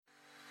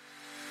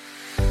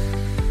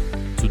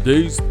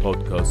Today's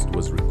podcast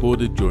was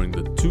recorded during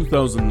the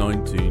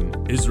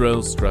 2019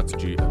 Israel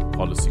Strategy and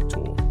Policy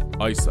Tour,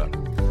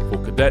 ISAP,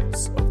 for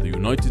cadets of the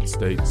United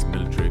States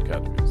military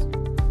academies.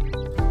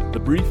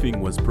 The briefing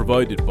was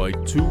provided by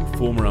two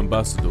former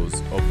ambassadors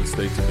of the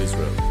State of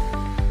Israel,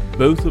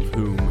 both of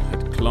whom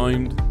had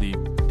climbed the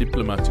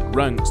diplomatic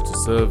ranks to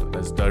serve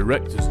as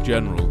Directors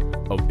General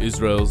of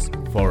Israel's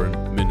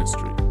Foreign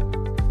Ministry.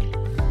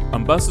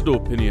 Ambassador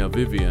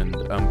Avivi and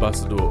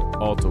Ambassador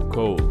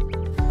Koll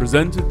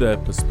presented their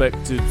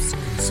perspectives,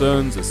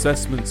 concerns,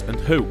 assessments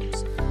and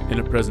hopes in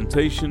a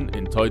presentation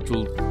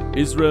entitled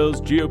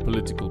Israel's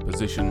Geopolitical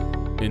Position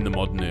in the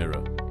Modern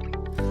Era.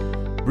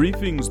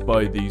 Briefings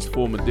by these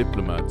former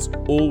diplomats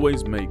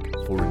always make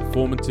for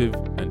informative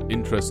and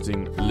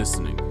interesting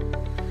listening.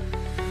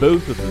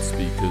 Both of the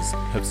speakers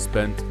have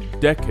spent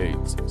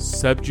decades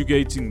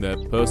subjugating their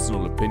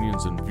personal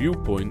opinions and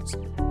viewpoints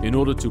in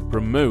order to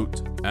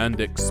promote and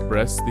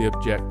express the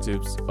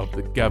objectives of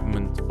the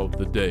government of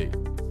the day.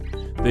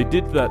 They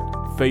did that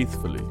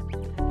faithfully,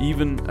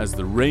 even as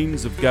the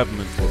reins of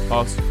government were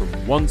passed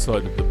from one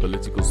side of the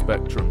political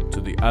spectrum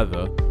to the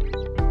other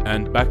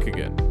and back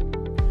again.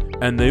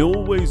 And they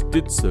always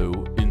did so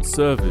in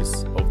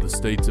service of the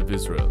State of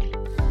Israel.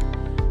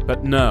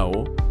 But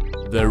now,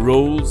 their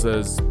roles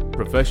as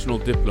professional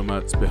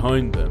diplomats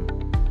behind them,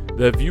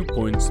 their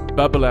viewpoints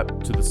bubble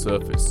up to the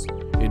surface,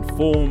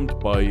 informed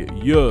by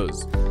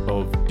years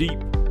of deep,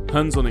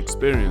 hands-on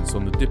experience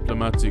on the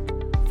diplomatic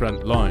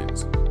front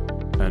lines.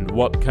 And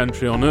what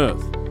country on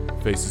earth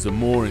faces a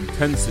more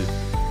intensive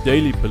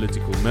daily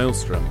political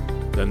maelstrom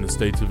than the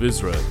State of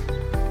Israel?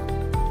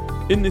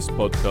 In this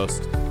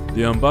podcast,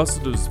 the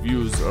ambassadors'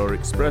 views are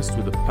expressed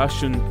with a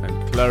passion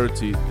and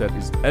clarity that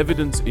is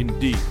evidence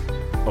indeed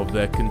of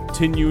their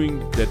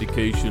continuing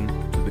dedication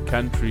to the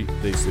country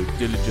they so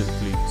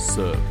diligently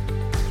serve.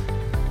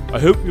 I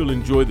hope you'll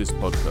enjoy this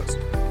podcast,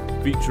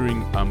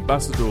 featuring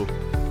Ambassador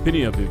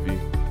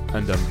Avivi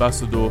and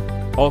Ambassador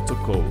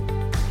Koll,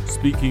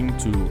 speaking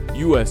to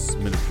US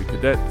military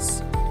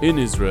cadets in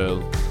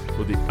Israel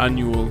for the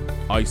annual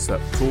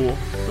ISAP tour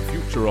for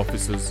future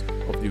officers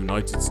of the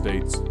United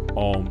States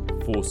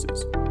Armed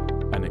Forces,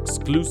 an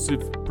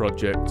exclusive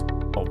project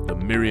of the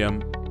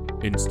Miriam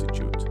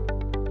Institute.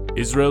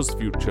 Israel's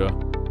future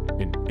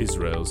in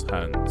Israel's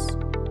hands.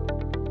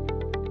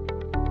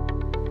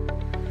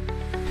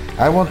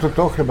 I want to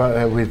talk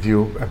with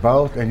you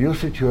about a new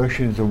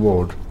situation in the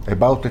world,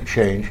 about a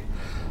change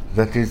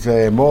that is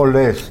more or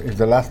less in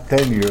the last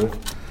 10 years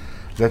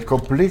that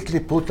completely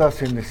put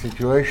us in a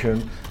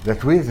situation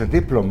that we, the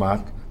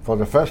diplomat, for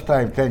the first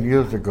time 10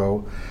 years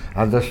ago,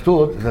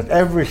 understood that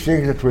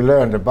everything that we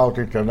learned about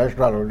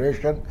international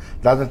relations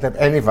doesn't have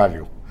any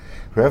value.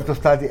 We have to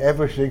study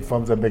everything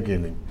from the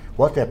beginning.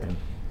 What happened?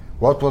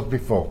 What was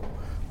before?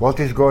 What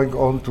is going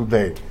on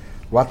today?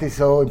 What is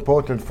so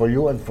important for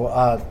you and for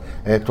us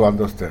to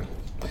understand?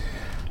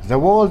 The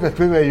world that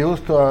we were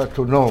used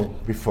to know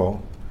before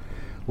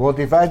were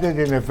divided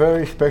in a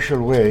very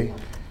special way,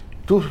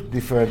 two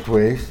different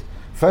ways.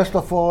 First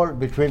of all,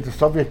 between the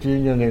Soviet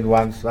Union on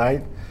one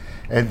side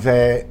and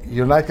the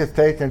United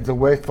States and the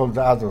West from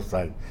the other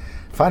side.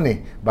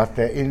 Funny, but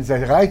in the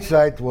right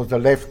side was the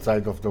left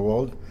side of the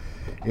world.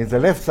 In the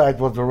left side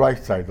was the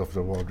right side of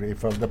the world,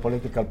 from the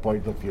political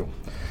point of view.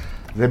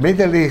 The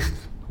Middle East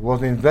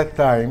was in that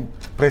time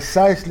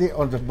precisely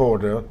on the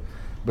border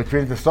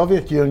between the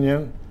Soviet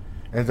Union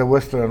and the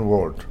Western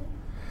world.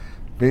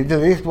 The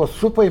Middle East was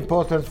super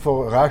important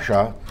for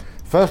Russia,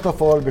 first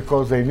of all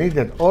because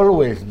they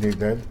always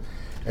needed,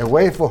 a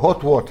way for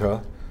hot water.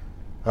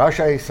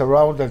 Russia is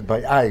surrounded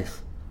by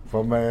ice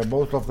from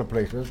most of the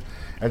places,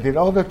 and in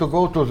order to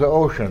go to the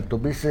ocean, to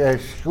be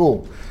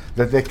sure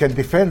that they can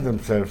defend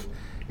themselves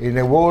in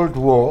a world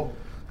war,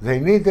 they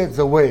needed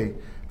the way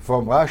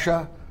from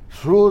Russia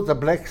through the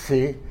Black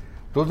Sea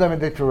to the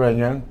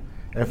Mediterranean,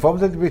 and from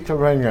the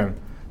Mediterranean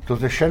to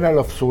the Channel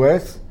of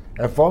Suez,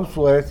 and from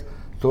Suez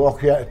to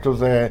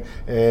the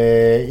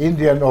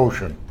Indian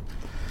Ocean.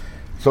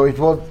 So it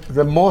was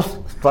the most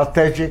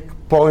strategic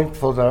point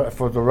for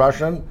the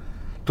Russian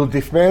to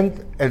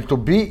defend and to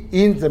be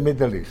in the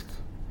Middle East.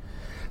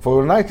 For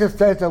the United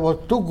States, there were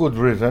two good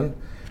reasons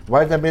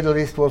why the Middle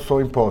East was so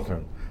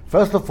important.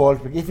 First of all,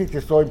 if it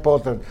is so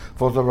important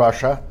for the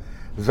Russia,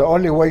 the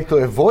only way to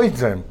avoid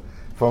them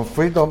from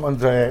freedom on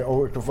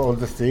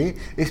the sea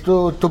is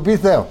to be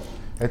there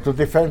and to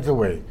defend the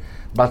way.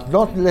 But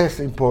not less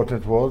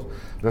important was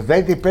that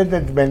they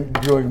depended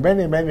during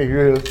many, many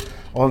years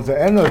on the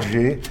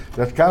energy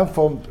that came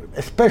from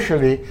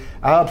especially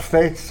Arab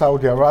states,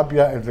 Saudi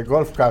Arabia and the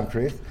Gulf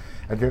countries,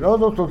 and in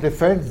order to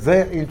defend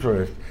their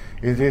interest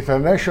in the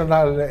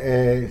international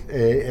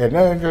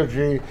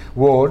energy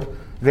world,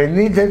 they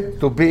needed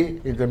to be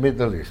in the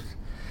Middle East.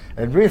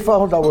 And we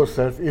found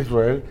ourselves,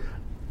 Israel,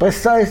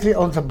 precisely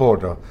on the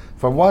border.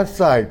 From one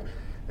side,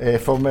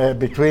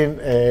 between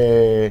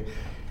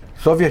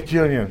Soviet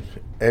Union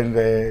and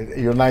the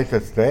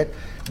United States,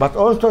 but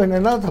also in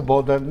another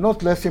border,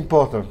 not less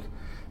important,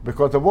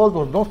 because the world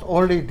was not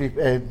only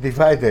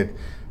divided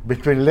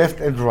between left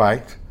and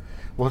right,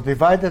 was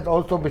divided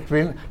also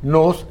between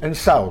north and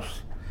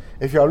south.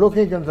 If you are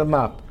looking at the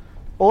map,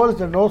 all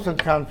the northern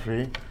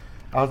countries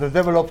are the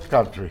developed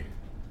country.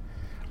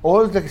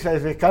 All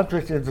the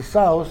countries in the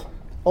south,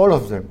 all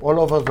of them, all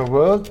over the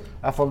world,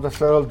 are from the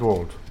third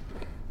world.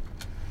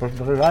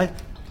 Right?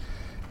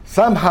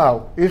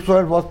 Somehow,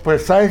 Israel was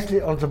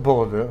precisely on the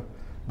border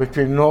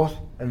between north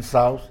and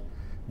south,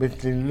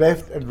 between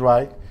left and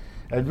right,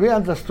 and we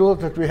understood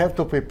that we have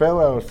to prepare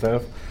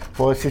ourselves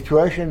for a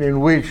situation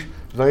in which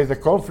there is a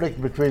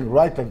conflict between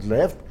right and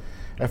left,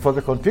 and for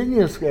the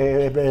continuous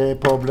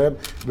problem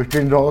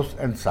between north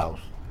and south.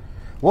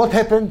 What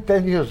happened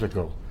 10 years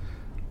ago?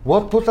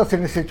 What put us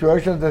in a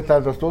situation that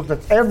understood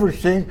that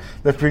everything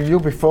that we knew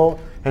before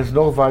has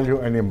no value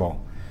anymore?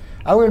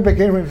 I will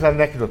begin with an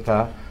anecdote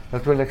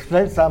that will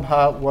explain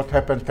somehow what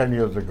happened 10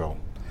 years ago.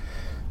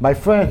 My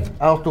friend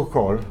Arthur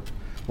Koll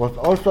was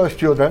also a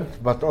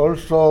student, but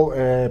also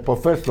a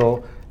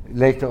professor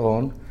later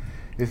on.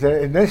 It's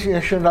a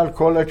national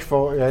college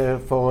for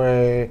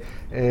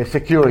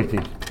security,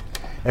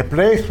 a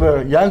place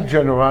where young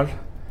generals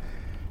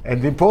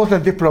and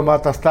important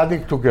diplomats are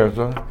studying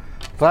together,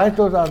 trying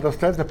to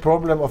understand the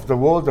problem of the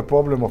world, the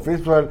problem of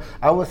Israel,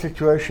 our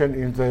situation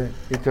in the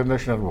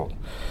international world.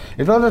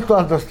 In order to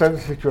understand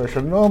the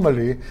situation,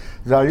 normally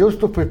they are used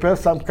to prepare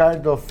some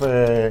kind of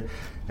a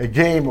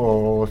game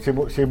or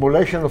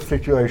simulation of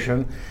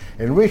situation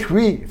in which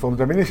we, from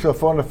the Ministry of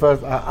Foreign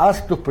Affairs, are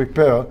asked to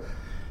prepare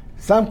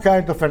some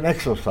kind of an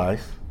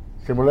exercise,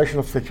 simulation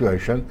of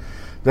situation,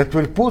 that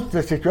will put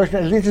the situation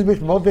a little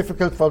bit more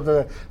difficult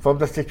from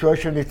the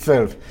situation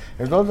itself,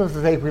 in order that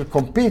they will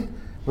compete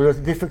with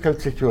a difficult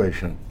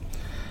situation.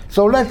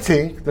 So let's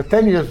think that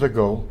 10 years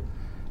ago,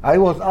 I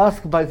was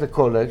asked by the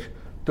college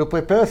to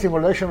prepare a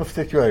simulation of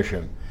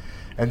situation.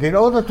 And in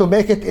order to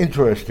make it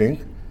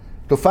interesting,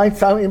 to find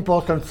some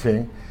important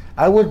thing,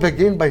 I will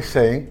begin by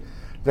saying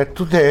that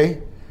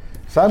today,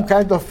 some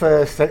kind of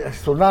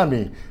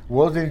tsunami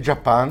was in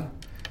Japan,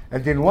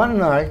 and in one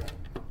night,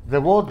 the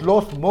world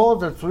lost more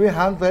than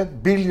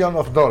 $300 billion.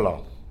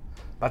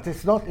 But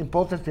it's not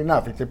important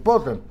enough. It's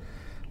important.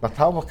 But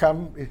how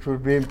come it will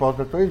be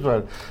important to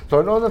Israel?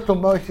 So in order to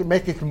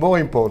make it more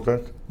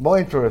important, more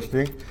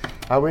interesting,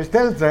 I will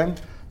tell them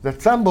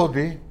that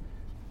somebody,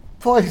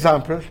 for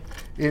example,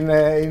 in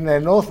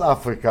North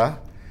Africa,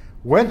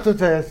 went to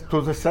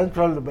the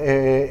central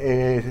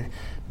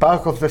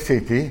park of the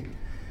city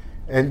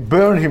and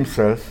burned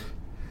himself.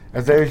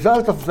 As a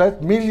result of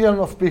that, millions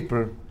of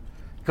people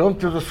come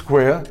to the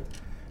square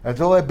as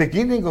though a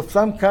beginning of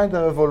some kind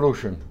of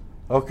revolution.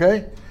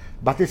 Okay?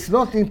 But it's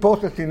not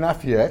important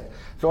enough yet.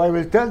 So I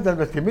will tell them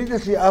that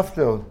immediately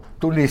after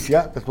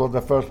Tunisia, that was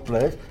the first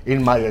place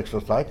in my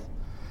exercise,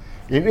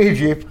 in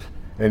Egypt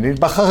and in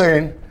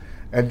Bahrain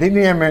and in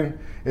Yemen,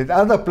 in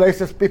other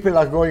places, people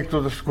are going to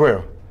the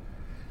square.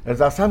 And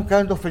there's some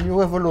kind of a new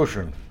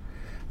revolution.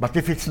 But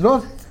if it's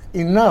not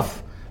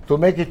enough to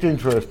make it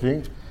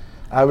interesting,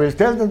 I will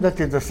tell them that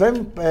in the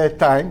same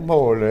time,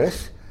 more or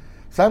less,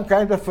 some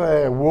kind of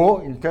a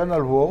war,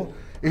 internal war,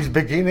 is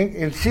beginning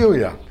in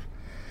Syria.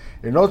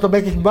 In order to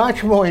make it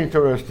much more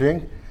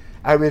interesting,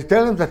 I will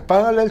tell them that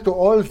parallel to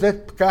all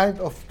that kind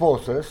of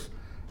process,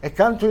 a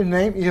country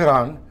named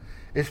Iran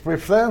is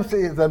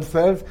preparing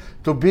themselves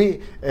to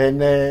be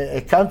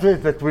a country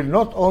that will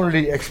not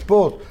only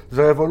export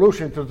the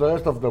revolution to the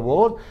rest of the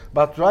world,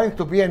 but trying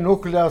to be a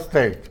nuclear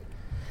state.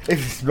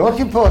 If it's not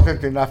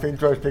important enough,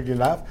 interesting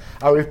enough,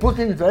 I will put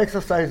in the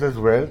exercise as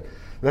well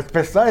that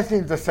precisely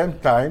in the same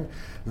time,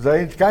 there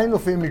is kind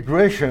of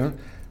immigration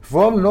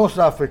from North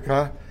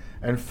Africa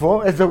and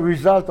as a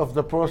result of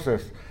the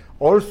process,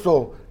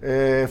 also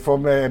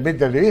from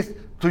Middle East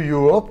to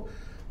Europe,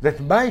 that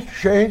might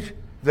change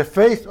the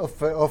face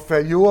of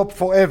Europe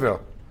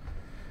forever.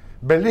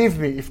 Believe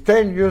me, if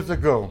 10 years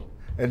ago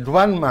and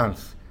 1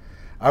 month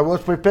I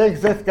was preparing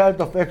that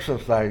kind of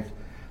exercise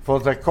for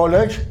the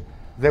college,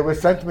 they will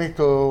send me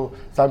to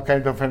some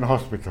kind of an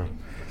hospital.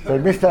 So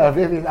Mr.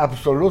 Avivi is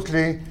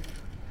absolutely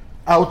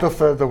out of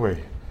the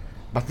way.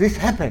 But this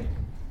happened.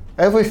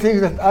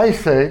 Everything that I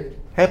say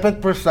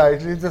happened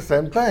precisely at the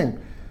same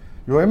time.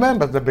 You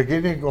remember the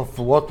beginning of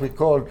what we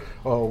called,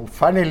 or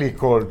funnily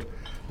called,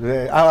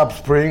 the Arab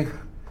Spring,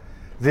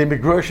 the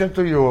immigration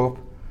to Europe,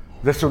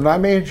 the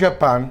tsunami in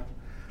Japan,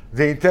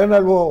 the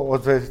internal war or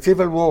the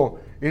civil war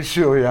in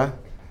Syria,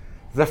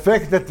 the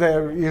fact that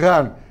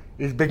Iran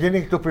is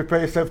beginning to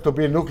prepare itself to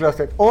be a nuclear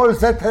state, all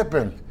that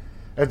happened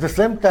at the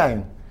same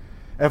time.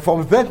 And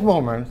from that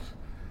moment,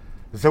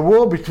 the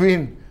war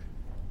between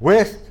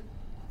West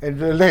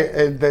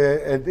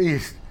and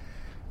East,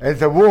 and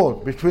the war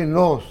between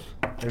North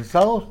and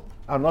South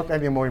are not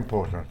any more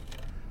important.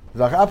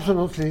 They are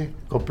absolutely,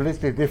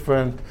 completely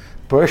different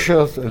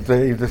pressures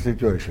in the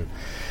situation.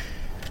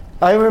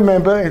 I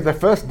remember in the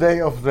first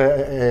day of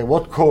the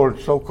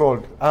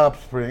so-called Arab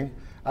Spring,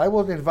 I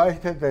was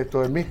invited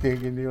to a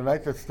meeting in the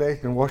United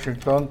States in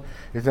Washington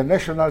in the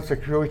National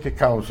Security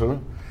Council,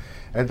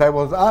 and I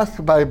was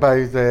asked by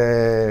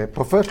the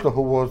professor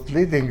who was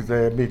leading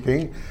the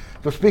meeting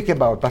to speak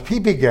about. But he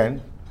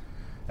began,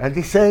 and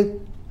he said,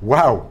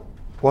 "Wow,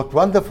 what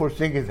wonderful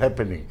thing is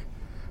happening.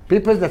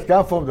 People that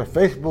come from the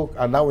Facebook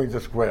are now in the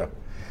square.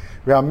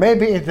 We are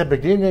maybe in the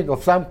beginning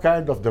of some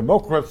kind of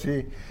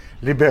democracy,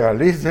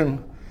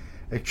 liberalism,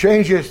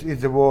 changes in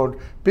the world.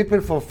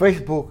 People from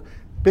Facebook,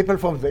 people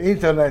from the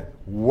internet,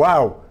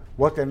 wow,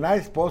 what a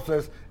nice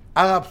process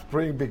Arab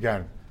Spring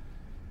began.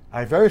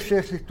 I very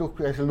seriously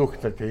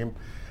looked at him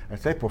and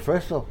said,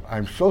 Professor,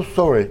 I'm so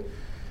sorry.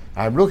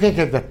 I'm looking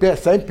at the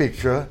same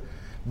picture,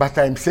 but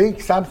I'm seeing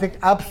something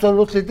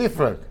absolutely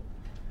different.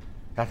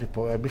 I said,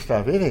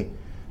 Mr. Avivi,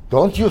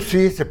 don't you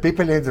see the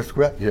people in the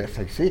square? Yes,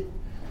 I see.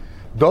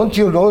 Don't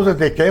you know that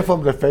they came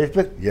from the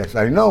Facebook? Yes,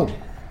 I know.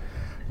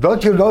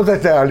 Don't you know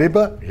that they are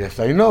liberal? Yes,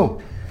 I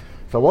know.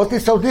 So what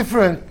is so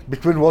different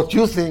between what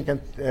you think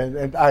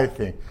and I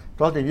think? I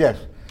told him, yes,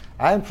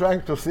 I'm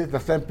trying to see the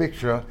same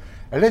picture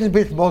a little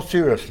bit more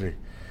seriously.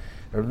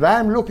 When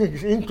I'm looking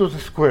into the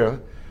square,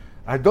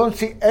 I don't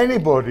see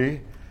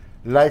anybody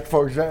like,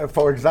 for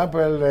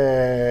example,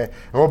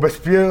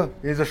 Robespierre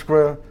in the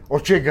square, or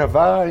Che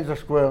Guevara in the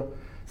square,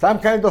 some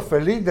kind of a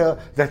leader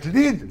that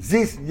leads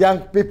these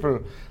young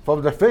people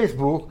from the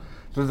Facebook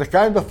to the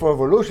kind of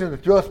revolution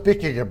that you are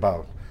speaking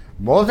about.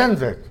 More than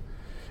that,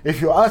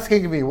 if you're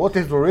asking me what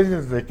is the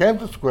reason they came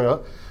to square,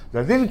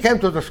 they didn't come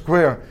to the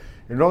square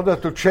in order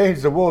to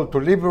change the world to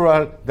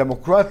liberal,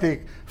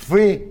 democratic,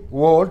 free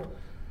world.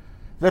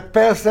 The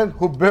person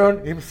who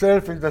burned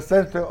himself in the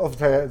center of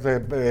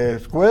the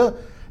square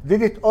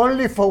did it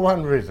only for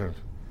one reason.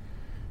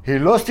 He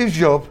lost his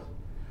job.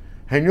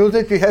 He knew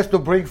that he has to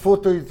bring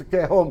food to his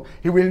home.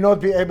 He will not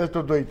be able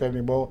to do it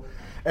anymore.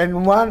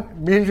 And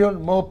 1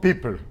 million more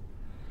people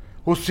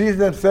who see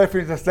themselves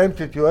in the same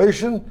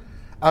situation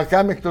are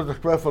coming to the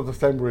square for the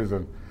same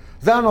reason.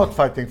 They are not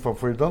fighting for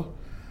freedom.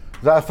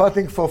 They are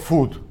fighting for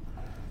food.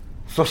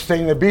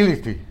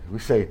 Sustainability, we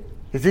say.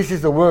 This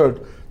is the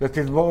word that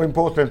is more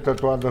important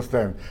to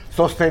understand.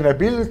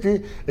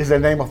 Sustainability is the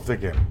name of the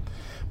game.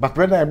 But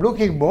when I'm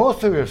looking more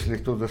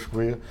seriously to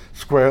the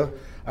square,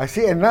 I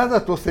see another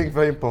two things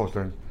very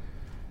important.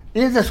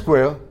 In the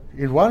square,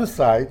 in one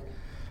side,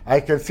 I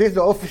can see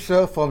the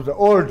officer from the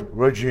old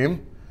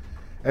regime,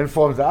 and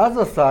from the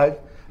other side,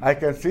 I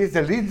can see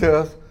the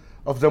leaders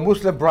of the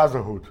Muslim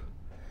Brotherhood.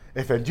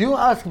 If you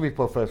ask me,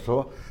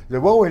 Professor, the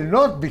war will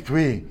not be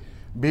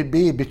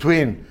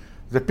between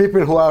the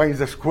people who are in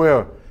the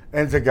square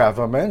and the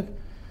government,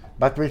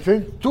 but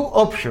between two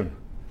options.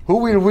 Who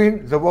will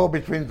win the war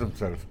between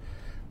themselves?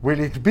 Will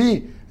it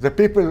be the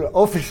people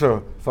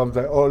officer from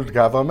the old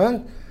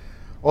government,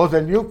 or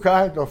the new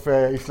kind of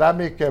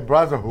Islamic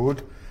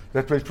Brotherhood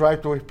that will try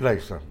to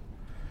replace them?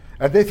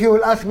 And if you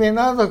will ask me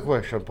another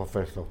question,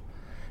 Professor,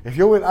 if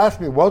you will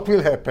ask me what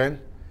will happen,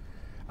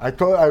 I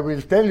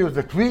will tell you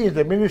that we in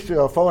the Ministry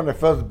of Foreign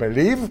Affairs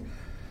believe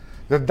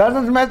that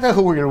doesn't matter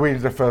who will win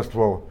the first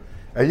war.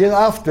 A year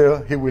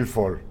after, he will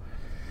fall.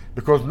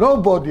 Because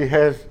nobody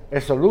has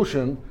a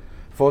solution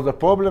for the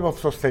problem of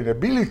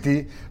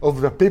sustainability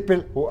of the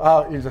people who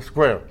are in the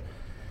square.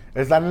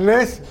 As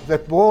unless the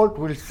world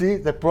will see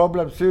the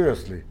problem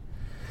seriously,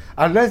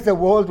 unless the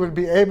world will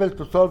be able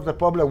to solve the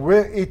problem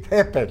where it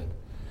happened,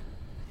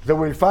 they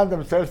will find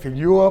themselves in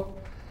Europe,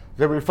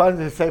 they will find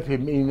themselves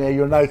in the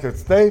United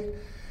States,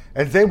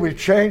 and they will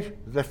change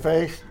the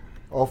face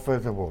of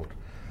the world.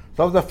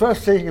 So the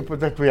first thing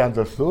that we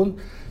understood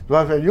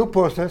was a new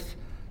process,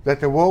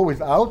 that a war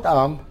without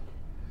arms,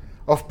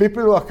 of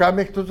people who are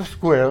coming to the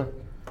square,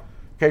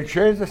 can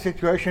change the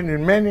situation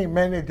in many,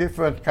 many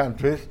different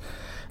countries,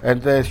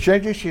 and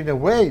change it in a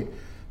way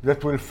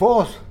that will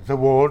force the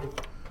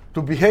world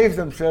to behave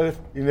themselves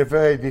in a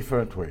very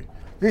different way.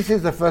 This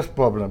is the first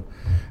problem.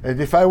 And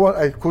if I want,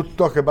 I could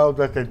talk about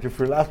that, and if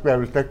you'll ask me, I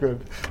will tell you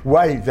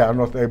why they are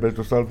not able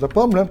to solve the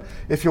problem,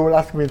 if you will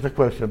ask me the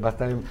question.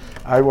 But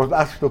I was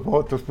asked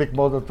to speak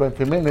more than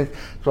 20 minutes,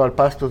 so I'll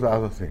pass to the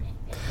other thing.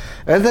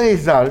 As a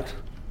result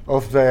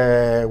of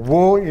the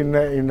war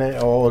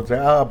or the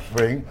Arab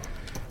Spring,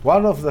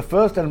 one of the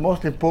first and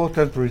most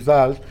important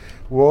results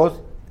was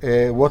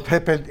what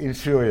happened in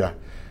Syria.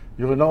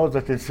 You know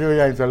that in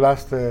Syria in the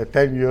last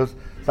 10 years,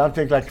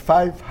 something like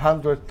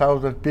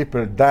 500,000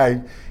 people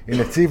died in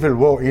a civil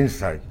war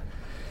inside.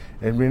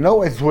 And we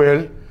know as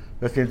well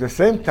that in the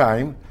same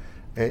time,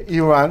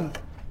 Iran,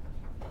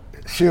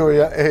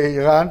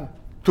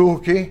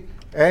 Turkey,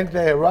 and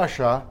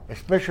Russia,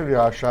 especially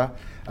Russia,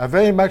 are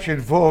very much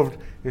involved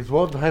in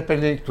what's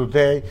happening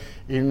today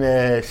in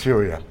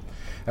Syria.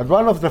 And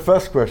one of the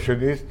first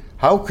questions is,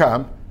 how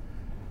come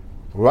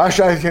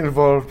Russia is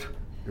involved,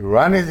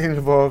 Iran is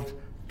involved,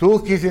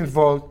 Turkey is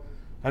involved,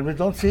 and we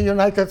don't see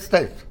United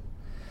States?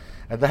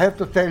 And I have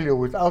to tell you,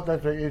 without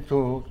entering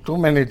into too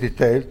many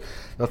details,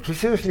 that what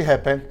seriously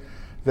happened,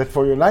 that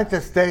for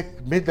United States,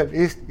 Middle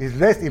East is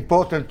less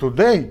important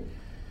today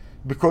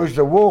because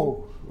the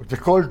war, the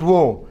Cold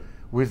War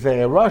with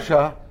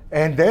Russia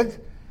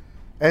ended,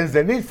 and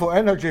the need for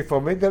energy for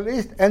Middle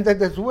East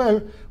ended as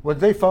well when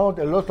they found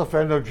a lot of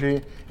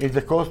energy in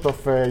the coast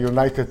of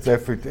United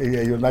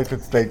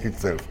States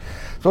itself.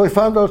 So we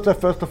found ourselves,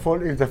 first of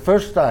all, in the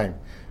first time,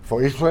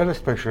 for Israel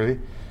especially,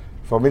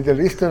 for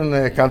Middle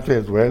Eastern country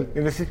as well,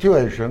 in a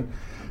situation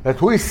that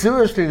who is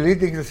seriously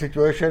leading the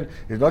situation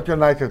is not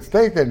United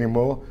States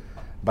anymore,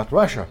 but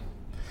Russia.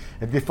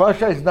 And if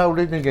Russia is now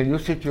leading a new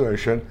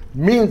situation,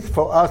 means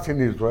for us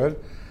in Israel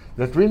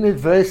that we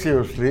need very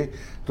seriously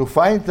to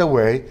find a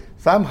way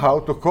somehow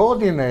to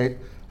coordinate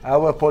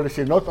our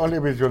policy not only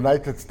with the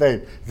United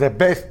States, the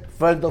best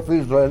friend of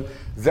Israel,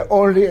 the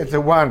only and the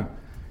one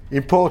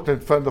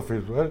important friend of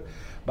Israel,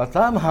 but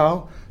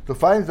somehow to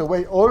find a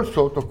way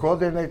also to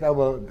coordinate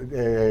our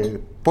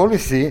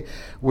policy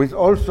with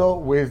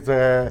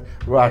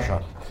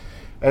Russia.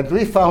 And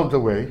we found a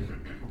way,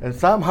 and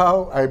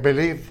somehow I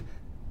believe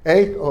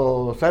 8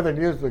 or 7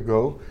 years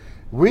ago,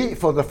 we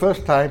for the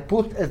first time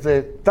put as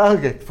a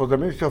target for the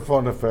Ministry of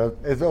Foreign Affairs,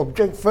 as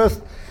the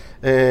first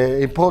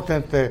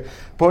important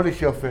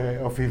policy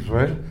of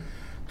Israel,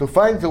 to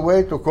find a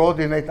way to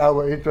coordinate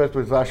our interests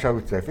with Russia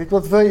itself. It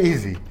was very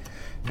easy,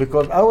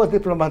 because our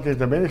diplomats in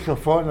the Ministry of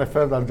Foreign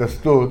Affairs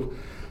understood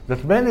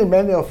that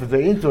many of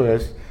the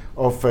interests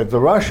of the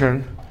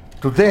Russian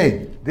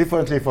today,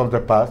 differently from the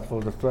past, from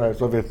the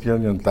Soviet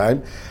Union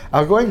time,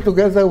 are going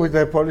together with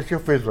the policy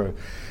of Israel.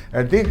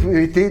 And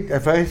we did a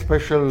very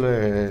special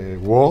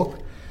work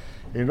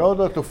in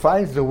order to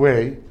find the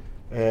way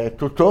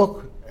to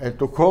talk and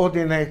to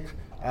coordinate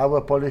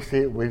our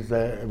policy with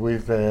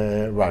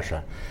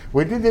Russia.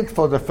 We did it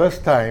for the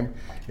first time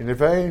in a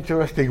very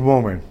interesting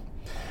moment.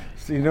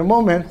 In a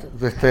moment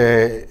that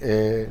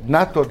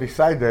NATO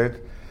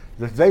decided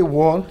that they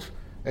want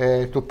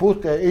to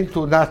put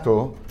into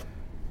NATO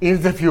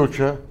in the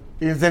future,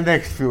 in the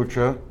next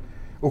future,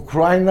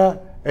 Ukraine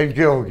and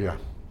Georgia.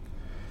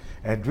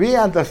 And we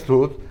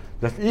understood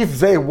that if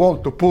they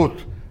want to put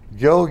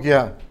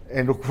Georgia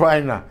and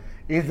Ukraine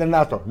in the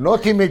NATO,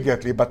 not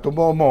immediately, but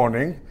tomorrow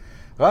morning,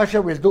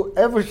 Russia will do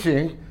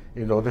everything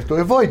in order to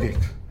avoid it.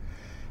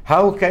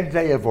 How can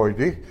they avoid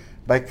it?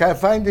 By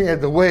finding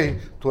a way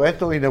to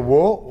enter in a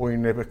war or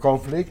in a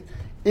conflict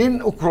in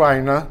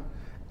Ukraine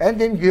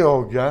and in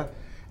Georgia,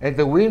 and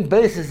to win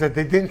bases that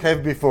they didn't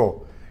have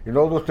before, in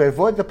order to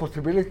avoid the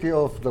possibility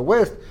of the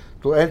West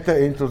to enter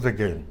into the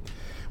game.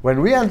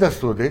 When we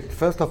understood it,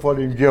 first of all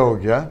in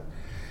Georgia,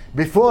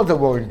 before the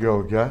war in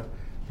Georgia,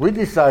 we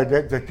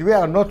decided that we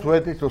are not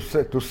ready to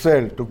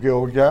sell to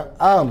Georgia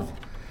arms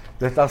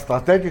that are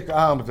strategic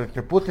arms, that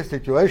can put a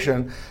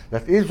situation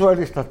that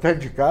Israeli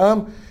strategic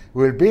arm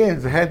will be in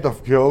the hand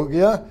of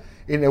Georgia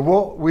in a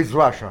war with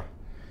Russia.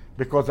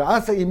 Because the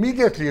answer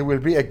immediately will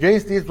be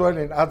against Israel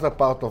in other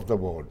parts of the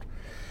world.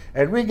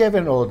 And we gave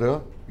an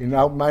order in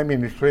my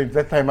ministry, at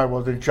that time I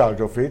was in charge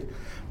of it,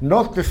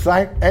 not to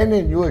sign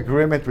any new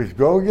agreement with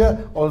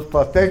Georgia on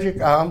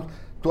strategic arms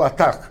to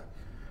attack,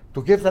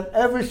 to give them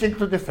everything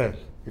to defend.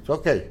 It's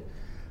okay.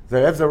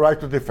 They have the right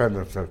to defend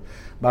themselves,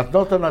 but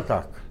not an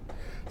attack.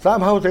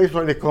 Somehow the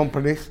Israeli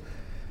companies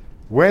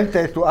went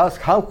to ask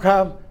how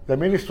come the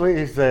ministry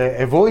is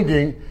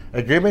avoiding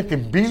agreement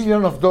in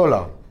billions of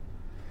dollars.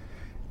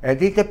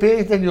 And it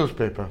appeared in the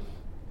newspaper.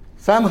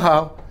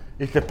 Somehow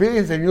it appeared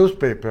in the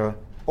newspaper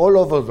all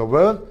over the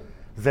world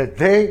the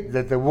day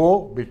that the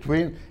war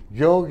between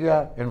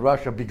Georgia and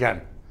Russia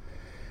began.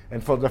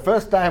 And for the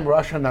first time,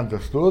 Russia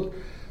understood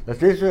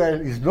that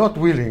Israel is not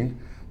willing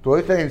to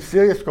enter in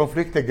serious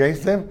conflict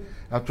against them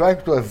and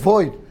trying to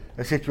avoid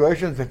a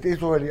situation that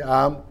Israeli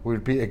arm will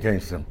be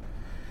against them.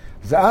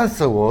 The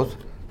answer was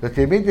that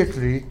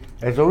immediately,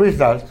 as a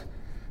result,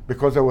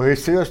 because they were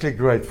seriously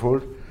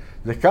grateful,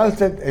 they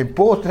cancelled an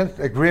important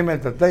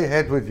agreement that they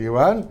had with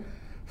Iran,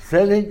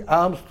 selling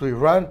arms to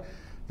Iran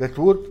that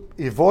would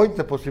avoid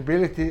the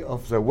possibility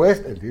of the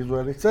West and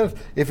Israel itself,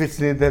 if it's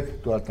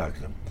needed, to attack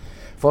them.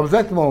 From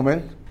that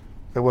moment,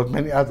 there was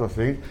many other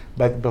things,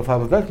 but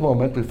from that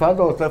moment, we found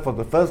ourselves for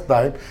the first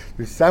time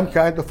with some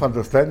kind of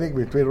understanding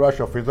between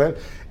Russia and Israel.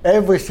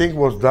 Everything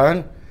was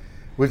done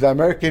with the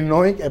American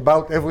knowing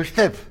about every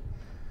step.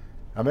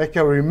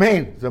 America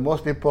remained the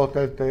most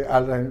important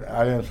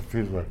alliance of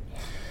Israel.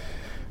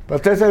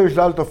 But as a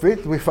result of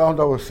it, we found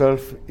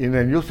ourselves in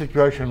a new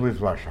situation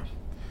with Russia.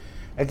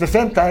 At the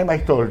same time, I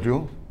told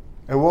you,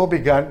 a war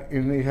began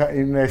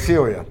in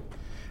Syria.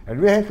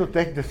 And we had to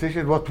take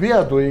decisions what we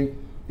are doing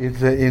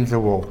in the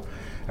war.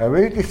 And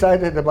we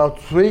decided about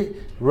 3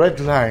 red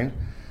lines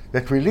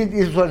that will lead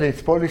Israel in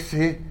its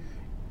policy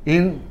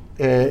in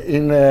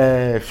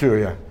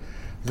Syria.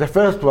 The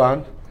first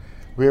one,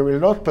 we will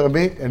not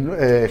permit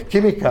a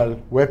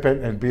chemical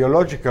weapon and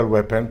biological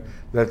weapon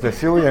that the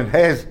Syrian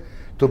has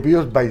to be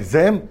used by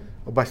them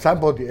or by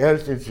somebody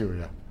else in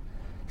Syria.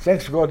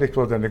 Thanks God it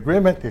was an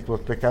agreement, it was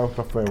taken out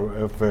of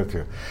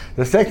Syria.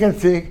 The second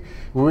thing,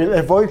 we will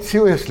avoid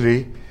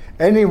seriously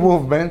any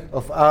movement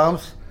of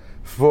arms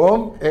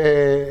from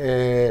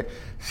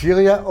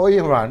Syria or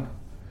Iran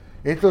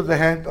into the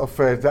hand of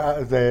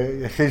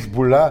the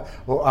Hezbollah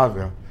or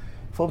other.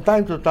 From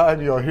time to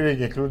time you are hearing,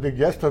 including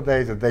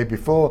yesterday, the day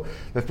before,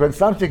 that when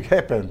something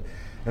happened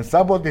and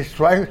somebody is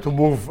trying to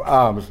move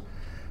arms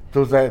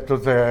to the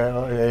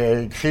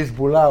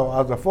Hezbollah or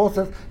other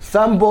forces,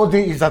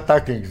 somebody is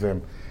attacking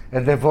them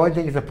and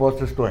avoiding the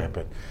process to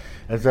happen.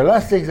 And the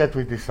last thing that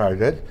we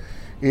decided,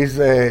 is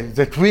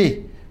that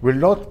we will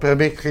not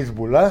permit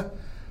Hezbollah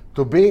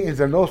to be in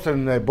the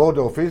northern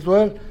border of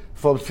Israel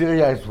from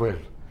Syria as well.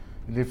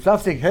 And if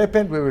something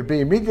happens, we will be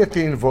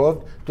immediately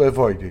involved to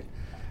avoid it.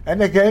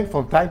 And again,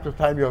 from time to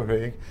time, you're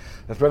hearing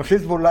that when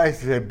Hezbollah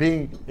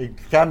is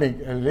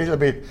coming a little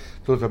bit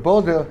to the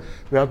border,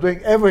 we are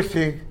doing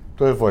everything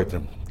to avoid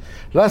them.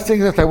 Last thing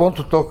that I want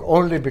to talk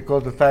only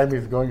because the time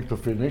is going to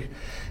finish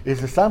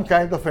is some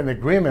kind of an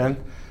agreement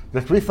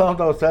that we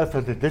found ourselves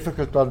as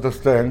difficult to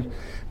understand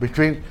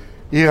between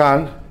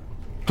Iran,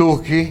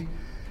 Turkey,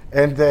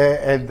 and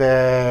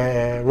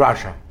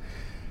Russia.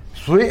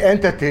 Three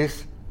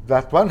entities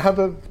that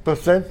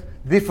 100%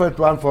 different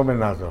one from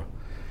another.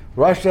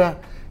 Russia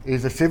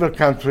is a civil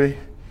country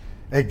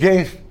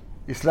against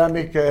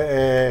Islamic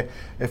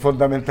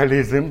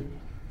fundamentalism.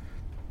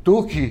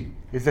 Turkey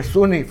is a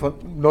Sunni,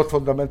 not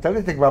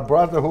fundamentalistic, but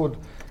brotherhood,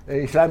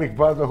 Islamic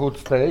brotherhood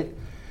state.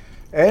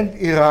 And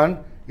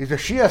Iran is a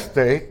Shia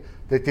state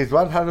that is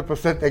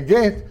 100%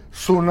 against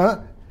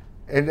Sunnah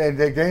and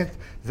against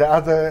the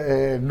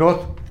other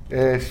not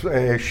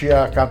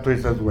Shia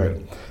countries as well.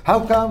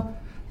 How come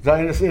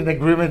there is an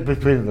agreement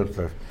between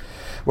themselves?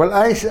 Well,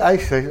 I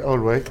say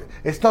always,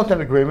 it's not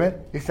an agreement,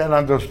 it's an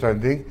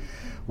understanding.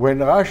 When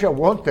Russia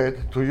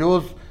wanted to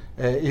use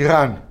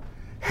Iran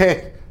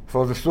head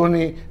for the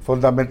Sunni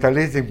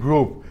fundamentalism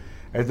group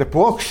as a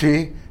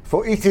proxy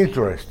for its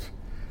interests,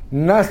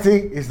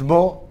 nothing is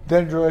more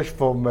dangerous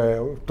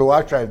to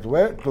Russia as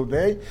well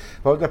today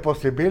for the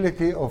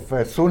possibility of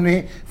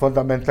Sunni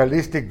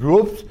fundamentalistic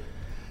groups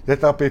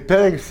that are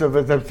preparing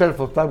themselves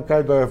for some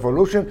kind of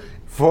revolution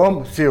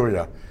from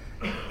Syria.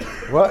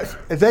 Well,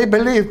 they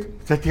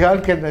believed that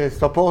Iran can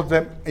support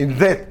them in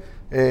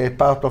that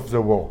part of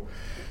the war.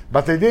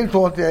 But they didn't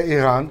want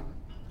Iran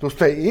to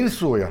stay in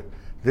Syria.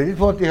 They didn't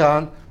want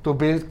Iran to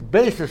build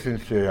bases in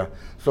Syria.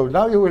 So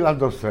now you will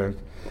understand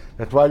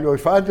that while you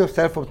find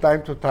yourself from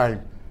time to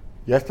time,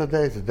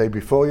 yesterday, the day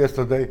before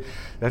yesterday,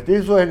 that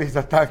Israel is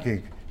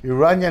attacking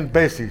Iranian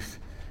bases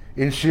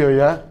in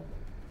Syria,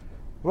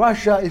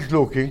 Russia is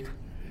looking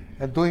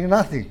and doing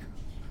nothing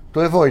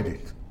to avoid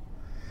it.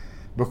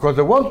 Because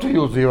they want to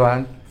use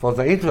Iran for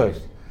their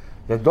interest.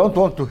 They don't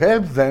want to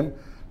help them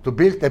to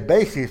build a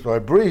basis or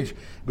a bridge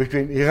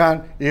between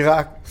Iran,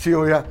 Iraq,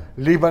 Syria,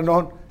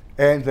 Lebanon,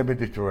 and the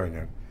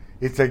Mediterranean.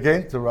 It's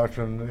against the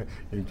Russian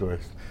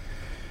interest.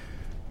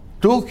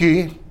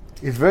 Turkey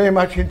is very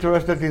much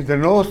interested in the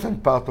northern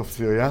part of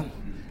Syria,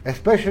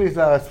 especially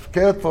they are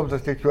scared from the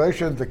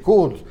situation the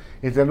Kurds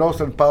in the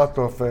northern part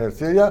of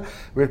Syria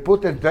will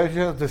put in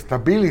danger the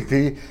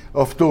stability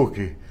of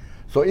Turkey.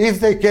 So if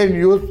they can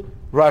use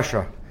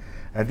Russia,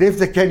 and if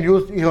they can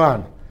use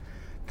Iran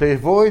to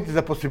avoid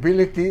the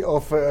possibility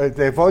of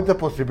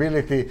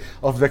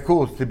the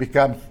Kurds to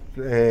become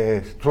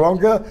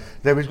stronger,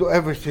 they will do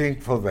everything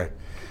for that.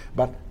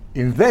 But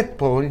in that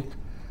point,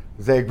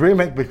 the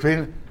agreement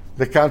between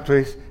the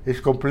countries is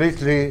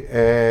completely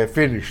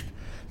finished.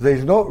 There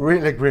is no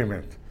real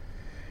agreement.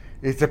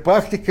 It's a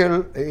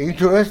practical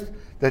interest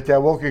that they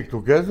are working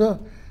together,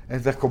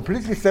 and they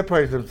completely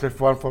separate themselves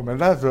one from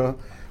another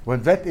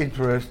when that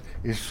interest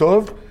is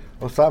solved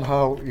or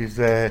somehow is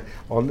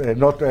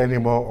not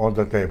anymore on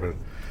the table.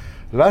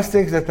 Last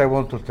thing that I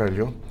want to tell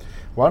you,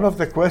 one of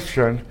the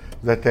questions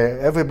that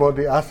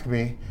everybody asks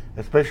me,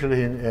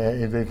 especially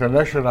in the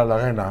international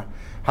arena,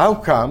 how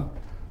come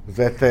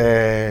that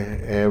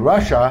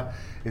Russia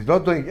is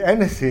not doing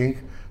anything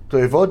to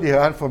avoid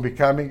Iran from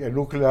becoming a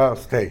nuclear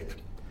state?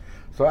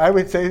 So I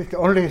would say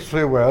only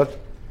 3 words.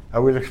 I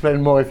will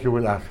explain more if you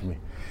will ask me.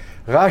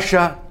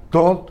 Russia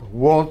don't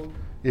want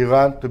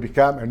Iran to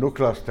become a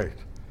nuclear state.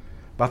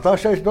 But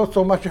Russia is not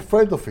so much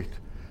afraid of it.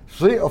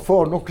 3 or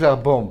 4 nuclear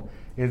bombs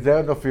in the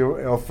end of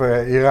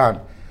Iran.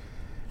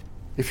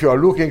 If you are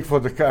looking for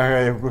the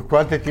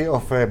quantity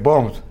of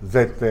bombs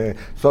that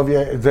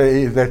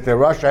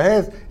Russia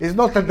has, is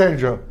not a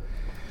danger.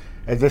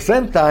 At the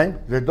same time,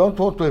 they don't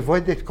want to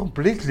avoid it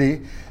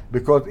completely,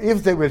 because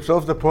if they will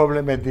solve the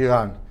problem at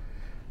Iran,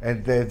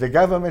 and the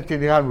government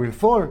in Iran will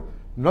fall,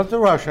 not the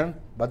Russian,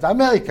 but the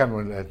American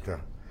will enter.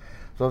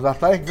 So they're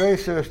trying very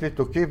seriously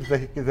to keep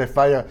the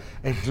fire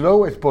as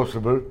low as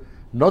possible,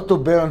 not to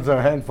burn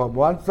their hand from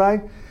one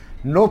side,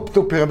 not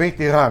to permit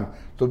Iran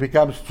to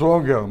become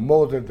stronger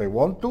more than they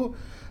want to,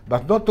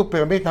 but not to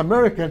permit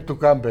Americans to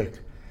come back.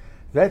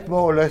 That's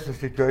more or less the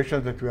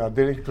situation that we are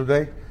dealing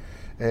today.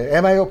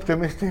 Am I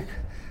optimistic?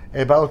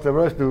 About the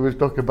rest we will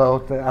talk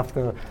about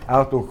after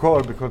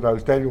Koll, because I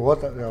will tell you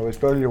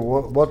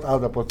what are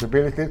the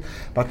possibilities.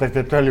 But I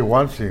can tell you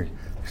one thing: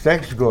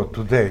 thanks God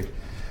today,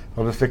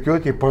 from the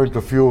security point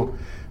of view,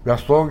 we are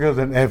stronger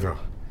than ever.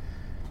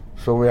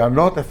 So we are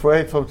not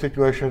afraid from the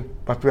situation,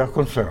 but we are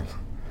concerned.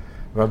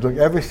 We are doing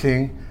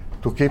everything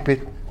to keep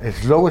it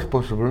as low as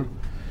possible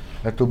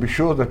and to be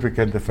sure that we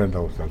can defend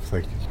ourselves.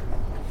 Thank you.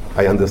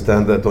 I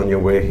understand that on your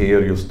way here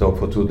you stopped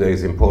for 2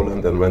 days in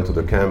Poland and went to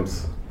the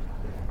camps.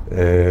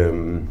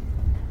 That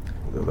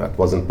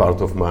wasn't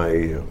part of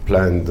my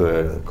planned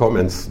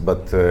comments,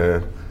 but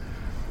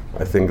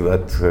I think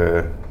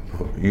that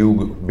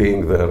you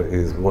being there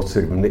is most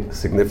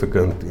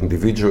significant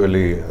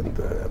individually and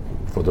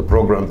for the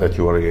program that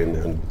you are in.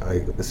 And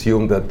I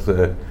assume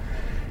that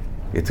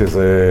it is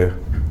a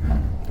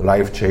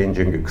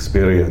life-changing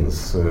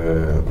experience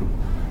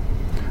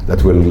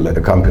that will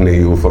accompany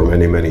you for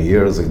many, many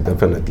years. It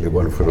definitely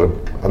will, for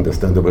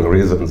understandable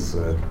reasons.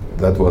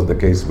 That was the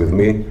case with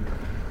me.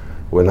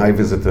 When I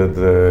visited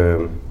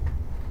the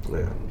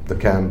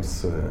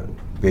camps,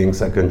 being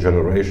second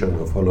generation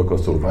of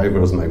Holocaust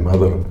survivors, my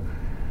mother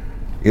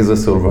is a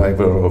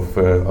survivor of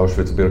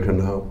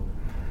Auschwitz-Birkenau,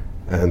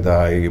 and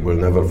I will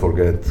never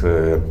forget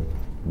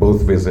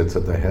both visits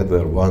that I had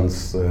there.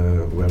 Once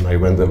when I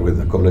went there with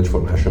the College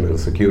for National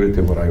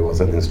Security, where I was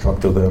an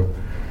instructor there,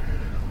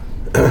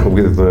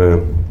 with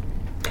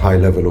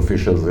high-level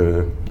officials,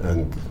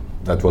 and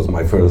that was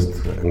my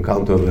first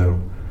encounter there.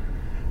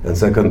 And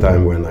second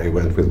time when I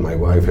went with my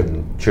wife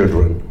and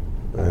children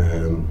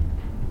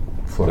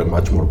for a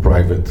much more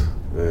private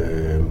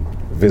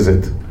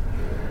visit.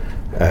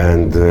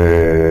 And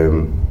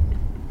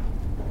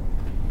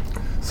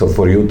so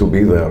for you to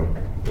be there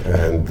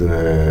and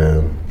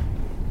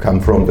come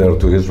from there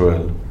to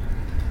Israel,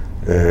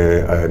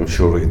 I'm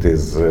sure it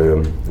is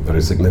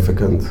very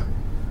significant.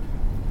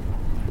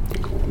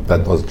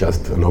 That was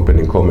just an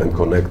opening comment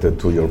connected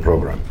to your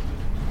program.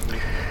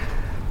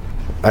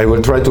 I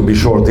will try to be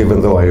short, even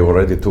though I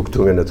already took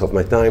 2 minutes of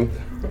my time,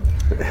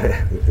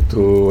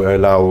 to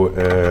allow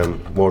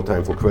more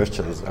time for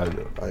questions.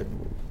 I'm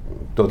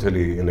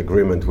totally in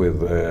agreement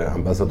with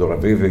Ambassador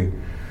Avivi,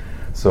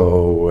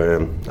 so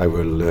I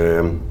will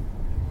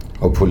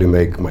hopefully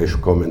make my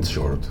comments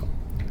short.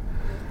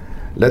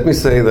 Let me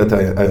say that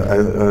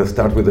I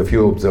start with a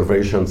few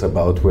observations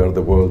about where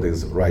the world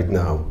is right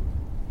now,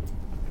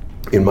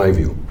 in my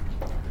view.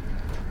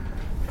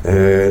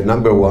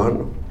 Number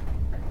one,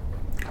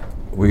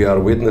 we are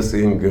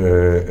witnessing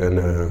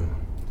an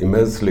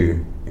immensely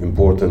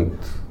important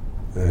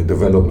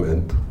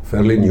development,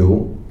 fairly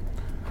new,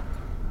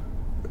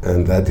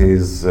 and that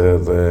is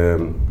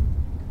the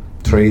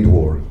trade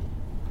war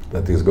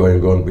that is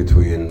going on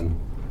between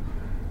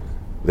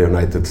the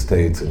United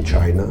States and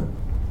China.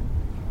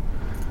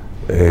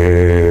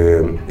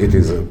 It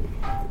is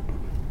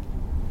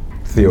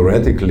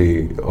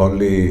theoretically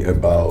only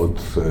about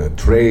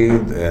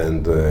trade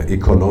and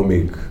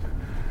economic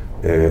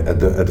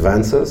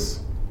advances.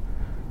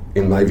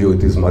 In my view,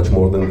 it is much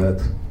more than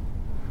that.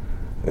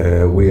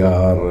 We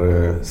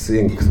are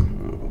seeing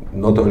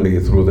not only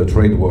through the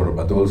trade war,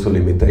 but also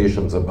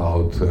limitations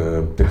about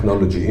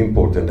technology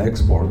import and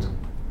export,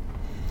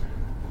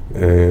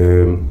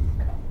 a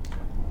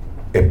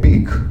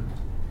peak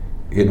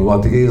in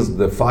what is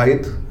the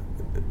fight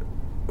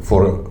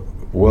for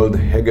world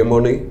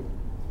hegemony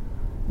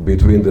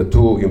between the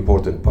two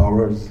important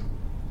powers,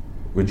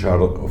 which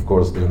are, of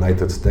course, the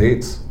United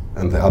States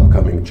and the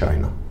upcoming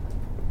China.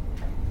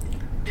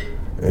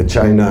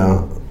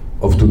 China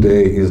of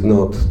today is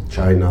not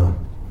China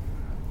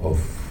of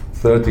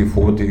 30,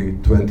 40,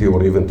 20,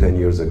 or even 10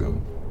 years ago.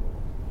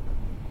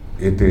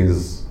 It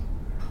is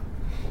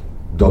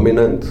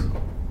dominant.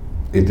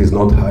 It is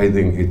not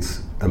hiding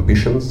its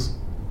ambitions.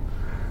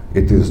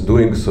 It is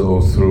doing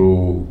so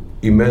through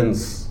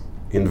immense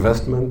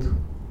investment,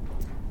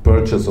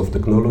 purchase of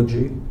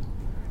technology,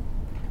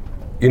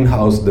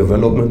 in-house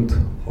development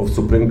of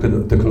supreme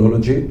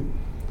technology,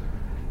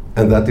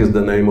 and that is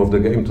the name of the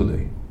game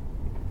today.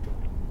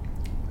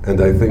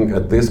 And I think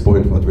at this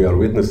point what we are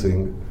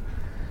witnessing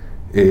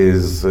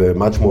is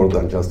much more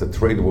than just a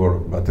trade war,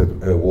 but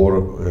a war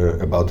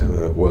about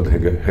world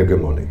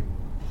hegemony.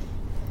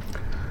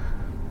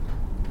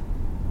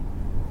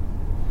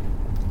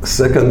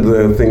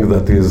 Second thing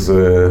that is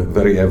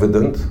very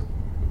evident,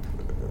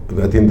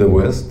 that in the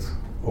West,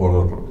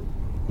 or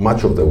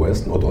much of the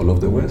West, not all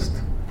of the West,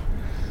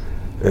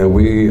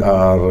 we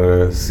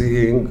are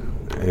seeing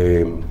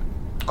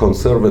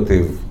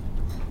conservative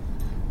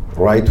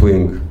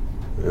right-wing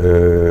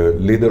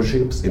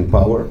leaderships in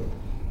power,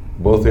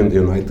 both in the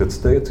United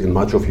States, in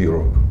much of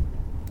Europe.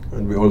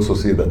 And we also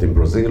see that in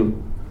Brazil.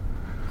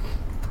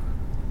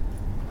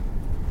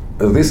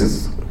 This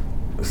is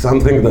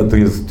something that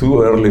is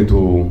too early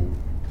to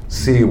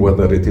see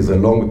whether it is a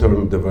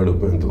long-term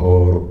development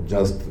or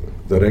just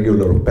the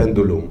regular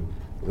pendulum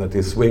that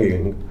is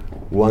swinging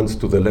once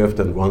to the left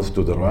and once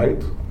to the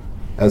right,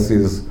 as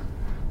is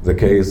the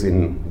case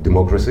in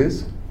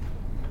democracies.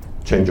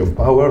 Change of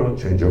power,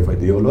 change of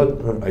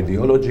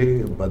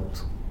ideology,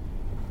 but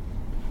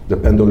the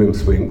pendulum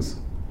swings.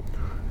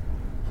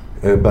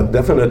 But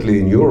definitely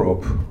in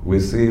Europe, we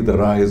see the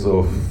rise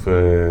of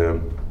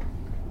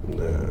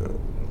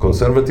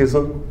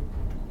conservatism,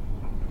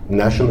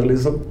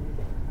 nationalism,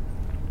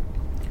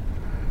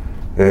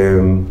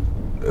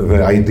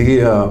 the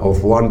idea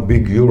of one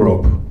big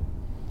Europe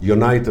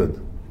united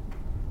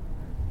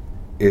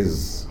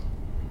is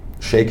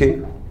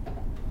shaking.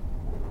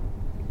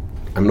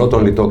 I'm not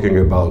only talking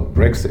about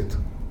Brexit.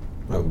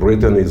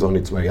 Britain is on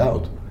its way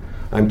out.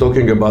 I'm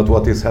talking about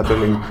what is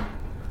happening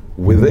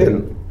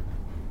within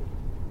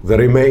the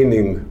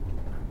remaining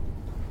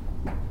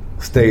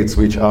states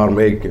which are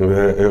making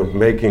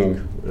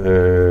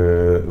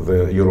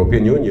the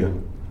European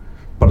Union,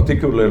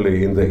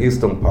 particularly in the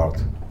eastern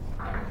part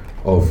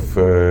of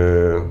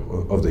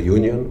the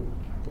Union,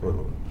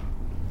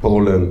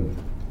 Poland,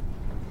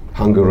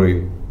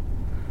 Hungary,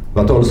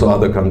 but also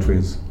other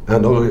countries,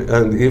 and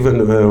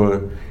even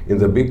in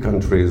the big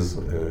countries,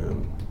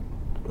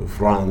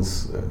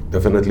 France,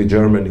 definitely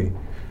Germany,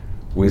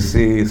 we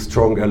see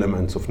strong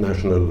elements of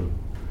national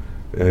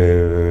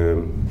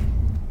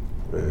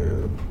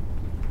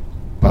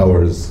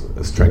powers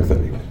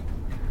strengthening.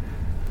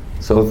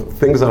 So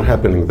things are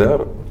happening there,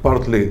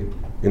 partly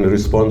in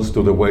response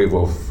to the wave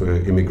of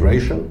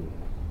immigration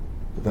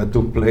that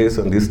took place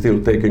and is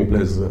still taking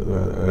place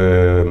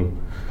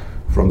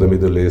from the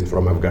Middle East,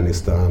 from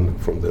Afghanistan,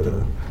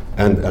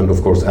 and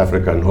of course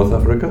Africa and North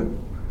Africa,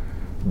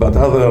 but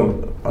other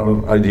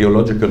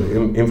ideological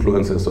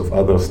influences of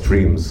other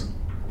streams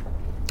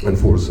and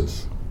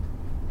forces.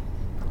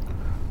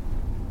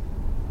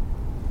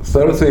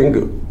 Third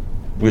thing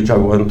which I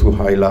want to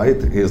highlight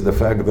is the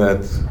fact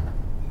that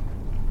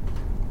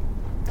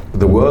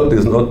the world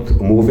is not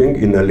moving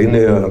in a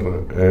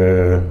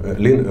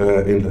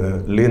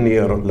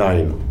linear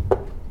line.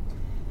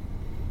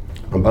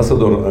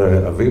 Ambassador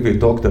Avivi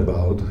talked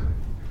about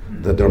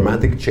the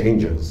dramatic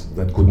changes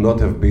that could not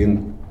have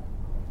been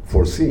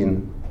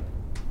foreseen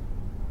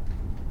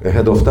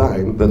ahead of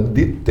time that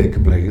did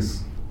take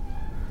place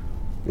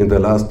in the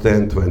last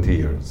 10, 20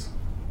 years.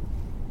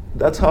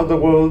 That's how the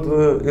world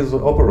is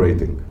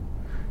operating.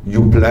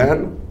 You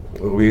plan,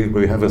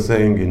 we have a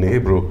saying in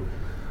Hebrew,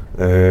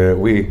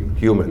 we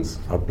humans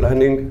are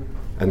planning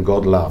and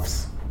God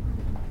laughs.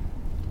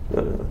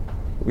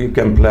 We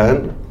can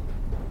plan,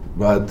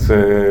 but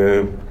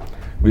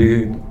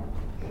we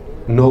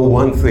know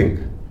one thing,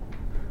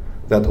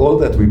 that all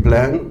that we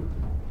plan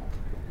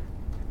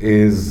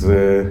is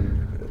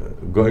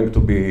going to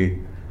be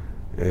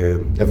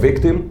a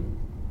victim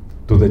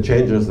to the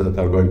changes that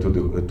are going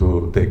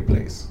to take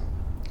place.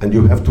 And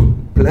you have to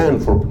plan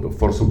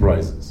for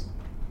surprises.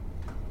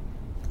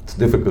 It's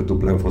difficult to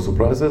plan for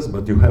surprises,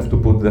 but you have to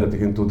put that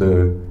into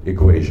the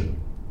equation.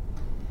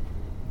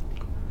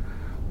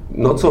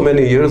 Not so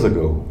many years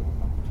ago,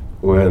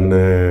 when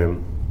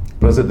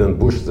President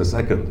Bush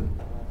II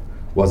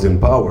was in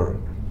power,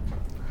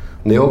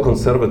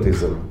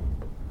 neoconservatism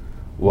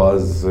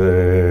was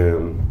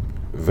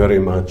very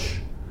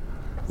much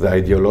the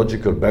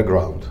ideological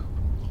background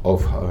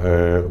of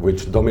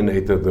which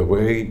dominated the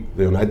way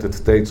the United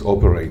States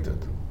operated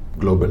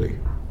globally.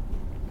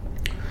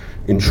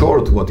 In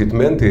short, what it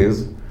meant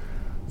is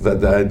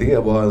that the idea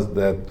was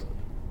that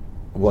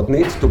what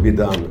needs to be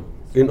done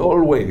in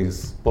all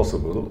ways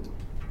possible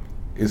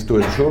is to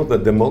ensure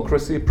that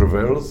democracy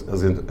prevails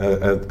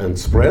and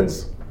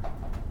spreads.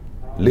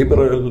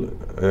 Liberal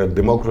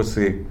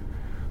democracy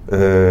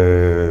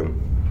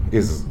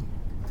is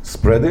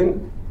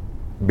spreading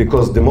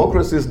because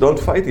democracies don't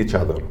fight each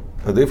other.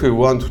 And if we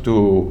want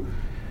to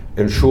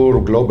ensure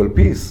global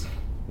peace,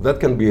 that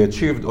can be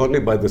achieved only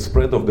by the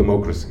spread of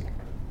democracy.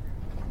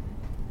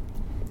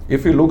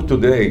 If you look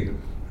today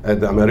at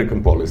the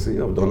American policy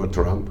of Donald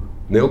Trump,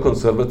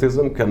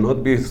 neoconservatism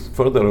cannot be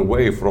further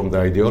away from the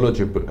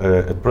ideology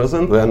at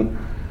present than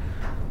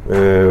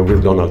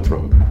with Donald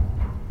Trump,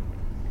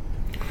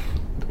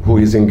 who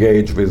is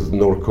engaged with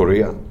North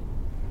Korea,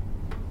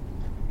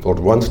 or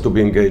wants to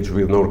be engaged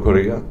with North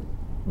Korea,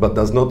 but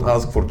does not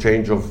ask for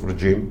change of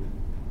regime,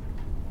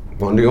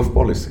 only of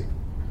policy.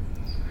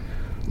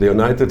 The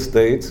United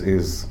States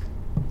is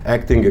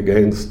acting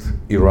against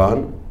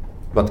Iran,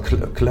 but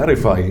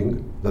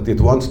clarifying that it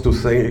wants to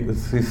see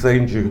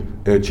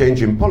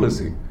change in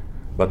policy,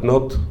 but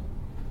not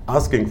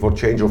asking for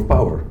change of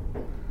power,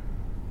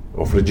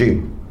 of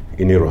regime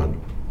in Iran.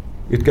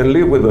 It can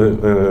live with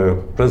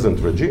a present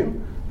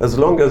regime as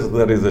long as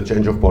there is a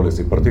change of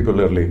policy,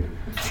 particularly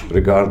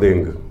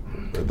regarding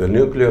the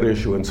nuclear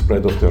issue and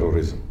spread of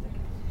terrorism.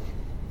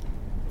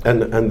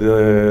 And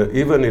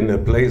even in a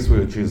place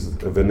which is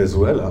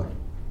Venezuela,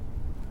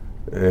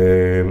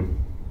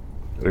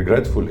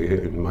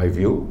 regretfully, in my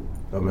view,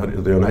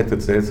 the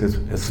United States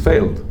has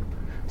failed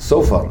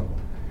so far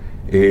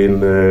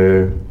in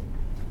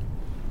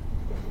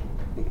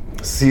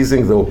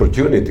seizing the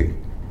opportunity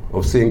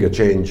of seeing a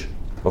change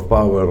of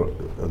power,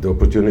 the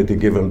opportunity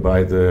given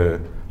by the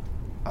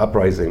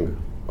uprising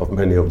of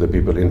many of the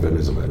people in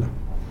Venezuela.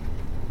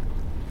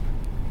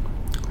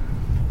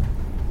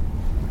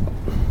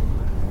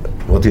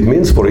 What it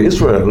means for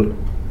Israel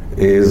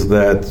is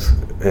that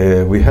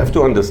we have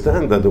to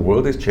understand that the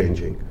world is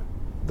changing,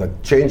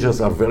 that changes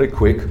are very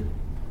quick,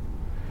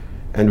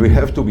 and we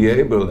have to be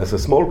able, as a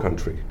small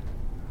country,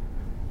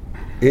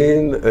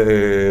 in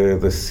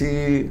the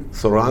sea,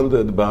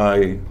 surrounded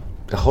by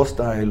a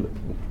hostile,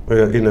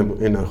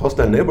 in a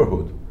hostile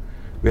neighborhood,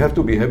 we have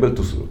to be able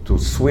to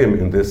swim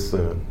in this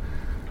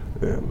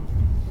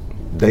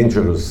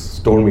dangerous,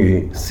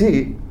 stormy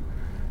sea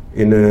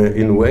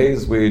in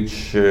ways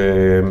which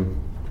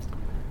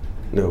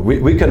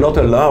we cannot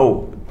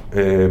allow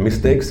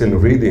mistakes in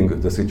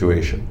reading the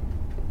situation.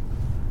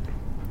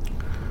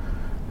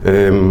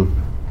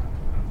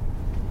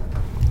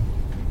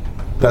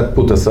 That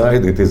put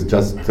aside, it is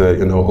just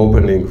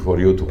opening for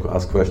you to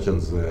ask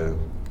questions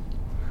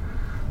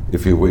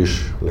if you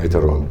wish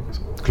later on.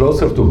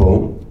 Closer to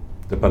home,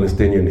 the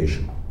Palestinian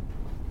issue.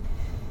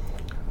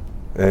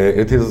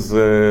 It is,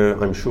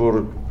 I'm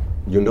sure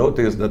you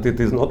noticed that it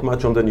is not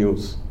much on the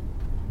news.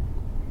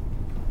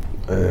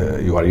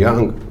 You are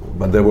young,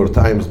 but there were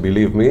times,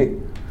 believe me,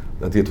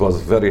 that it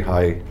was very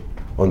high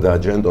on the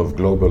agenda of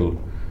global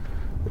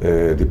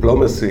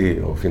diplomacy,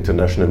 of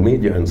international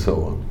media, and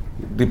so on,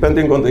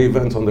 depending on the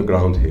events on the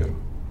ground here.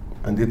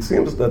 And it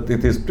seems that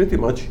it is pretty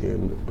much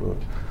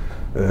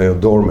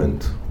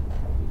dormant.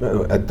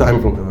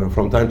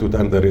 From time to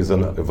time, there is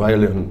a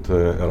violent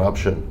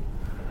eruption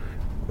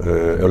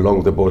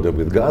along the border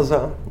with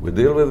Gaza. We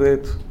deal with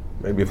it.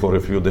 Maybe for a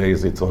few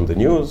days it's on the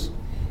news,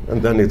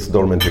 and then it's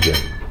dormant again.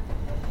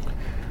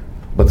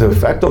 But the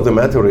fact of the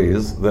matter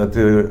is that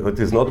it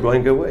is not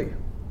going away.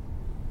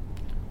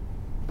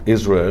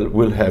 Israel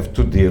will have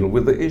to deal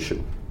with the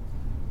issue.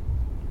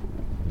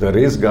 There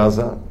is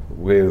Gaza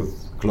with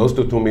close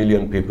to 2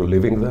 million people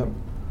living there,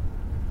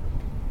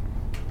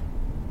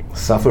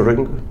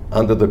 suffering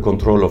under the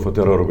control of a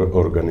terror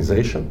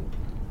organization.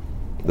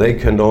 They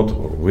cannot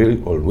or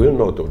will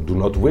not or do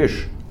not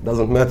wish,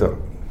 doesn't matter,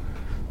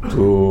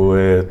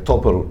 to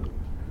topple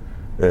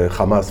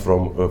Hamas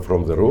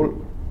from the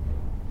rule.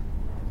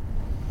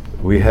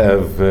 We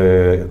have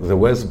the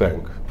West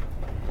Bank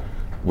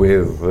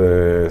with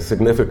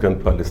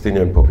significant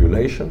Palestinian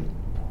population,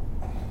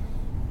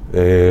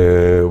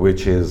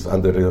 which is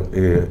under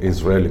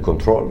Israeli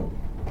control,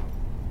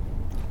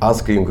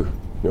 asking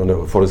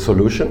for a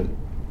solution.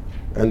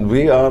 And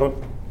we are,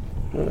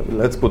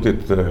 let's put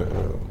it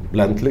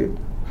bluntly,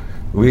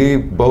 we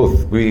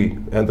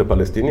and the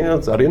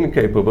Palestinians are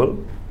incapable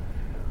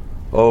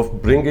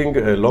of bringing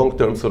a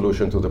long-term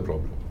solution to the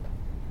problem.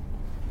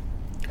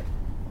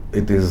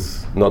 It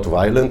is not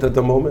violent at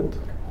the moment.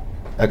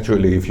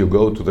 Actually, if you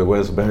go to the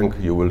West Bank,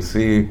 you will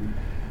see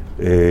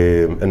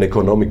an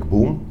economic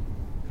boom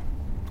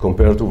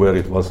compared to where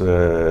it was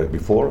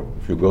before.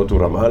 If you go to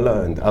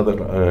Ramallah and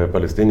other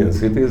Palestinian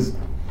cities,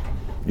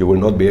 you will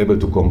not be able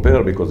to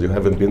compare because you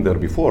haven't been there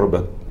before,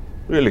 but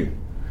really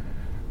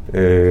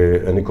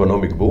an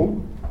economic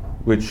boom,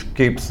 which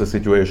keeps the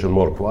situation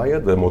more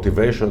quiet. The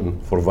motivation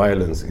for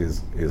violence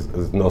is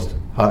not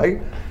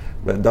high,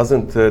 but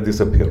doesn't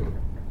disappear.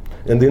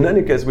 And in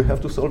any case, we have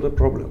to solve the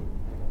problem.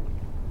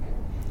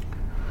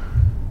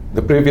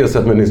 The previous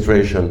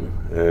administration,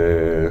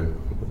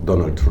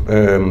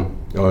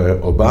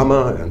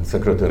 Obama and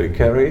Secretary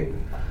Kerry,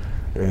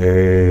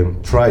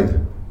 tried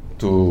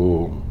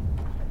to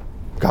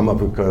come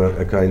up with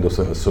a kind of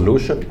a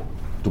solution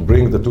to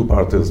bring the two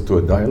parties to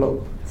a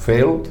dialogue,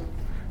 failed,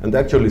 and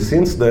actually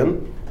since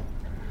then,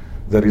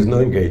 there is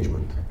no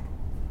engagement.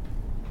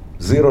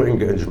 Zero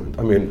engagement.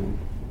 I mean,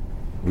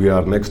 we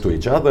are next to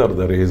each other.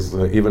 There is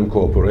even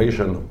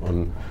cooperation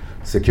on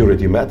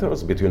security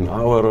matters between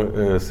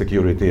our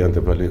security and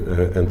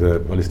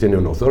the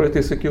Palestinian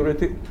Authority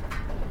security.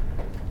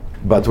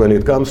 But when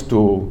it comes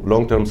to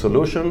long-term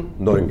solution,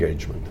 no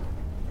engagement.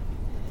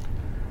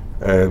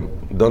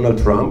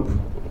 Donald Trump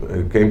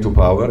came to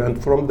power,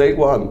 and from day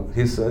one,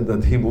 he said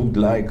that he would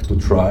like to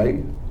try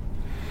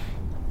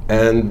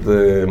and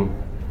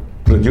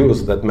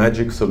produce that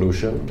magic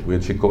solution,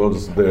 which he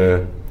calls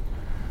the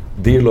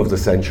deal of the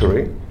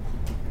century,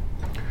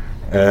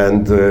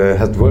 and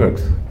has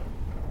worked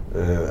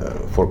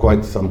for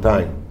quite some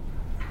time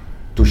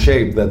to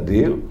shape that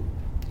deal.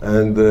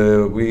 And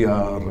we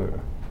are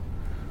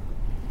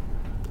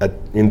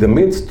in the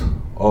midst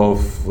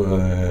of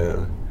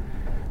the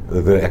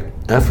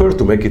effort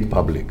to make it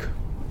public.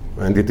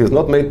 And it is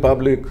not made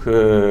public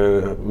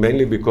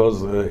mainly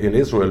because in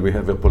Israel we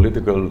have a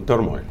political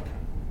turmoil.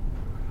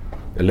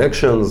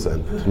 Elections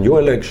and new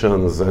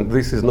elections, and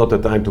this is not a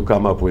time to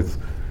come up with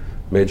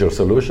major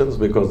solutions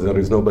because there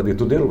is nobody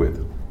to deal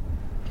with.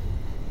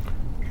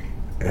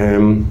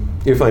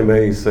 If I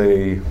may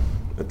say,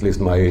 at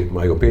least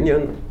my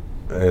opinion,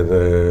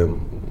 the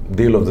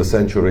deal of the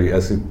century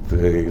as it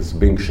is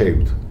being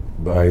shaped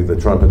by the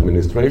Trump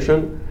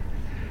administration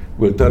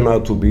will turn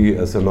out to be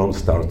as a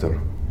non-starter.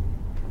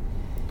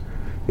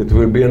 It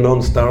will be a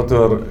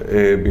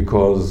non-starter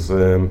because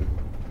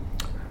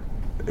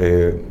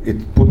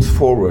it puts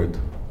forward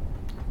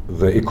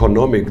the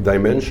economic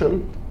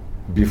dimension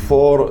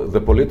before the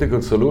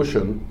political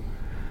solution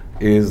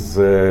is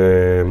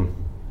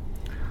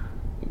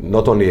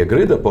not only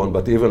agreed upon,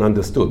 but even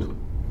understood.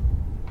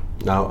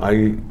 Now,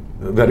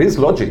 there is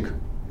logic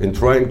in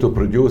trying to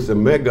produce a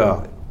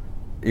mega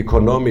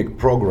economic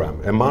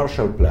program, a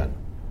Marshall Plan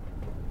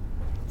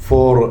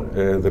for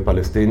the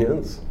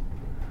Palestinians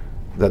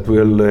that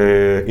will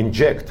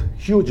inject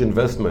huge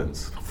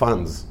investments,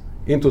 funds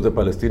into the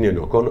Palestinian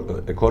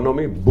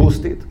economy,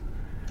 boost it,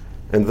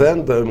 and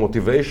then the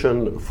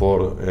motivation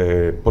for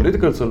a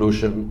political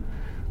solution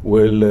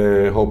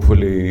will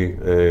hopefully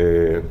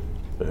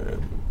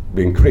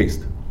be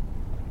increased.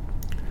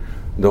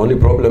 The only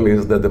problem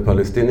is that the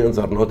Palestinians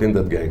are not in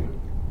that game.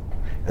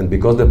 And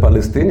because the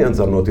Palestinians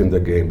are not in the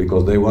game,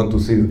 because they want to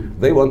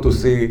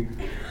see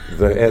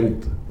the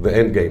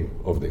end game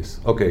of this.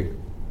 Okay,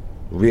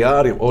 we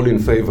are all in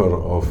favor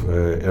of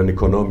an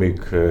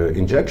economic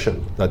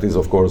injection. That is,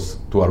 of course,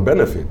 to our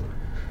benefit.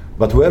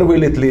 But where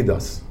will it lead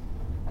us?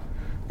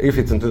 If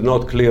it is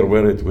not clear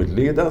where it will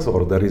lead us,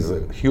 or there is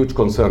a huge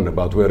concern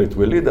about where it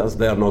will lead us,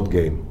 they are not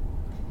game.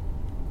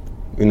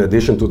 In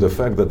addition to the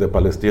fact that the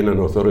Palestinian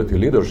Authority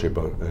leadership,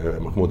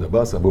 Mahmoud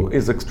Abbas,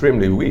 is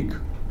extremely weak.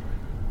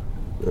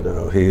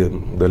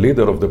 The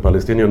leader of the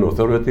Palestinian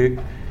Authority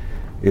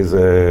is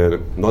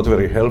not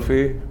very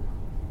healthy,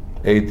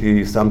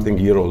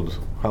 80-something-year-old.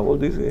 How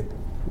old is he?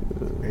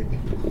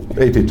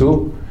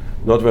 82.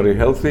 Not very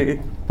healthy,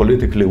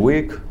 politically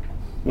weak,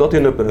 not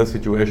in a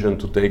situation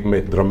to take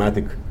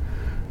dramatic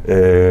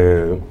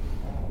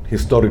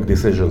historic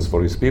decisions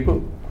for his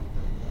people.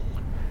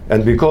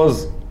 And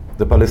because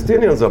the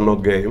Palestinians are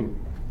not game,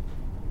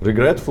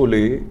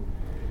 regretfully,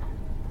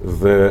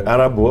 the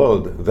Arab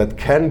world that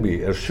can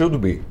be or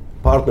should be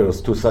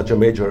partners to such a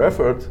major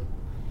effort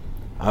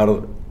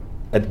are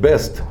at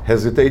best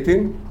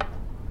hesitating,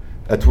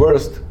 at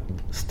worst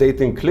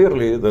stating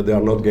clearly that they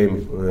are not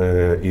game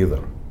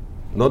either.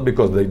 Not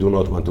because they do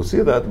not want to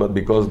see that, but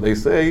because they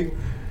say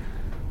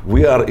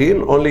we are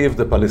in only if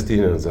the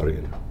Palestinians are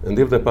in. And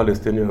if the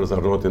Palestinians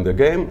are not in the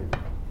game,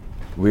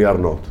 we are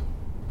not.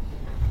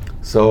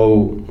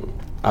 So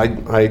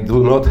I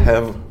do not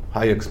have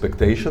high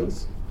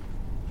expectations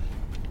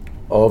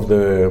of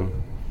the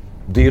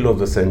deal of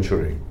the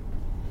century.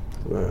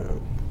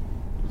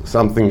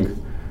 Something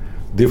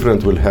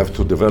different will have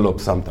to develop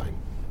sometime.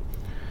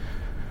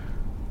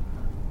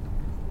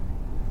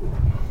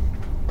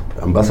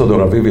 Ambassador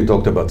Avivi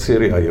talked about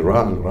Syria,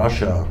 Iran,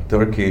 Russia,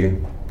 Turkey,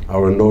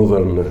 our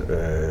northern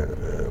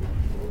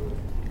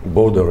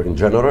border in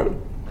general.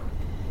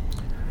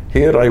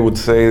 Here I would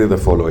say the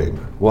following.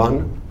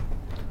 One,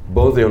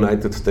 both the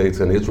United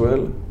States and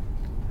Israel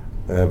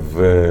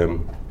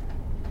have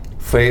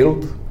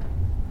failed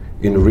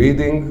in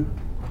reading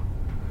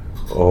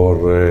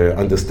or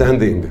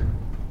understanding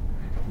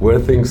where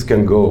things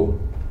can go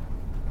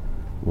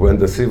when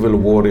the civil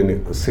war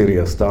in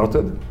Syria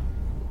started.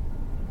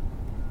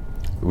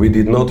 We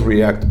did not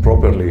react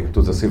properly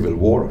to the civil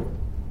war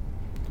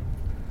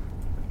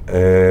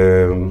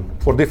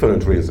for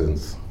different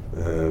reasons.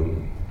 The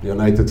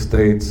United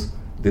States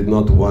did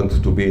not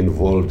want to be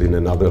involved in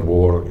another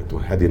war. It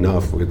had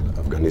enough with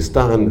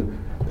Afghanistan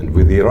and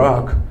with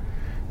Iraq.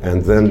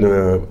 And then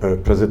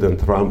President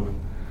Trump,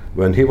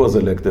 when he was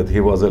elected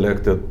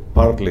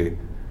partly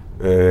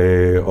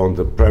on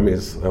the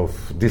premise of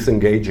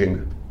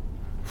disengaging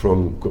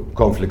from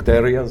conflict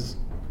areas.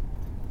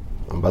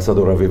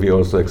 Ambassador Avivi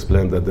also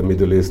explained that the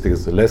Middle East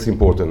is less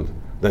important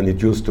than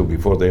it used to be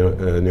for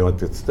the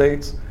United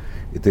States.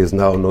 It is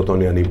now not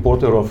only an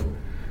importer of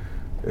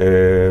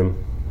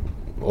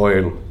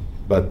oil,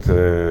 but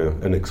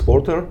an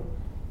exporter.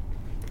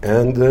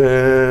 And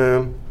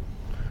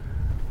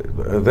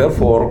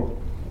therefore,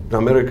 the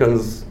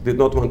Americans did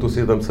not want to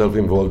see themselves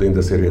involved in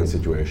the Syrian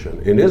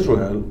situation. In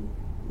Israel,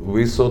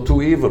 we saw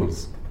two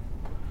evils.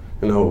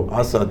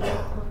 Assad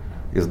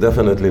is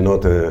definitely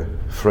not a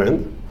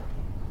friend,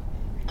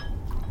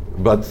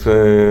 but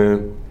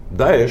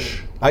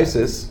Daesh,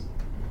 ISIS,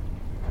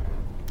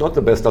 not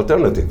the best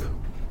alternative.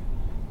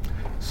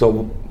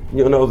 So,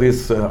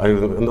 this,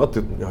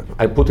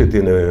 I put it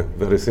in a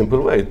very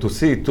simple way. To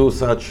see two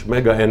such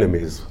mega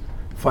enemies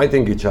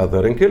fighting each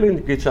other and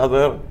killing each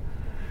other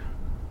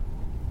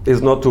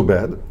is not too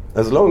bad,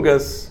 as long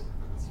as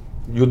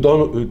you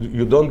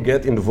don't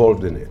get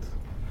involved in it.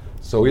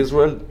 So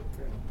Israel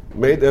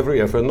made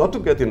every effort not to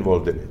get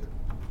involved in it.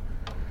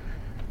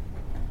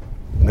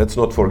 Let's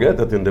not forget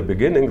that in the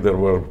beginning there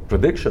were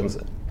predictions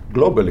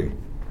globally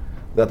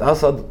that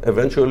Assad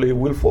eventually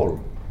will fall,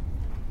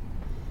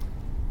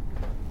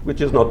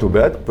 which is not too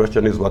bad. The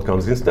question is what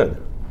comes instead.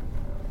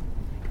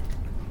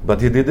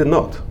 But he did it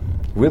not.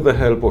 With the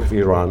help of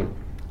Iran,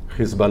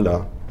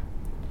 Hezbollah,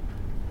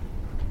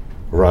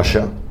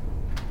 Russia,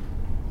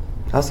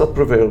 Assad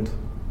prevailed.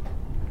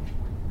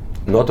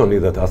 Not only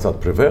that Assad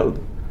prevailed,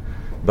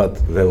 but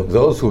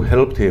those who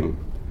helped him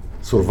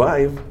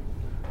survive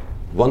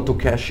want to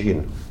cash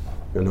in.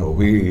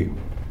 We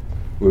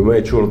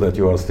made sure that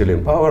you are still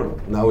in power.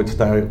 Now it's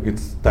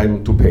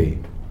time to pay.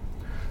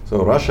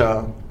 So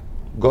Russia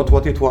got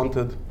what it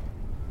wanted,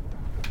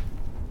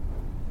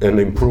 an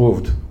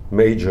improved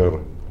major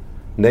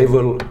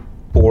naval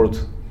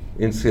port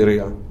in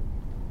Syria,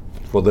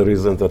 for the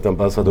reasons that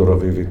Ambassador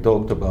Avivi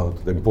talked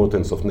about, the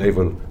importance of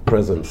naval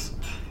presence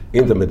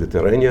in the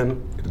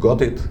Mediterranean. It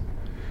got it.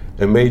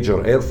 A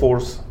major air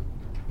force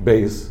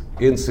base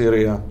in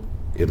Syria.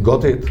 It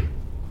got it.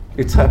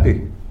 It's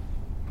happy.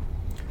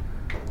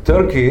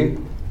 Turkey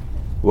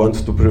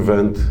wants to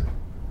prevent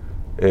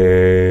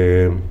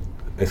a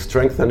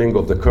strengthening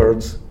of the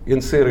Kurds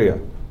in Syria.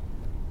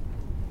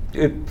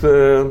 It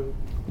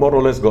more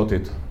or less got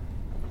it.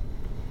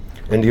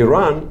 And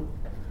Iran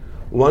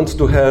wants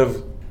to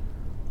have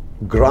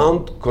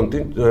ground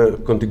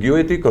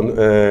contiguity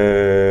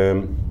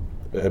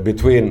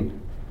between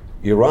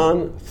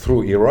Iran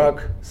through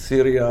Iraq,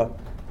 Syria,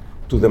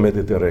 to the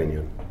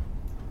Mediterranean.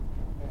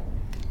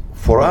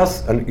 For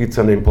us, and it's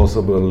an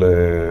impossible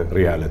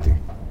reality.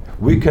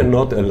 We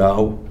cannot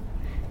allow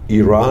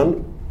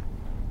Iran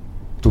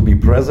to be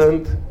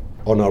present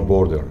on our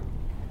border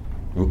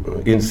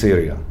in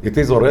Syria. It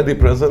is already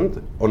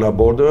present on our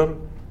border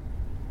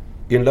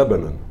in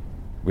Lebanon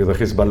with the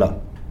Hezbollah.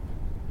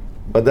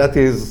 But that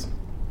is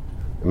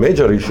a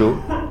major issue,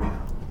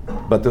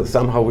 but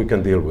somehow we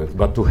can deal with.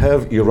 But to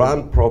have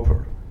Iran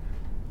proper,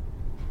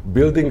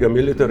 building a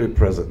military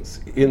presence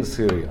in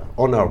Syria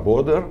on our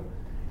border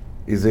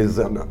is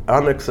an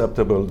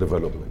unacceptable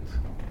development,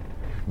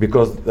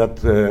 because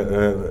that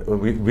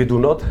we do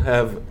not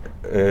have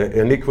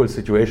an equal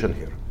situation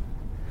here.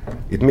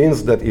 It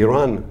means that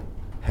Iran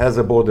has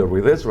a border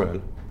with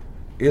Israel.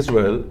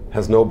 Israel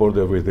has no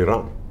border with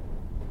Iran.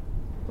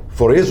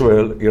 For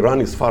Israel,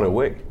 Iran is far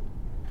away.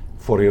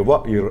 For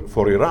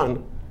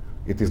Iran,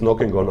 it is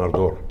knocking on our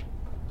door.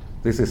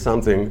 This is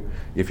something,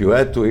 if you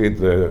add to it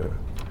the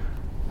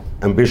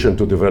ambition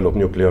to develop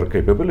nuclear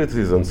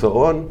capabilities and so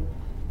on,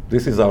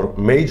 this is our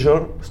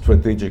major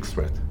strategic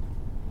threat.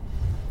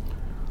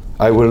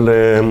 I will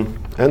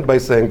end by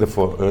saying the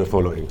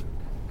following.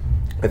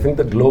 I think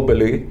that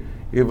globally,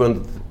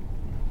 even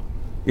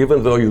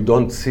though you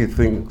don't see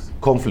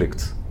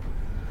conflicts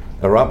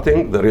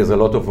erupting, there is a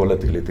lot of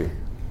volatility.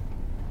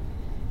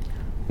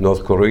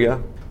 North Korea,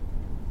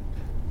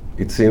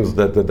 it seems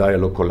that the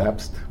dialogue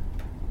collapsed.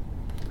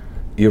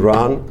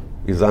 Iran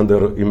is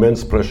under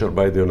immense pressure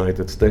by the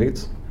United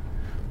States,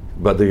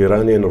 but the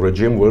Iranian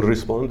regime will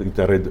respond.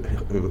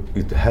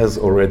 It has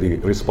already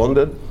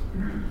responded,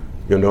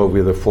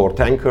 with the 4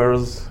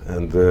 tankers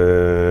and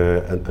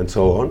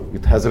so on.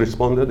 It has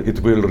responded. It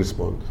will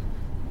respond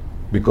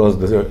because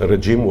the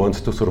regime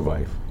wants to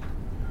survive.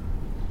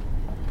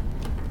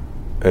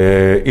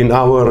 In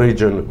our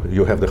region,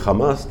 you have the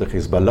Hamas, the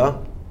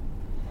Hezbollah,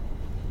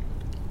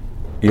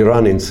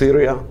 Iran in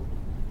Syria.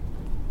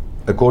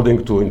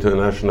 According to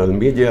international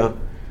media,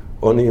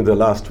 only in the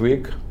last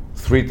week,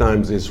 3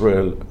 times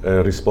Israel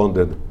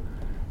responded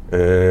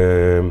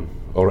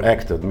or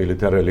acted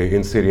militarily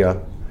in Syria,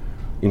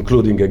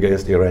 including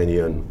against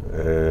Iranian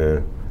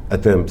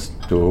attempts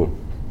to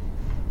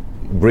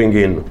bring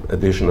in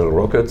additional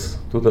rockets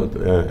to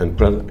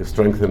and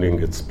strengthening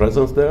its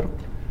presence there.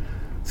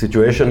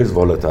 Situation is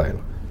volatile.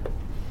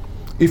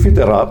 If it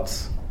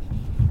erupts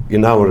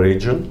in our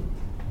region,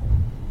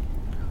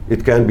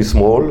 it can be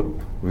small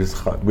with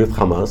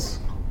Hamas.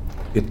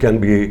 It can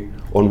be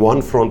on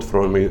one front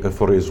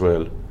for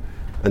Israel,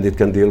 and it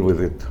can deal with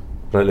it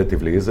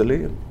relatively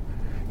easily.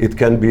 It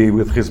can be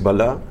with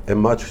Hezbollah, a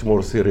much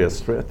more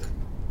serious threat.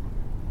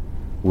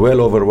 Well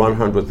over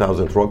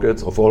 100,000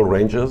 rockets of all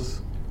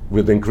ranges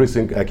with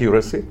increasing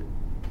accuracy.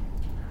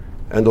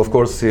 And of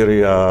course,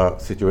 Syria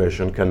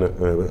situation can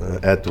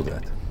add to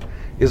that.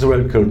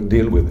 Israel can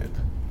deal with it,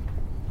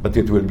 but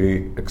it will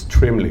be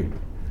extremely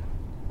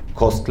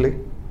costly.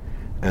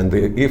 And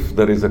if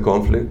there is a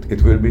conflict,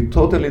 it will be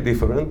totally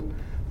different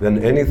than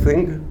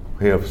anything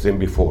we have seen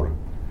before.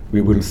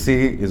 We will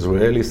see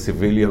Israeli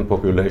civilian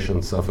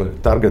population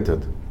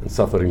targeted and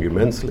suffering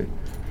immensely,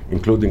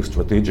 including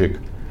strategic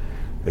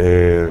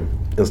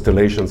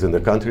installations in the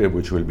country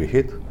which will be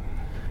hit.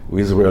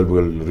 Israel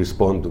will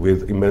respond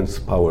with immense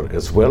power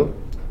as well.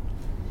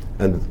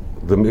 And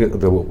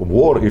the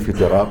war, if it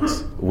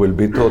erupts, will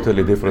be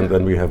totally different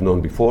than we have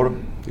known before.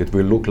 It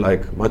will look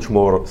like much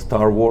more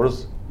Star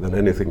Wars than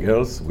anything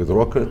else, with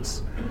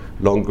rockets,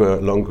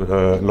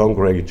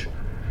 long-range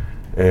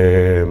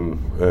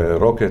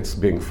rockets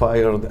being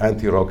fired,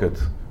 anti-rocket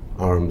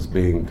arms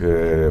being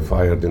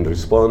fired in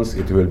response.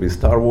 It will be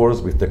Star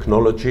Wars with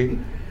technology,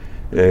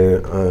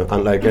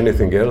 unlike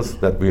anything else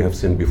that we have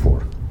seen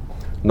before.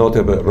 Not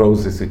a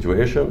rosy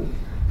situation.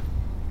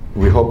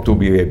 We hope to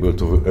be able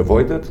to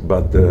avoid it,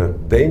 but the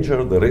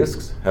danger, the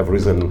risks have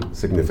risen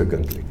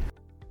significantly.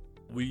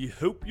 We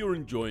hope you're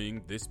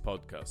enjoying this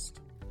podcast,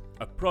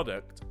 a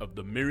product of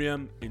the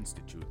Miriam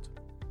Institute.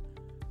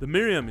 The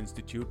Miriam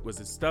Institute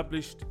was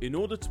established in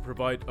order to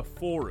provide a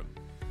forum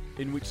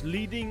in which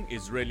leading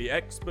Israeli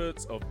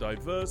experts of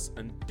diverse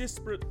and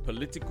disparate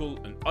political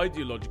and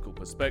ideological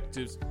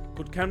perspectives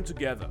could come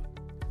together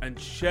and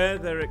share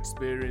their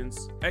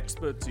experience,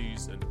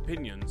 expertise, and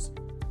opinions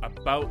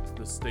about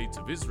the state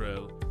of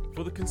Israel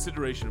for the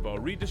consideration of our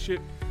readership,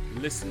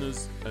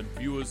 listeners, and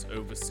viewers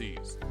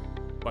overseas,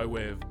 by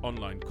way of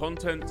online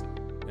content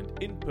and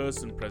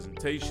in-person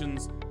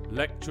presentations,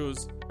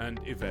 lectures, and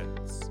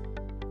events.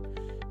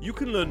 You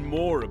can learn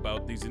more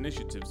about these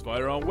initiatives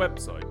via our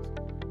website,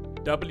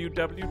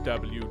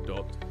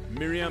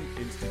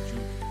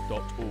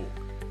 www.miriaminstitute.org.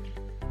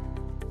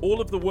 All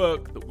of the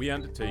work that we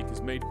undertake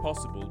is made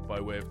possible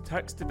by way of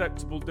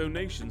tax-deductible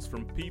donations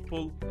from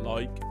people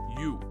like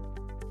you.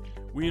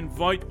 We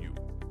invite you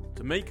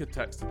to make a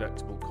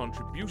tax-deductible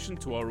contribution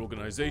to our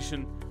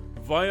organization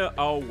via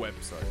our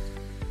website,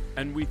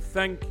 and we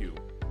thank you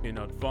in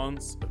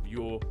advance of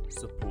your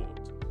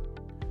support.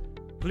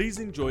 Please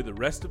enjoy the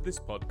rest of this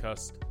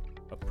podcast,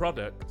 a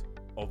product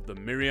of the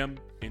Miriam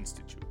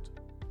Institute.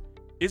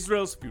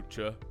 Israel's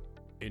future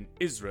in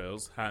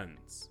Israel's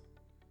hands.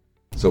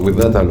 So with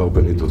that, I'll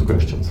open it to the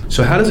questions.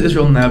 So how does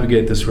Israel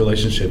navigate this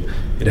relationship?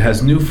 It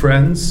has new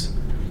friends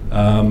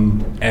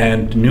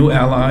and new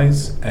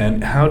allies,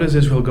 and how does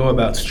Israel go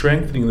about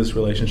strengthening this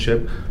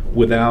relationship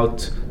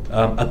without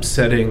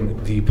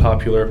upsetting the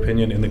popular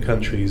opinion in the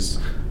countries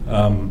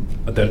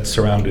that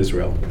surround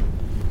Israel?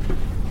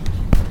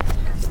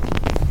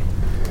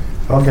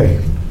 Okay,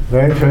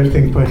 very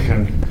interesting question.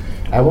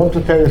 I want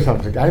to tell you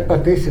something. I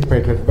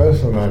participated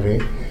personally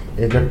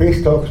in the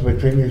peace talks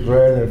between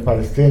Israel and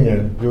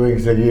Palestinians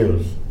during the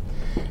years.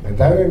 And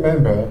I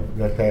remember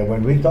that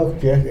when we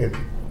talked,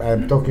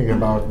 I'm talking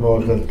about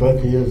more than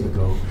 20 years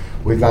ago,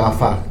 with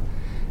Arafat,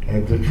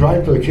 and to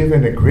try to achieve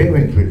an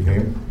agreement with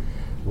him,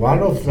 one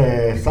of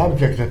the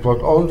subjects that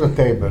was on the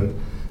table,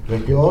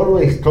 that he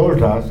always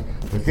told us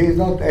that he is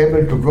not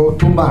able to go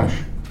too much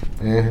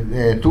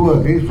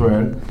towards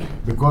Israel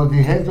because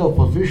he has the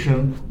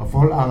opposition of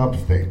all Arab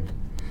states.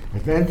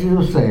 And as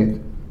you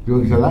said,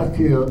 during the last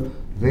year,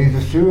 there is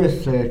a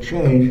serious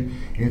change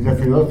in the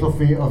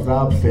philosophy of the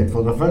Arab states.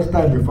 For the first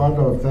time, we found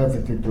ourselves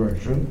in a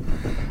situation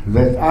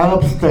that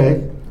Arab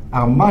states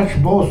are much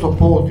more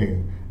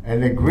supporting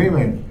an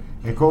agreement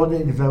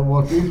according to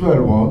what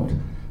Israel wants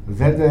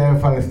than the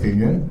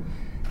Palestinians.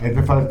 And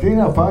the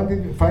Palestinians are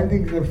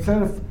finding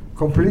themselves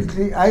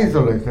completely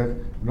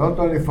isolated, not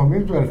only from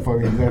Israel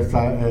from their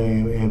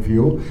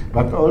view,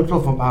 but also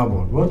from our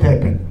world. What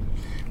happened?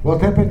 What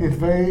happened is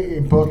very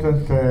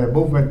important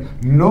movement,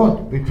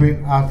 not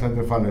between us and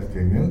the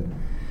Palestinians,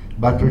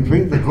 but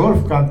between the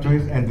Gulf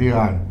countries and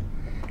Iran.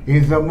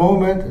 In the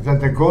moment that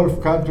the Gulf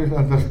countries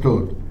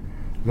understood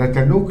that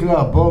a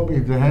nuclear bomb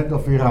in the hand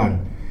of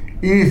Iran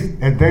is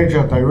a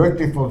danger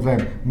directly for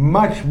them,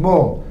 much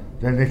more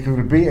than it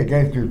will be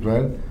against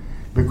Israel,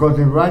 because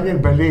the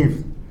Iranian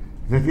believes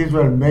that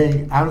Israel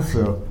may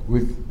answer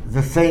with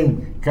the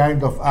same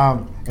kind of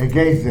arms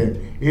against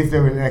them if they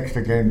will act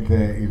against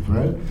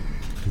Israel.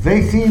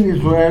 They see in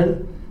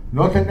Israel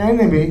not an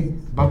enemy,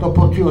 but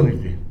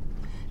opportunity.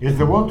 If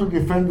they want to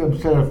defend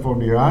themselves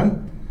from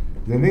Iran,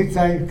 they need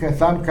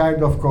some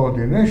kind of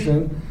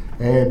coordination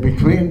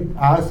between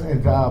us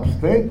and the Arab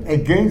state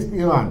against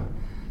Iran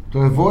to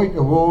avoid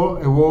a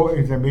war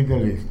in the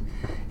Middle East.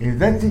 In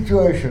that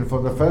situation,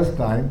 for the first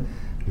time,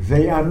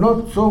 they are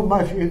not so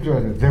much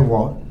interested. They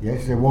want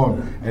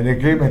an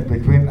agreement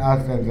between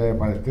us and the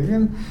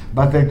Palestinians,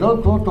 but they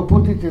don't want to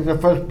put it in the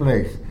first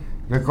place.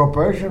 The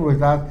cooperation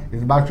with us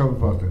is much more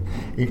important,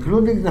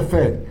 including the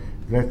fact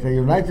that the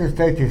United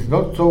States is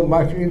not so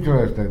much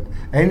interested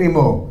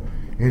anymore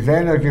in the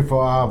energy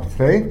for Arab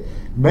states,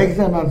 makes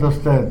them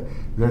understand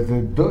that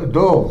the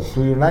door to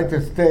the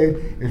United States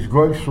is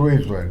going through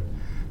Israel.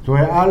 So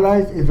we're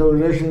allies in the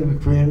relation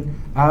between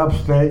Arab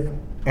states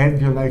and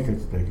the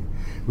United States.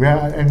 We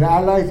are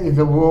allies in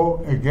the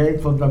war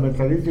against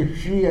fundamentalistic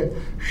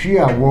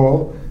Shia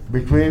war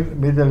between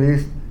Middle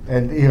East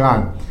and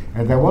Iran.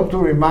 And I want to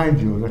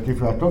remind you that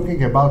if we are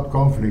talking about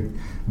conflict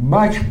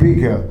much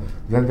bigger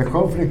than the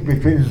conflict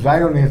between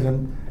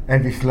Zionism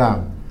and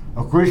Islam,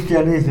 or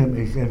Christianism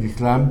and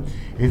Islam,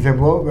 is a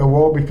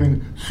war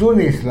between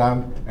Sunni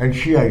Islam and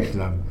Shia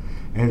Islam.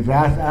 And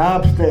there's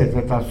Arab states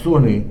that are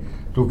Sunni,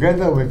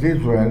 together with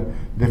Israel,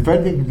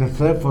 defending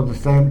themselves for the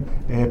same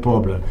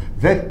problem.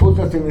 That puts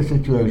us in a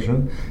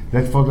situation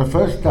that for the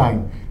first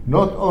time,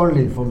 not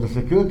only from the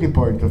security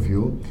point of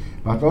view,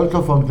 but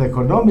also from the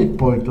economic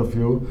point of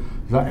view,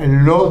 there are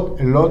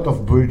a lot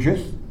of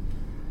bridges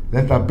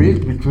that are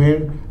built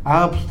between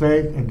Arab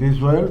states and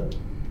Israel,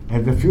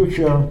 and the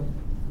future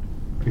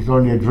is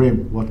only a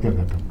dream. What can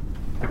happen?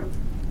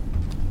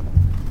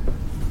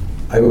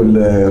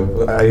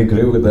 I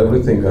agree with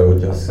everything. I will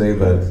just say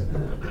that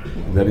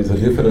there is a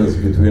difference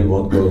between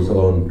what goes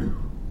on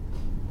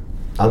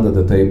under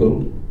the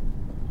table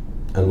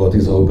and what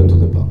is open to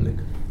the public.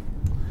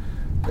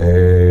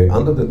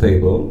 Under the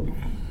table,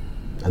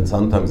 and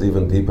sometimes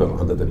even deeper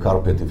under the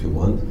carpet if you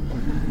want,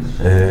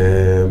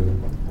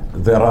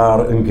 there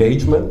are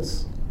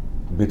engagements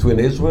between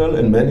Israel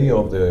and many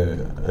of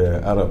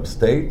the Arab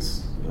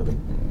states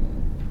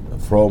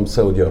from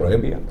Saudi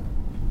Arabia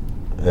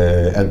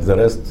and the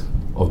rest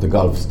of the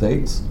Gulf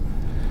states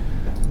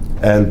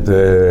and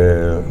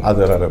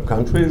other Arab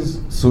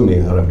countries, Sunni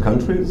Arab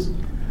countries,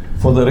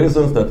 for the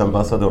reasons that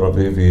Ambassador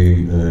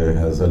Avivi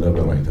has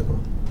elaborated on.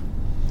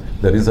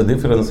 There is a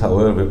difference,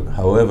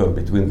 however,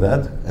 between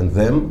that and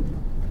them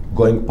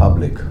going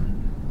public.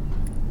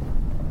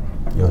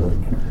 You know,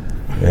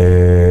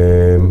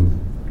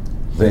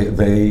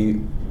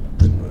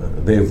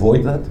 they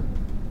avoid that.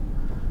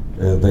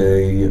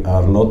 They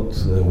are not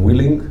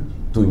willing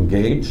to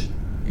engage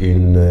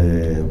in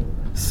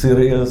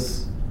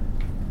serious,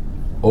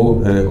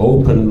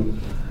 open,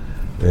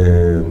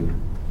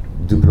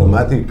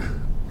 diplomatic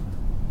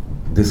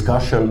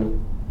discussion,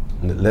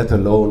 let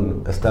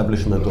alone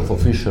establishment of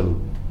official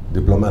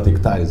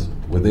diplomatic ties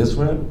with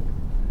Israel.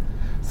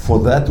 For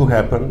that to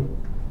happen,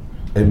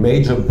 a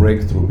major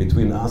breakthrough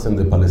between us and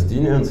the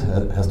Palestinians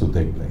has to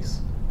take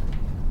place.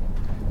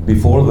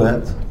 Before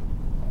that,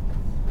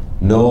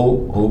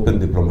 no open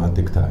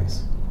diplomatic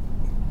ties.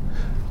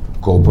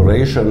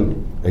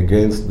 Cooperation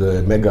against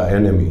the mega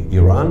enemy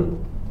Iran,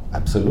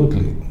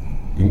 absolutely,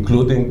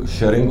 including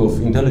sharing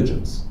of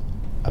intelligence,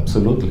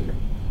 absolutely.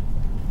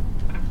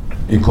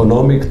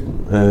 Economic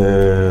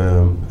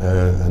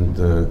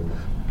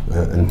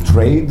and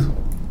trade,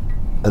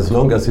 as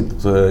long as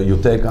you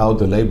take out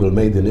the label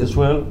made in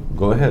Israel,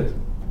 go ahead.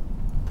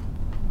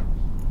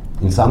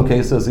 In some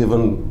cases,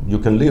 even you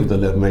can leave the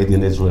made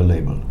in Israel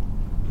label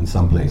in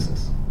some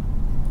places.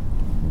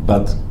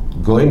 But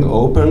going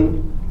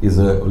open is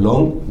a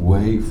long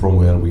way from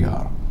where we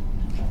are.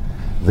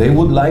 They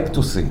would like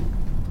to see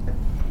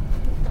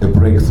a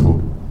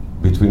breakthrough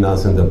between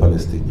us and the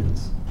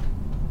Palestinians.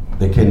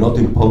 They cannot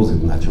impose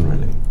it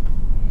naturally.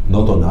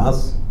 Not on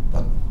us,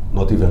 but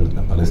not even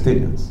the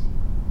Palestinians.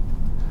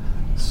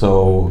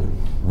 So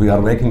we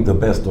are making the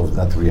best of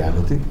that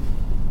reality.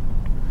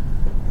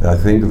 I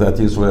think that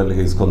Israel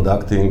is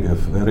conducting a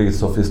very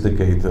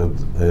sophisticated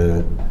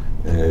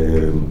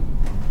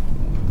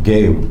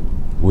game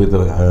with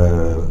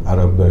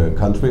Arab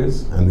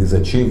countries and is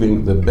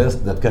achieving the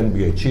best that can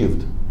be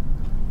achieved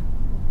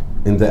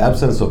in the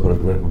absence of a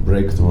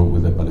breakthrough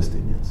with the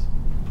Palestinians.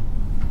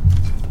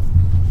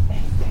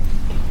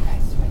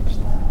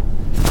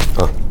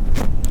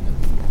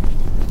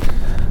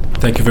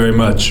 Thank you very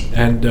much.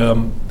 And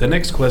the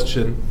next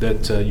question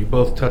that you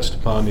both touched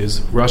upon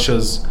is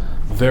Russia's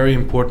very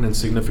important and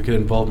significant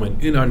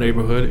involvement in our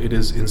neighborhood. It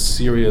is in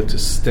Syria to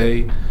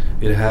stay.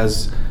 It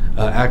has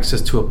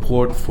access to a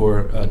port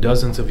for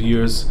dozens of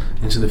years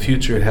into the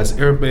future. It has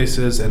air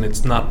bases, and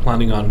it's not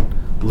planning on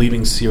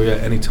leaving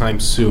Syria anytime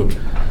soon.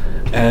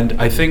 And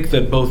I think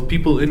that both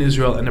people in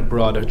Israel and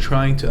abroad are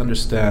trying to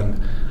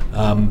understand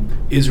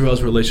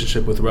Israel's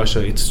relationship with Russia,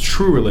 its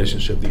true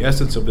relationship, the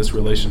essence of this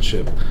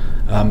relationship.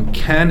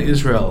 Can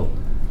Israel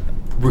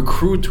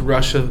recruit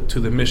Russia to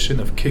the mission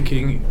of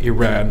kicking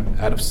Iran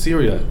out of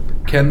Syria?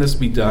 Can this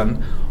be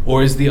done?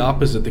 Or is the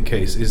opposite the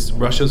case? Is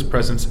Russia's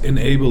presence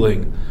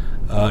enabling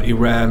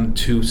Iran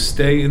to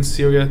stay in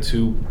Syria,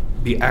 to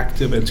be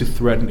active and to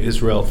threaten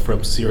Israel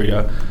from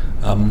Syria?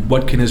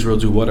 What can Israel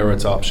do? What are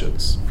its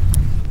options?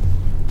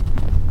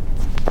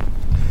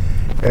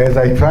 As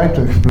I tried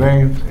to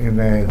explain in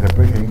the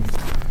briefing,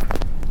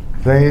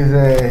 there is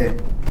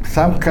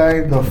some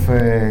kind of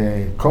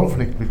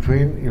conflict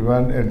between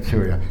Iran and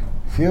Syria.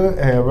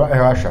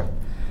 Russia.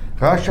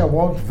 Russia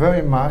wants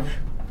very much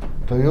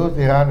to use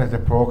Iran as a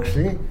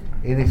proxy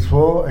in its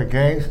war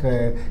against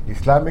the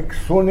Islamic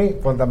Sunni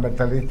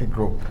fundamentalistic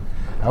group.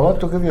 I want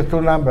to give you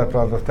two numbers to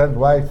understand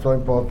why it's so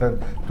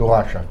important to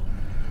Russia.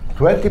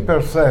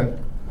 20%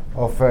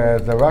 of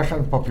the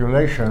Russian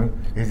population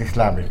is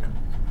Islamic.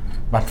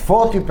 But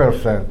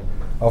 40%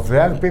 of the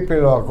young people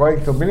who are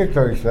going to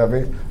military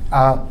service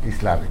are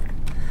Islamic.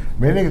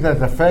 Meaning that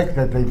the fact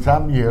that in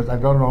some years, I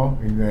don't know,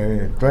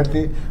 in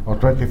 20 or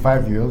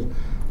 25 years,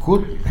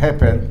 could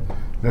happen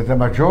that the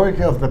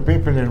majority of the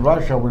people in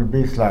Russia will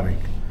be Islamic.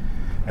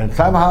 And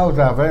somehow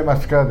they are very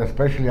much scared,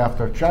 especially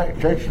after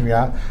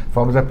Chechnya,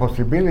 from the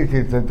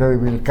possibility that they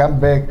will come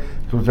back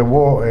to the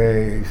war,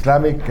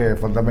 Islamic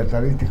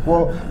fundamentalistic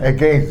war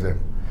against them.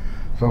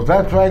 So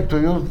they're trying to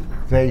use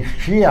the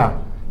Shia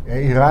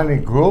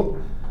Iranian group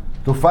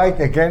to fight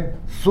against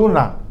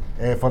Sunni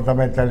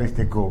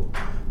fundamentalistic group.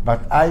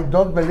 But I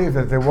don't believe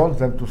that they want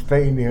them to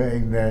stay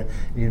in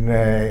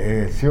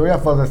Syria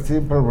for the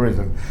simple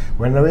reason.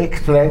 When we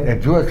explain,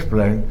 and you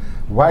explain,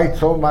 why it's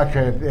so much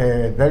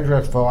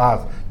dangerous for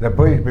us, the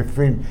bridge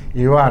between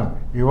Iran,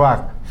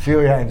 Iraq,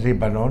 Syria, and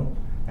Lebanon,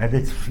 and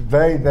it's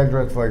very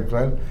dangerous for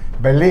Israel,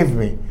 believe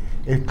me,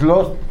 it's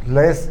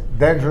less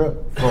dangerous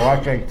for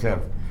Russia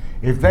itself.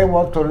 If they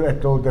want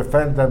to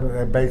defend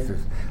the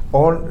bases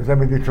on the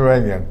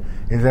Mediterranean,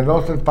 in the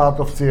northern part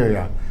of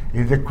Syria,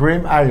 in the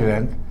Crimea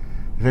Island,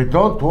 they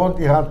don't want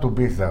Iran to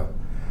be there.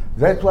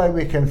 That's why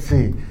we can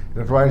see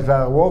that while they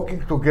are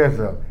working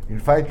together in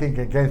fighting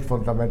against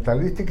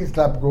fundamentalistic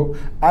Islam group,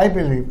 I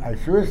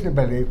seriously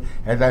believe,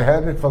 and I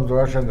heard it from the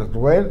Russians as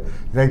well,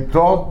 they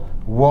don't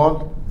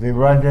want the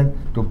Iranians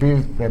to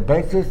build their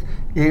bases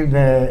in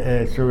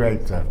Syria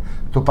itself.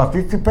 To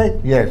participate,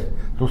 yes.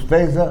 To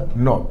stay there,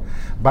 no.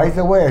 By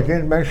the way, I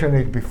didn't mention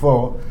it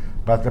before,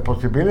 but the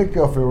possibility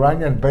of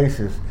Iranian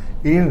bases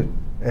in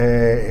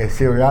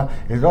Syria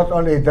is not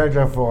only a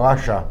danger for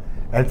Russia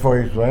and for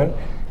Israel,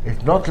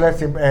 it's not less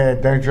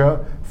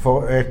danger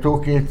for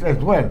Turkey as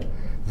well.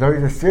 There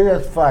is a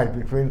serious fight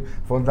between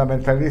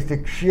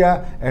fundamentalistic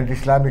Shia and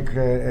Islamic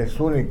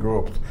Sunni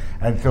groups.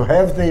 And to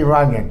have the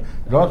Iranian,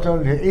 not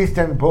only the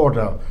eastern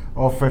border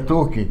of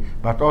Turkey,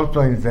 but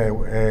also in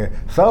the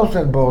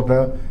southern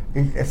border,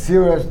 is a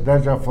serious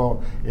danger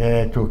for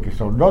Turkey.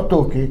 So not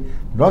Turkey,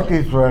 not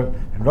Israel,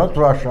 not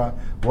Russia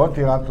want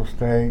Iran to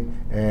stay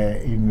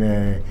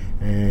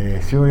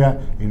in Syria,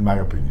 in my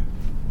opinion.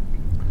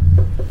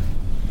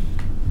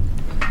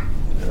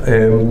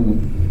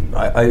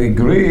 I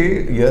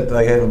agree, yet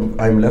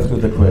I'm left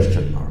with a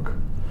question mark.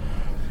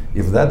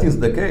 If that is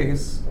the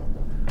case,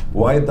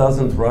 why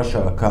doesn't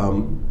Russia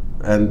come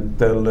and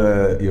tell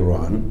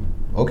Iran,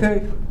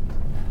 okay,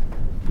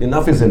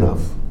 enough is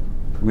enough.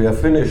 We are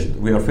finished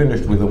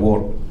with the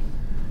war.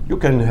 You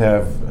can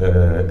have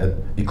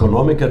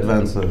economic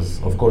advances.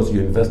 Of course,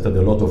 you invested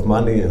a lot of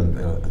money and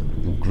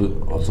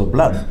also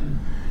blood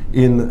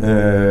in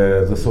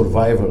the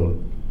survival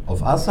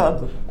of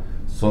Assad.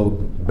 So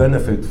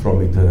benefit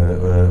from it,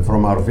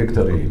 from our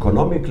victory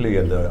economically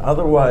and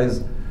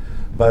otherwise,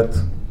 but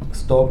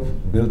stop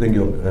building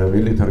your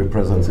military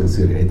presence in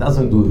Syria. It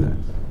doesn't do that.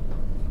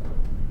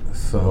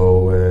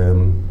 So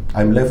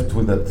I'm left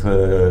with that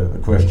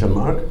question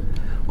mark.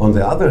 On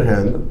the other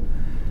hand,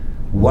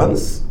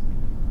 once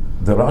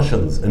the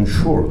Russians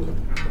ensured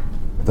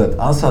that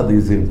Assad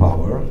is in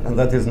power, and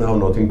that is now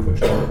not in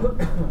question,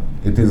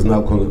 it is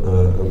now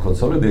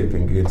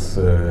consolidating its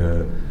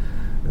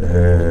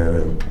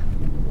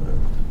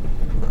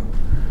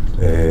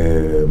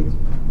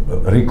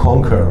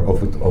reconquer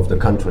of the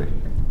country,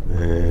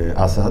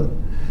 Assad.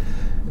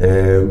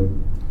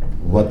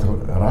 What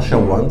Russia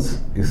wants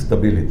is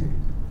stability.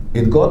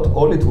 It got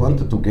all it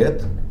wanted to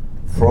get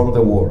from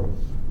the war.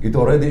 It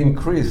already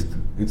increased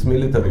its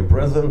military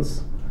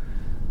presence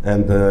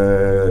and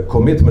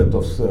commitment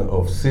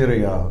of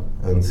Syria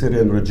and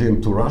Syrian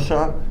regime to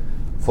Russia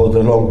for the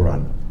long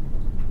run.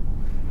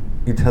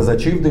 It has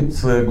achieved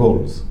its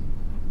goals.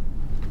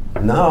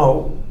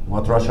 Now,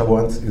 what Russia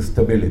wants is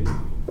stability.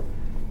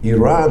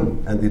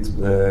 Iran and its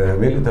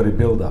military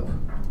buildup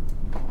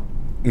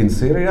in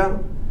Syria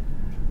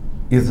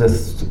is a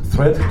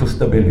threat to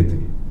stability.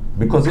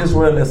 Because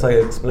Israel, as I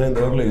explained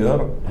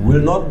earlier,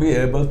 will not be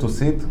able to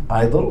sit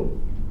idle,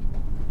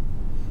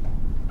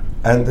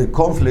 and the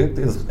conflict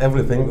is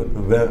everything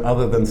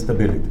other than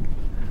stability.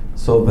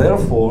 So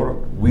therefore,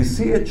 we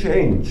see a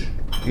change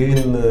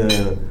in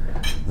the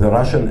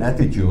Russian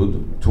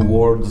attitude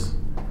towards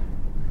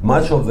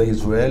much of the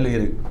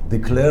Israeli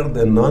declared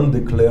and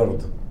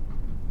non-declared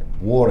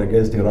war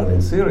against Iran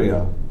in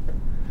Syria,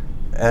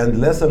 and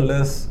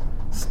less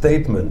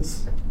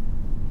statements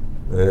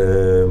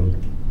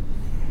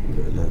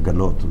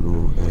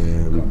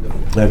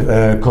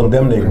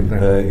condemning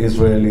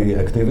Israeli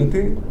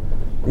activity,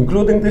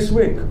 including this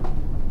week.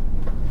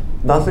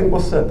 Nothing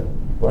was said.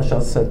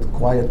 Russia sat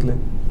quietly,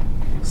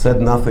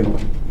 said nothing.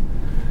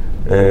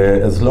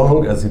 As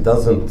long as it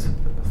doesn't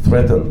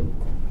threaten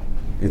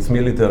its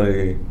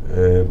military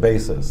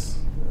bases,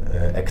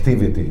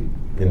 activity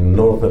in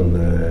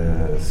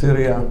northern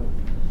Syria,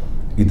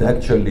 it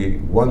actually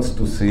wants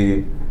to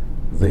see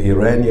the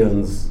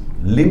Iranians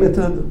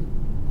limited,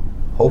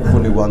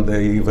 hopefully one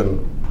day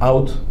even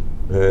out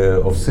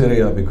of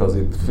Syria, because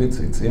it fits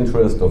its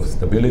interest of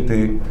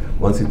stability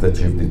once it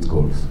achieved its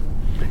goals.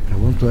 I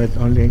want to add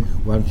only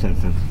one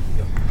sentence.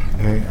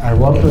 I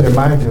want to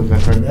remind you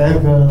that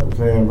whenever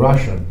the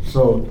Russians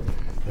saw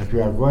that we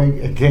are going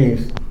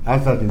against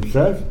Assad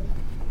himself,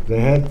 they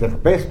had the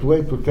best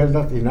way to tell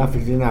that enough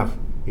is enough,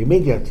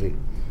 immediately,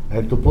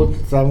 and to put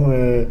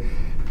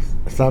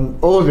some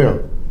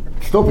order.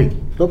 Stop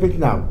it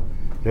now.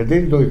 They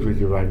didn't do it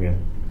with Iranian.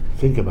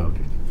 Think about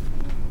it.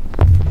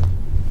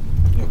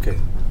 Okay.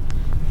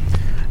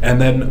 And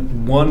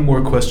then one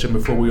more question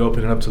before we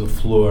open it up to the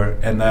floor,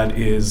 and that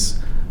is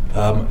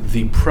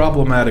the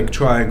problematic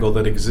triangle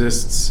that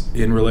exists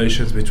in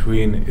relations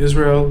between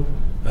Israel,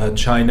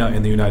 China,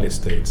 and the United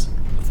States.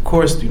 Of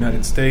course, the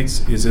United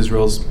States is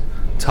Israel's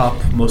top,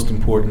 most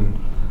important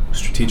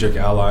strategic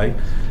ally,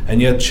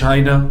 and yet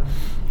China,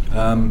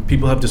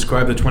 people have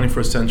described the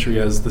 21st century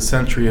as the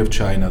century of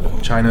China.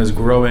 China is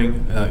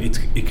growing, its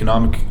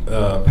economic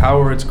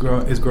power is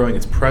growing,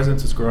 its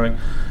presence is growing.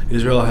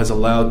 Israel has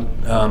allowed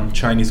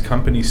Chinese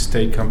companies,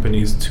 state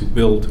companies, to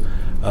build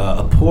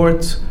a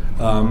port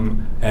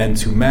and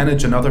to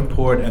manage another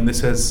port, and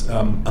this has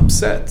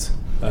upset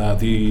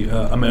the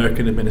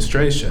American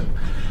administration.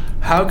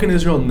 How can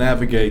Israel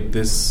navigate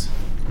this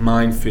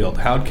minefield?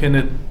 How can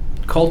it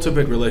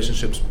cultivate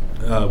relationships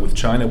with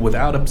China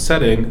without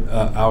upsetting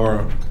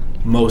our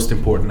most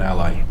important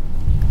ally?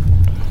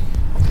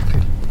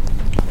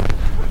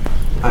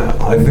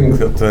 I think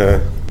that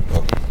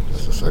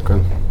just a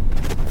second.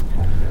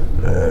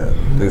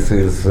 This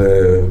is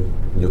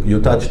you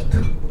touched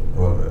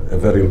a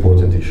very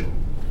important issue.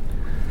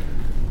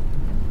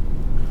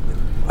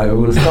 I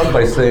will start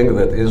by saying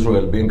that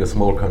Israel, being a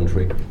small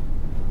country,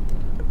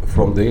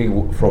 from day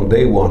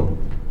one,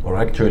 or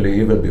actually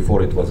even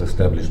before it was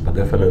established, but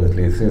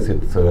definitely since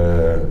it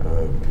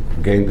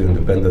gained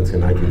independence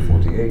in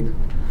 1948,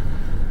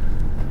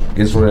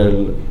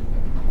 Israel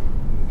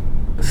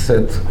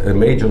set a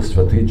major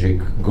strategic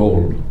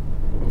goal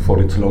for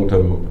its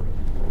long-term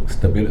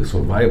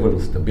survival,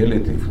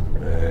 stability,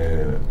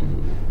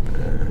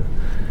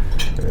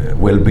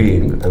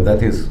 well-being, and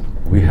that is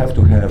we have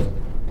to have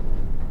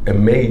a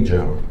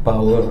major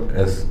power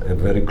as a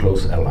very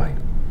close ally.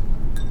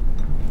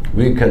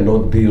 We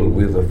cannot deal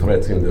with the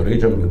threats in the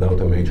region without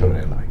a major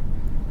ally.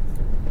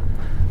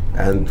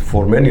 And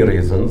for many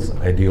reasons,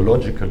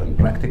 ideological and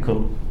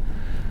practical,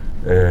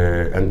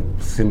 and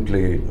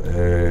simply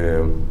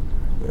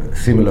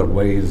similar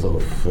ways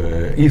of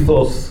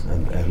ethos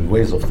and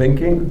ways of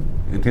thinking,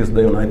 it is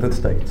the United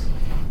States.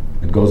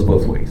 It goes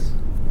both ways.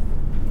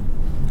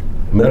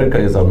 America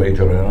is our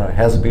major ally,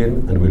 has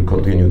been, and will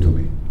continue to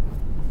be.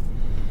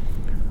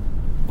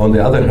 On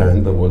the other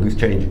hand, the world is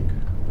changing.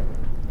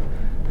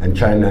 And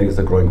China is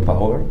a growing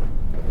power,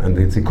 and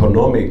its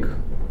economic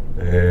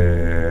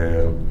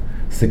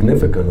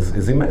significance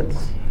is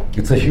immense.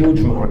 It's a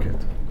huge market.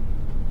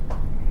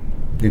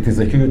 It is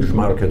a huge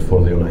market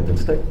for the United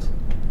States.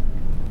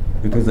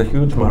 It is a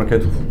huge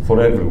market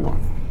for everyone.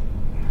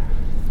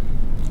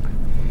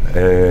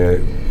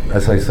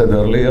 As I said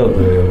earlier,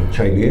 the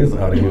Chinese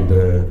are in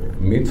the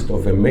midst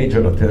of a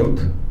major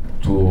attempt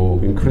to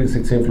increase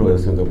its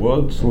influence in the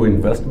world through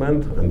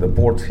investment, and the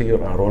ports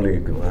here are only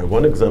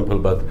one example,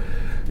 but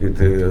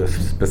it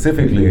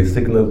specifically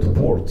signaled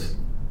ports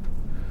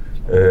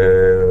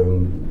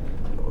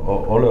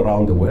all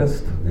around the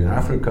West, in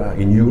Africa,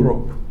 in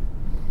Europe,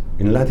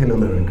 in Latin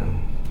America,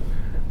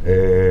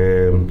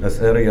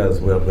 as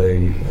areas where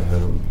they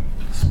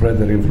spread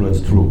their influence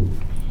through.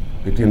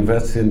 It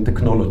invests in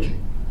technology.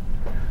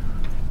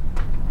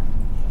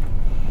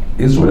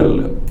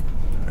 Israel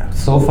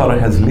so far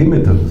has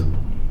limited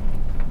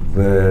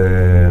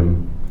the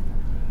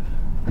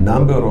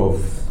number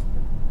of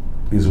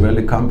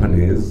Israeli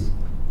companies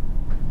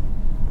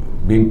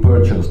being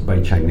purchased by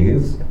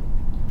Chinese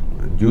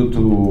due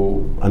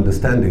to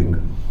understanding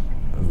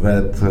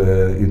that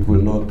it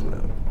will not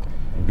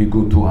be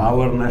good to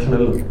our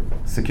national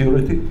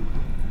security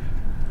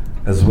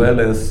as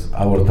well as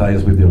our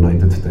ties with the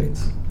United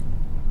States.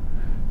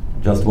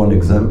 Just one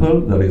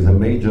example, there is a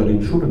major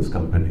insurance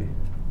company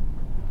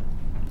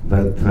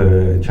that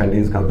a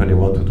Chinese company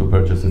wanted to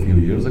purchase a few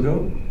years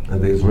ago,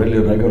 and the Israeli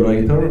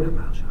regulator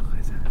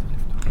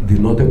did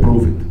not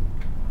approve it.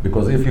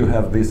 Because if you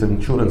have this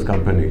insurance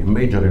company,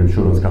 major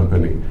insurance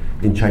company,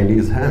 in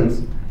Chinese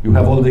hands, you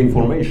have all the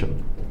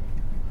information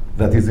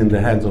that is in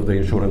the hands of the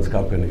insurance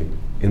company,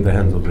 in the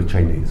hands of the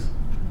Chinese.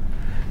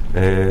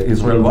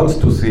 Israel wants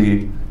to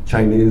see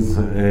Chinese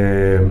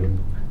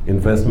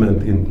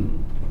investment in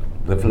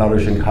the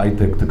flourishing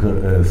high-tech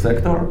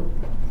sector,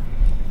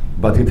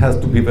 but it has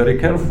to be very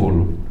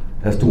careful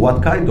as to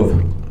what kind of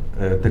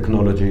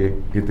technology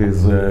it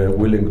is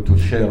willing to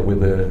share with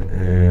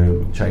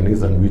the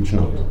Chinese and which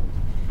not.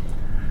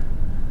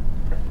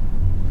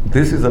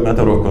 This is a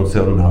matter of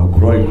concern now,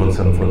 growing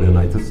concern for the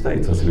United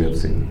States, as we have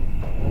seen,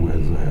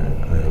 with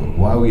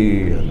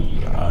Huawei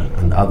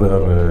and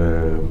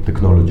other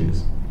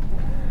technologies.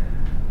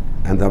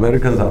 And the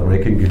Americans are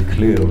making it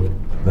clear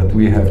that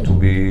we have to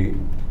be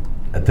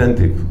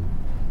attentive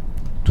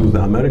to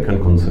the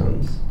American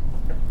concerns.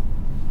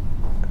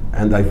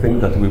 And I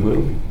think that we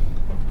will be.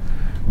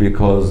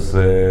 Because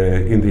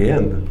in the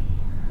end,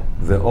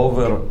 the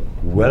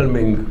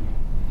overwhelming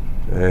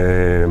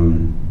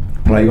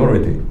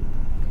priority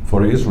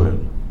for Israel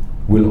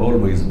will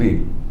always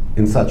be,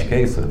 in such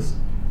cases,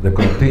 the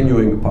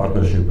continuing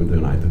partnership with the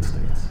United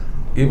States,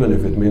 even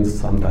if it means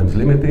sometimes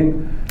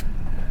limiting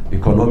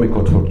economic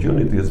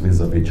opportunities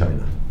vis-a-vis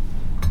China.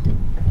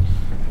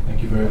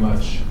 Thank you very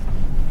much.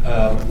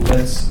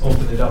 Let's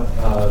open it up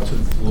to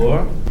the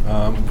floor.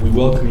 We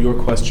welcome your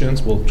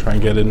questions. We'll try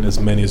and get in as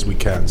many as we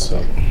can.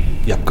 So,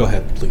 yeah, go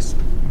ahead, please.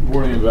 Good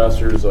morning,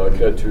 ambassadors.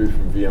 Ketu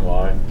from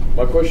VMI.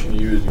 My question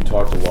to you is, you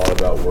talked a lot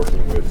about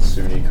working with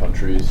Sunni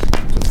countries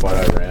to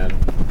fight Iran.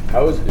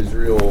 How is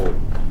Israel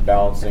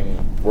balancing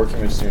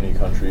working with Sunni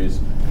countries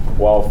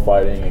while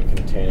fighting and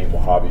containing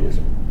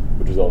Wahhabism,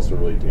 which is also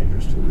really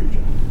dangerous to the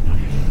region?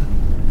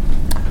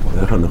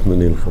 איך אנחנו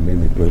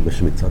נלחמים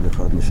מצד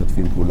אחד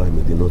משתפים פעולה עם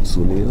מדינות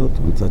סוניות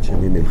ומצד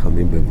שני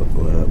נלחמים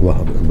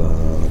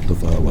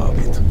בתופעה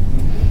הוואhabית.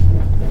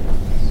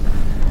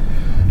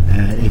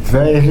 It's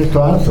very easy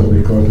to answer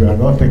because we are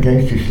not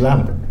against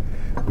Islam.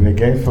 We are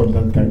against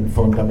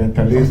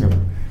fundamentalism.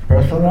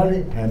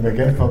 Personally, I'm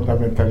against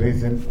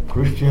fundamentalism,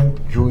 Christian,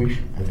 Jewish,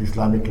 and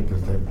Islamic at the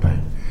same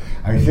time.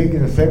 I think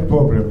the same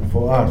problem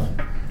for us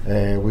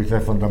with the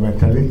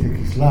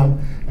fundamentalistic Islam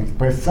is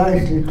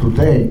precisely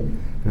today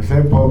the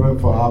same problem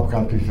for Arab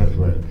countries as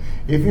well.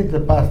 If in the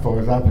past, for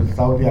example,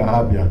 Saudi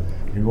Arabia,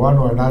 in one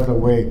or another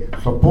way,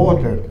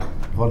 supported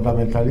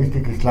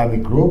fundamentalistic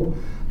Islamic group,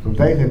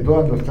 today they do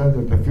understand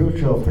that the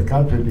future of the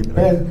country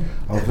depends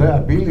on their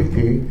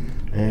ability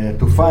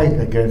to fight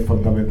against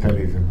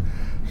fundamentalism.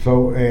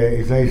 So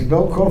there is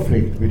no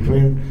conflict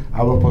between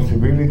our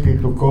possibility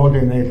to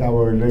coordinate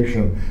our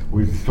relation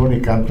with Sunni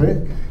countries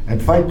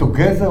and fight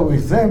together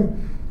with them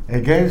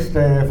against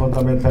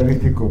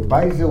fundamentalistic group.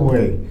 By the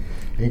way,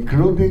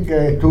 including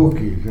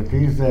Turkey, that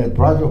is a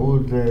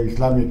Brotherhood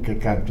Islamic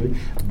country,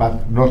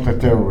 but not a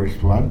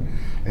terrorist one.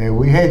 I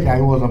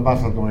was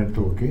ambassador in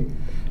Turkey,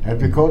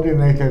 and we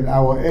coordinated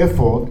our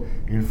effort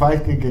in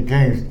fighting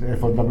against a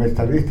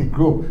fundamentalistic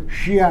group,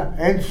 Shia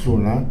and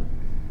Sunni,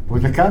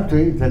 with a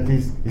country that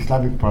is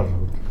Islamic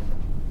Brotherhood.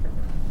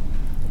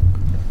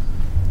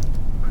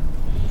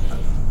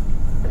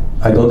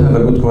 I don't have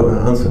a good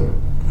answer.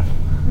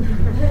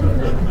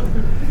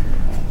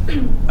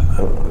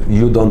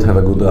 You don't have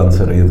a good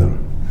answer either.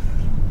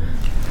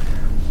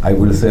 I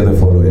will say the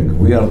following.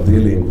 We are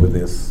dealing with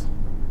this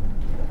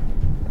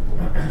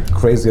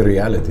crazy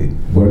reality,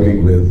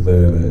 working with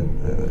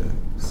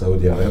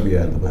Saudi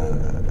Arabia and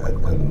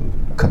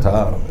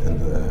Qatar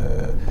and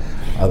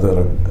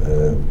other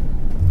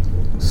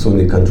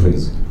Sunni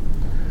countries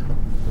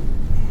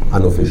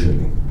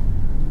unofficially,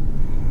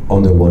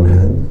 on the one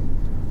hand,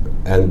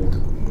 and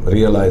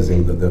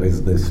realizing that there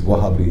is this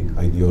Wahhabi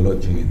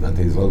ideology that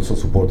is also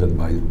supported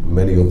by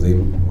many of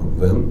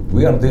them.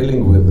 We are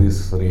dealing with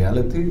this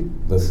reality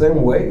the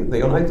same way the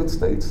United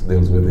States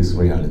deals with this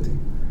reality.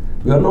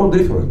 We are no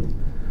different.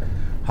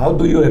 How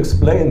do you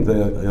explain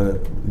the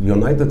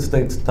United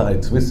States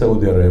ties with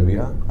Saudi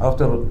Arabia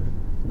after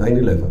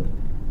 9/11?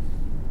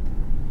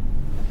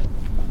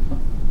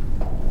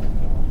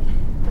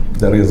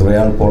 There is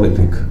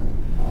realpolitik,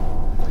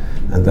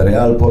 and the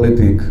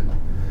realpolitik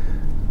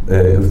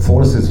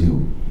forces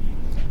you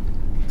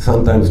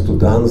sometimes to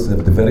dance a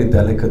very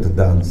delicate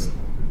dance,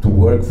 to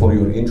work for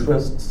your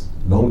interests,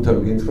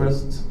 long-term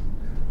interests,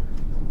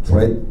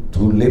 try to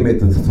limit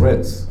the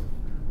threats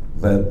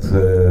that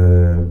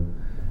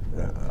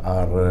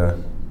are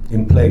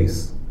in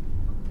place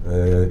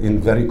in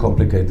very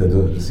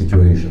complicated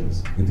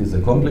situations. It is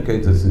a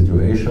complicated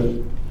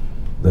situation.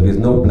 There is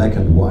no black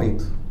and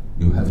white.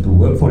 You have to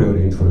work for your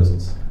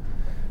interests,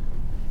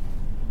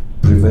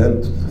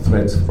 prevent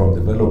threats from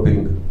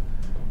developing,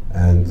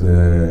 and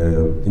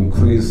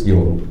increase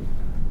your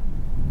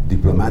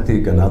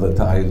diplomatic and other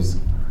ties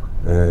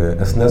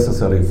as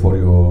necessary for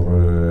your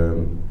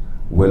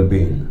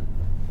well-being.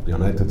 The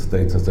United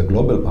States as a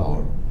global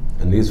power,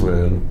 and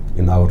Israel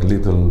in our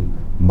little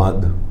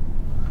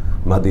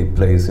muddy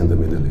place in the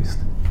Middle East.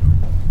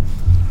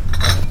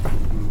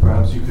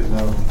 Perhaps you could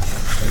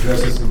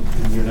address this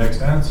in your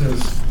next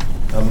answers.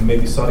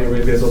 Maybe Saudi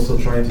Arabia is also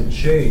trying to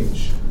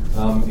change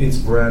its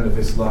brand of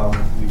Islam.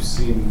 We've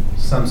seen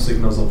some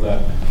signals of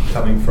that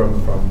coming from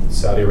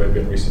Saudi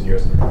Arabia in recent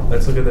years.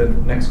 Let's look at the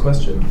next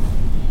question.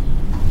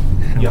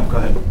 Yeah, go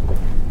ahead.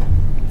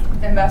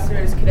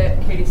 Ambassadors Cadet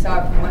Katie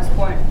Saab from West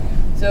Point.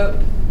 So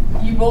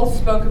you both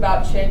spoke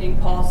about changing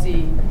policy.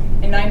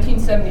 In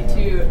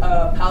 1972,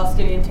 a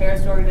Palestinian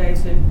terrorist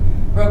organization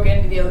broke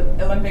into the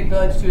Olympic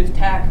Village to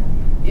attack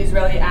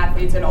Israeli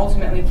athletes and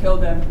ultimately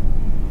killed them.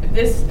 If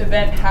this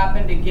event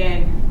happened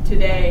again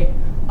today,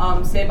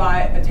 say by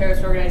a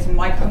terrorist organization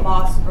like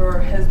Hamas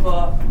or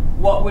Hezbollah,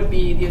 what would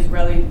be the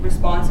Israeli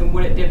response, and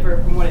would it differ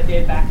from what it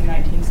did back in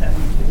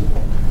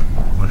 1972?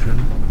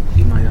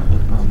 אם היה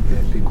עוד פעם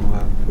פיגוע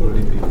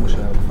אולימפי כמו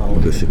שהיה בפאול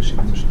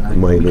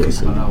ב-72,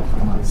 חיזבאללה או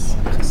חמאס,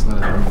 איך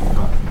ישראל הייתה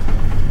מגיבה?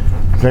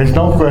 There is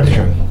no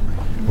question.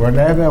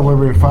 Whenever we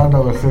will find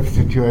ourselves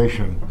in a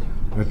situation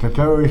that a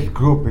terrorist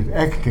group is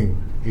acting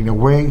in a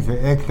way they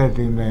acted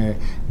in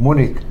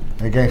Munich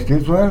against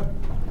Israel,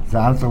 the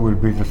answer will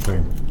be the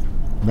same.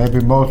 Maybe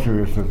more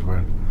serious as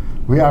well.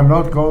 We are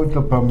not going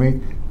to permit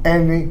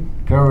any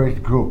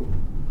terrorist group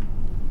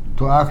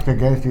to act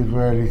against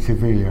Israeli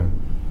civilians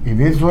in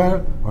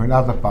Israel or in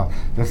other parts.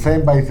 The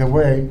same, by the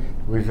way,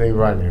 with the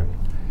Iranians.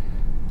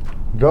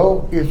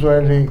 Though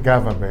Israeli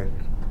government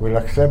will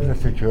accept the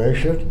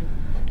situation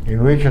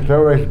in which a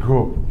terrorist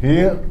group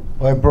here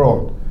or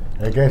abroad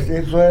against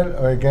Israel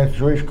or against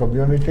Jewish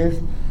communities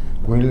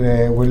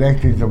will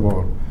act in the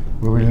world.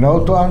 We will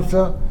know to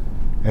answer,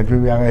 and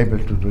we are able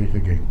to do it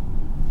again.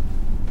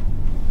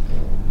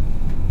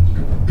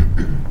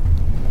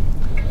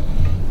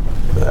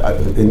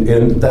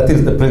 That is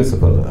the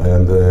principle,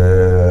 and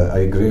I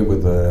agree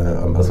with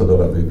Ambassador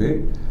Avivi.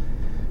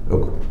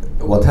 Look,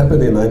 what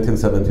happened in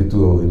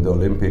 1972 in the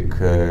Olympic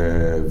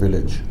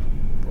Village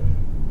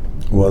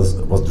was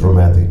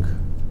dramatic.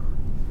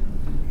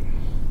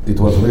 It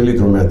was really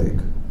dramatic.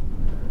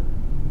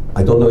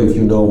 I don't know if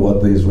you know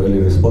what the Israeli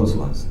response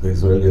was. The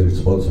Israeli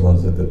response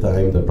was, at the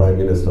time, the Prime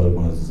Minister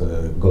was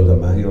Golda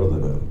Meir,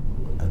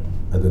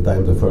 at the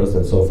time the first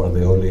and so far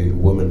the only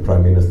woman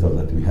Prime Minister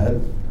that we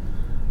had.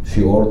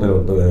 She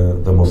ordered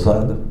the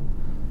Mossad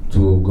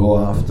to go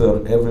after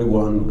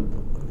everyone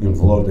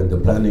involved in the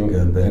planning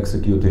and the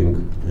executing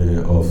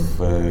of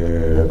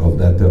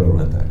that terror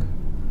attack.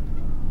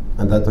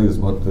 And that is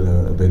what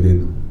they did,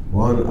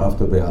 one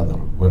after the other,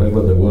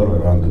 wherever they were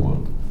around the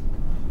world.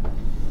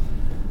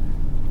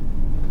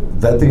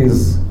 That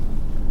is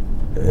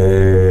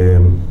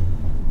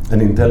an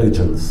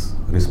intelligence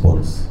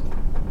response.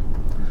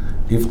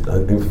 If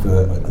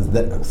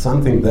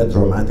something that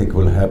dramatic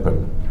will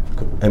happen,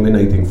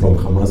 emanating from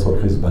Hamas or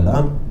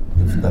Hezbollah,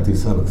 if that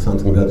is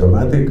something that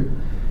dramatic,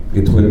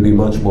 it will be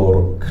much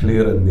more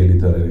clear and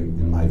military,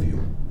 in my view.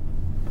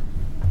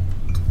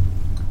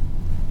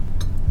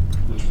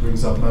 Which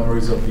brings up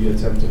memories of the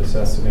attempted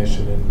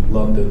assassination in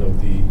London of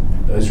the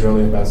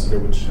Israeli ambassador,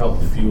 which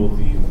helped fuel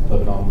the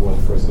Lebanon War,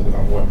 the first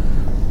Lebanon War.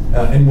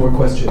 Any more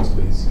questions,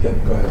 please? Yeah,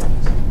 go ahead.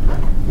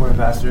 More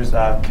ambassadors.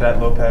 Cadet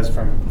Lopez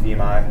from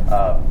VMI.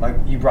 Mike,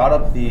 you brought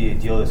up the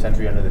deal of the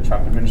century under the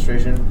Trump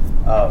administration.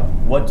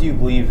 What do you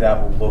believe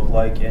that will look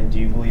like, and do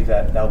you believe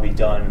that will be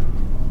done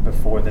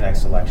before the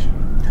next election?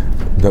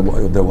 The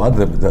what?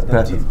 The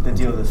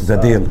deal. The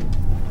deal.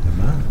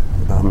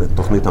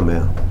 תוכנית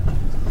המאה.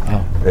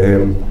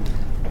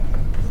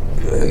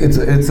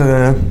 It's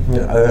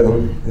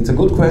a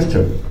good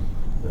question.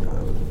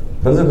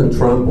 President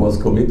Trump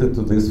was committed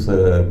to this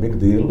big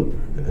deal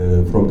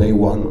from day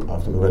one.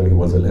 After when he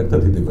was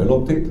elected, he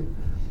developed it.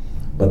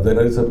 But there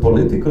is a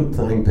political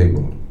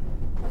timetable.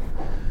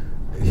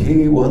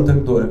 He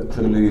wanted to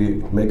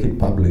actually make it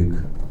public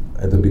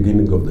at the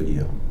beginning of the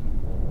year.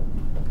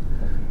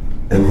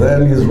 And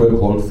then Israel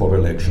called for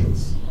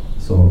elections.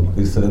 So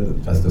he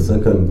said, just a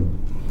second,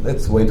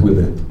 let's wait with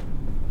it.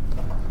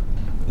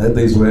 Let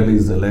the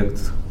Israelis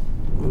elect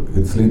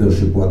its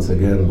leadership once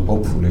again,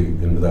 hopefully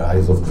in the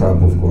eyes of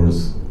Trump, of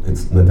course,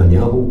 it's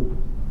Netanyahu.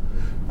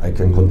 I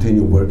can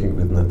continue working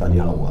with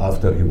Netanyahu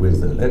after he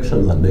wins the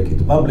elections and make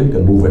it public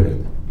and move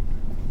ahead.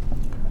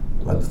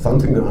 But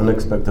something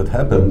unexpected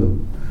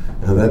happened,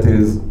 and that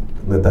is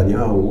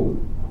Netanyahu,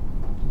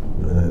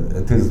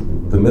 it is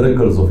the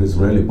miracles of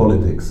Israeli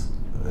politics,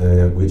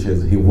 which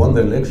is he won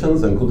the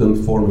elections and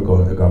couldn't form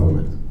a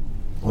government,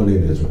 only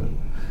in Israel.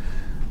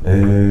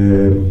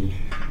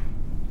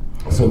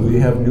 So we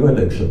have new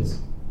elections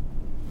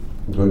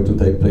going to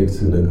take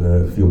place in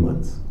a few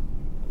months.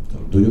 So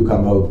do you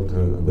come out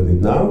with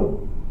it now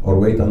or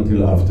wait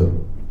until after?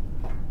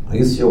 I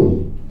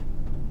assume,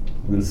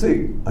 we'll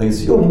see, I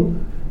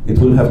assume it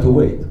will have to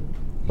wait.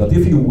 But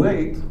if you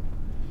wait,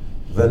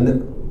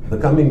 then the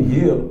coming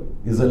year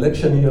is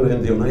election year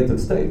in the United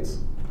States.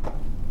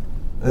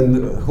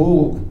 And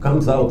who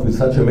comes out with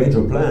such a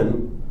major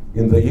plan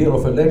in the year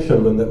of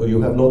election when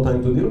you have no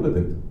time to deal with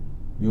it?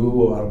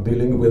 You are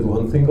dealing with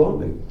one thing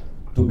only,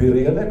 to be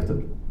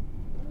re-elected.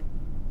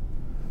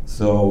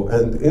 So,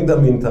 and in the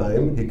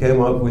meantime, he came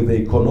up with the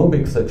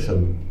economic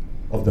section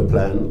of the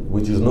plan,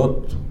 which is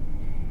not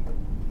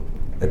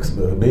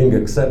being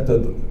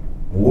accepted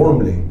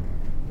warmly.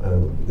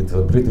 It's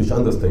a British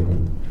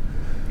understatement.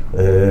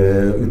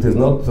 It is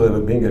not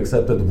being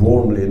accepted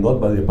warmly, not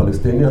by the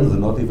Palestinians,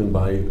 and not even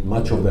by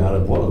much of the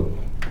Arab world.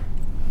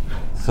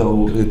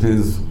 So it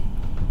is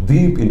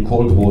deep in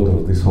cold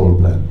water, this whole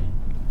plan.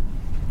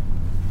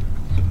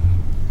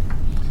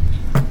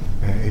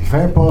 It's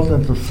very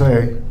important to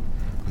say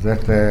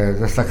that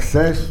the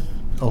success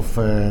of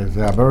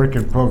the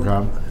American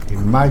program,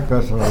 in my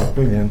personal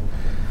opinion,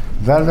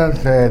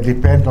 doesn't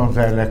depend on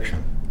the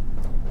election.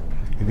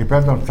 It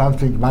depends on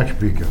something much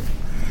bigger.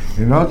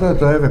 In order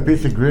to have a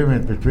peace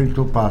agreement between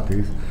two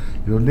parties,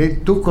 you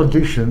need two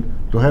conditions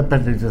to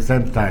happen at the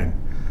same time.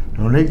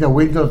 You need the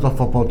windows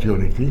of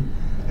opportunity,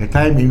 a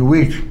time in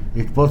which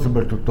it's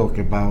possible to talk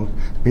about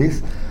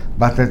peace,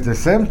 but at the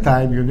same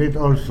time, you need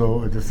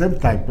also, at the same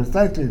time,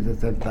 precisely at the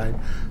same time,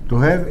 to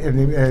have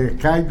a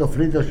kind of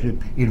leadership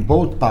in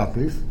both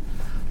parties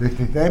that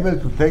is able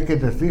to take a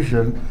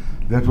decision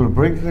that will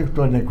bring them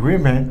to an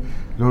agreement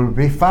that will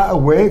be far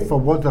away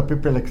from what the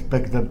people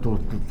expect them to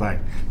sign.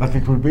 But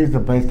it will be the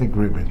best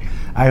agreement.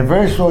 I'm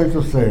very sorry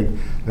to say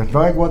that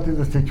knowing what is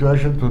the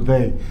situation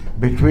today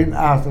between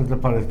us and the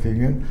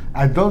Palestinians,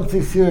 I don't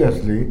see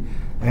seriously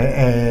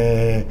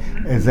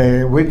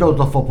the windows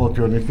of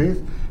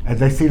opportunities, and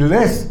I see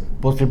less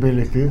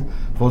possibilities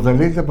for the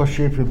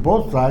leadership in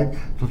both sides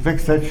to take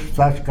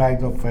such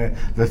kind of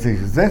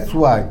decisions. That's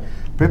why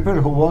people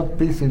who want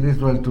peace in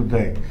Israel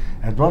today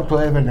and want to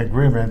have an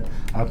agreement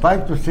are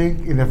trying to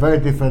think in a very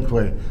different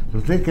way, to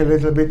think a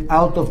little bit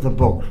out of the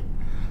box,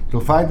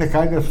 to find a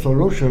kind of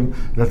solution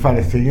that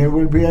Palestinians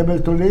will be able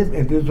to live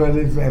and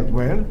Israelis as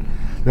well,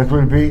 that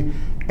will be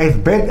as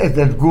bad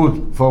as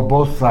good for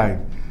both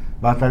sides.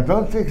 But I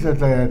don't think that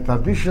the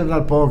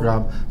traditional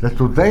program that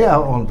today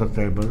are on the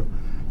table,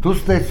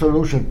 two-state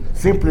solution,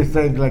 simply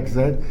saying like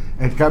that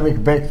and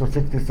coming back to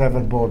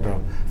 67 border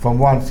from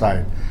one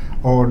side,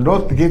 or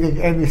not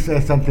giving any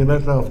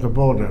centimeter of the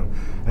border,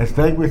 and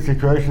staying with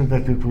situations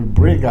that it will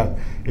bring us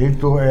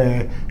into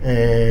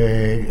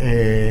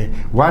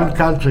one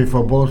country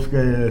for both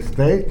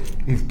states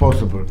is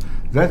possible.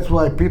 That's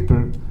why people,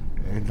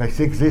 and I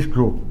think this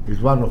group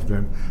is one of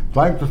them,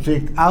 trying to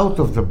think out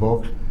of the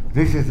box.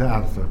 This is the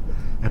answer.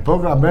 A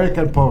program,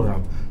 American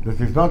program, that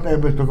is not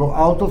able to go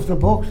out of the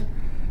box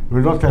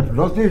will not help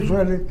not the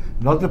Israelis,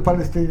 not the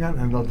Palestinian,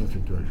 and not the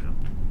situation.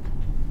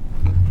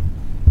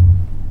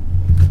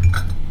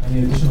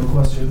 Any additional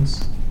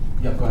questions?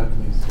 Yeah, go ahead,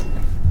 please.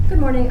 Good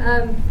morning.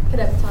 I'm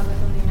Cadet Batana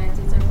from the United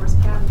States Air Force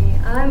Academy.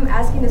 I'm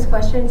asking this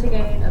question to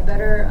gain a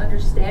better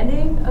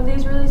understanding of the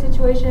Israeli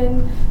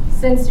situation.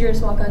 Since you're a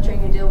small country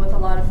and you deal with a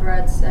lot of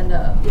threats and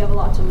you have a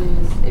lot to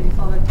lose if you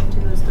fall victim to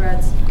those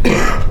threats,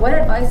 what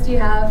advice do you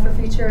have for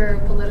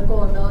future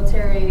political and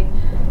military,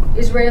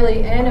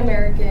 Israeli and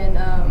American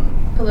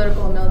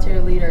political and military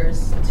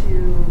leaders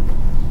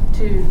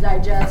to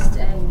digest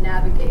and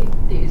navigate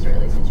the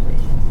Israeli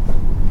situation?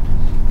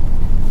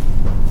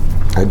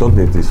 I don't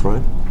need this,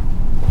 right?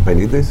 I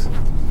need this?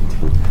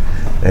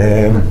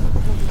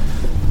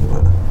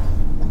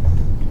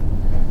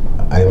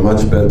 I'm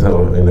much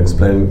better in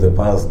explaining the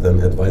past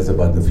than advice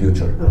about the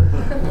future.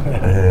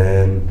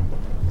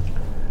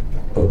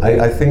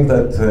 I think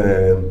that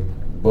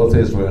both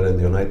Israel and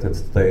the United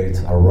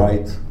States are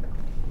right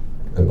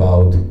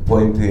about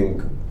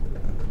pointing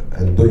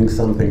and doing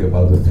something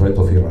about the threat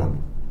of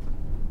Iran.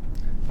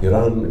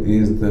 Iran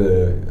is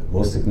the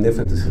most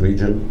significant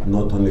region,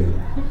 not only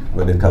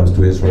when it comes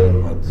to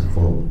Israel, but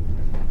for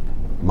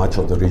much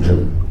of the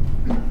region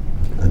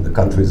and the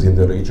countries in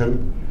the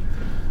region.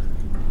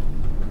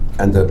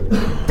 And the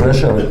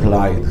pressure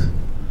applied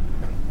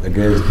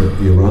against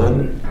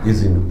Iran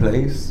is in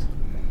place,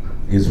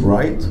 is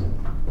right.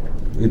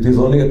 It is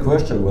only a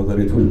question whether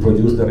it will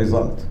produce the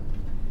result.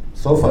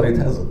 So far it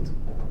hasn't.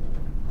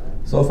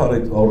 So far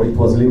it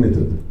was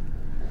limited.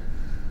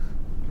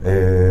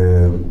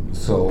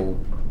 So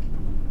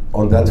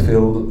on that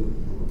field,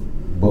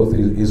 both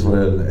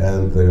Israel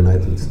and the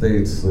United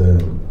States,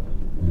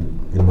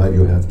 in my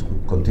view, have to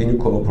continue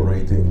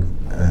cooperating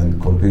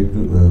and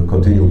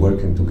continue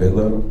working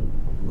together,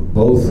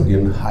 both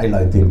in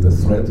highlighting the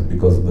threat,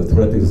 because the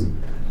threat is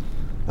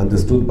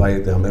understood by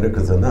the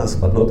Americans and us,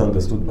 but not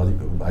understood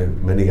by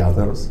many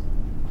others,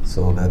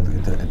 so that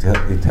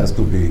it has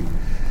to be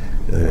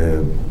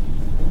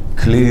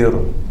clear,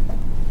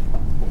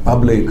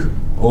 public,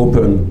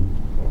 open.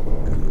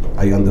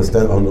 I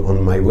understand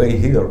on my way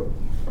here,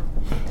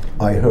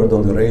 I heard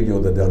on the radio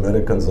that the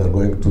Americans are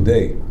going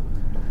today,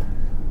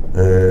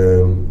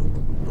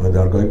 they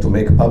are going to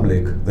make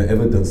public the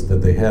evidence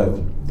that they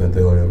have that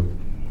they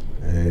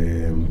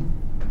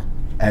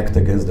act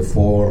against the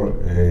 4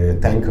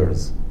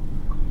 tankers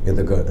in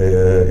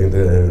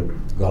the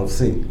Gulf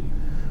Sea.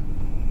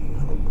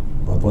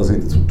 What was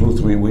it,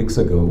 2-3 weeks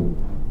ago?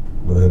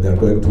 They are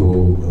going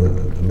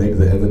to make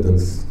the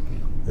evidence,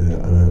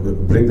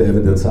 bring the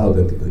evidence out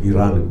that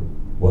Iran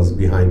was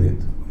behind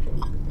it.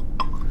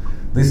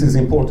 This is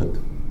important.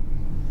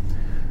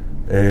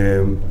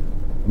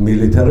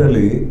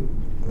 Militarily,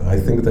 I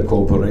think the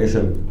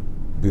cooperation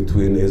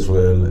between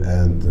Israel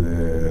and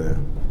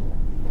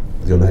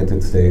the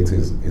United States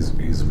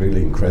is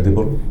really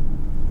incredible.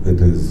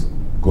 It is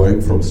going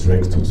from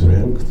strength to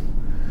strength.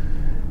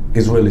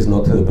 Israel is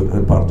not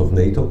a part of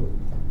NATO.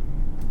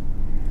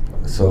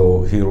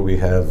 So here we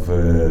have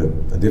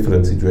a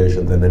different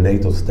situation than a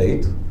NATO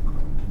state.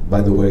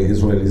 By the way,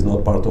 Israel is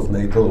not part of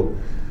NATO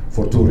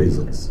for 2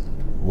 reasons.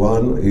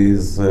 One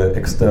is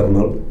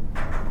external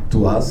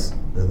to us,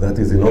 and that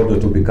is, in order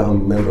to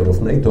become member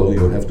of NATO,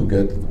 you have to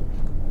get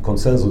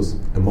consensus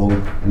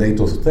among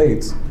NATO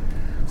states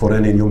for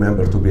any new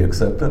member to be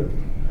accepted.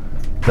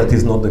 That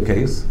is not the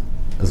case.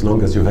 As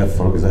long as you have,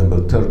 for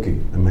example, Turkey,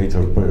 a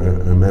major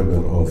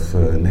member of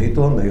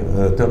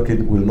NATO,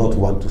 Turkey will not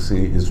want to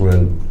see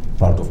Israel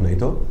part of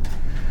NATO.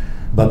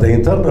 But the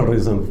internal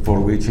reason for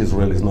which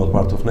Israel is not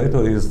part of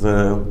NATO is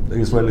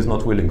Israel is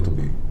not willing to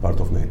be part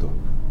of NATO.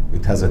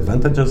 It has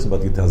advantages,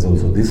 but it has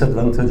also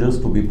disadvantages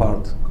to be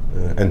part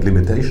and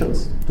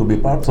limitations to be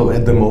part. So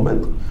at the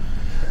moment,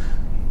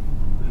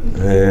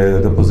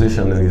 the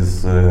position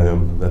is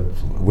that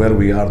where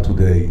we are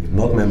today,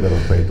 not member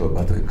of NATO,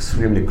 but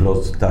extremely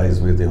close ties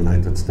with the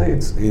United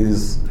States,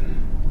 is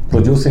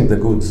producing the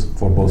goods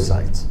for both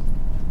sides.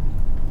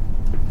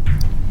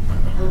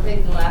 We'll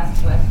take the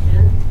last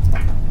question.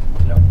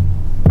 Yep.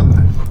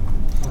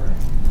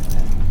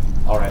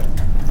 All right.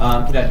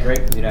 Cadet Drake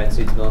from the United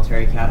States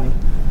Military Academy.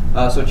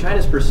 So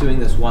China's pursuing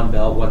this One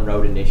Belt, One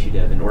Road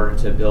initiative in order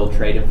to build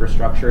trade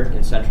infrastructure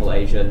in Central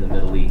Asia and the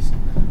Middle East.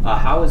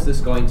 How is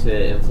this going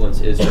to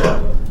influence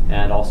Israel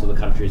and also the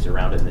countries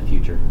around it in the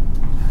future?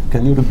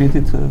 Can you repeat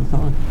it,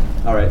 Thor?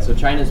 All right, so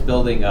China's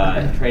building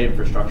trade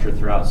infrastructure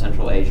throughout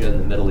Central Asia and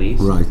the Middle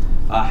East. Right.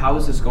 How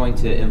is this going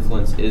to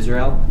influence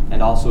Israel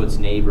and also its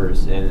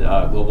neighbors in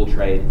global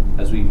trade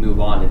as we move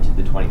on into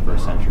the 21st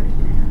century?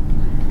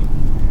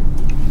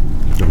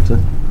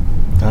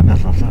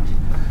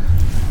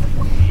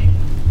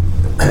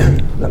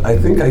 I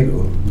think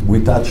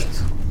we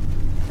touched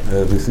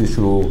this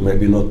issue,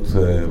 maybe not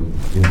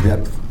in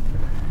depth.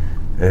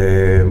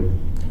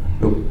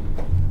 Look,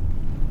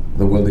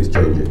 the world is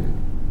changing.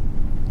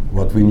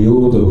 What we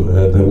knew,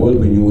 the world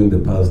we knew in the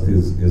past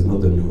is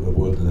not the new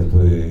world that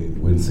we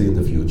will see in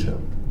the future.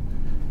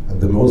 And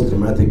the most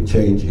dramatic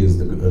change is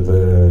the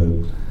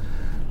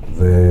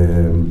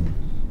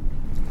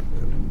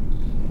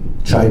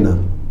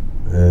China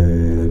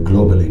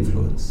global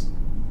influence.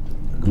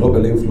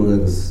 Global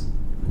influence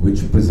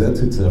which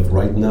presents itself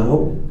right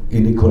now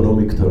in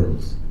economic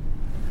terms.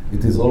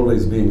 It is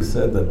always being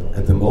said that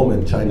at the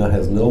moment China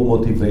has no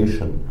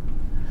motivation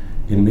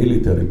in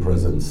military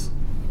presence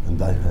and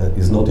that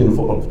is not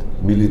involved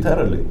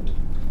militarily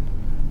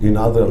in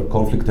other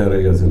conflict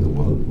areas in the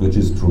world, which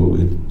is true.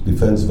 It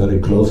defends very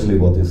closely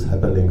what is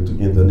happening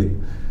in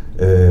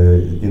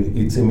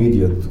its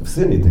immediate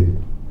vicinity.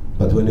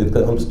 But when it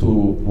comes to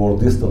more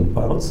distant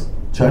parts,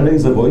 China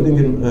is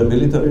avoiding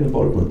military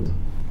involvement.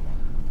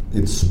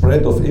 Its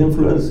spread of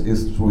influence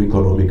is through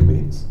economic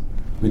means,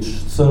 which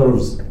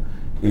serves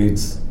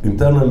its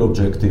internal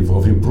objective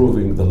of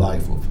improving the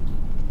life of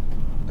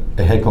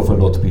a heck of a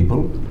lot of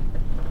people.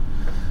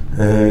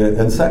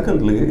 And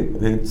secondly,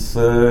 it's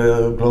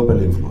global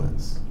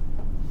influence.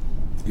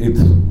 It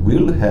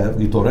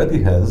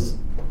already has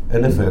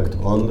an effect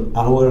on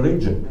our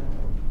region.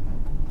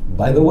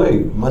 By the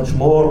way, much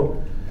more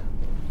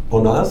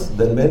on us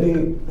than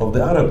many of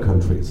the Arab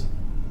countries.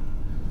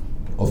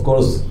 Of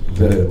course,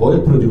 the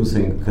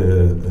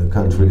oil-producing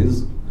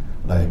countries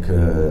like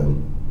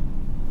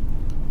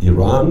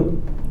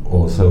Iran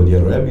or Saudi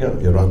Arabia,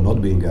 Iran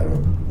not being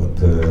Arab, but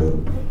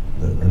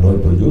an oil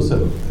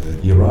producer,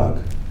 Iraq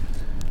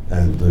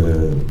and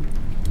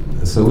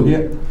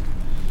Saudi.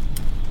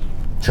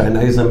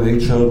 China is a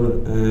major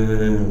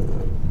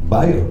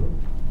buyer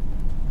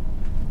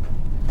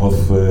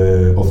of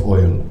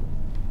oil,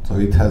 so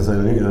it has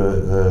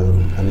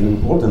an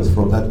importance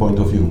from that point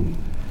of view.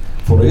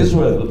 For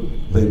Israel,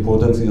 the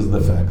importance is the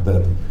fact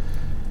that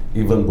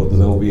even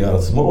though we are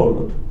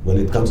small, when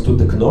it comes to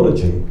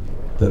technology,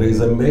 there is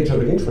a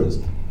major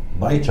interest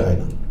by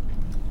China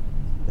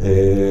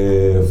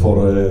for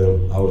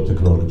our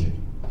technology.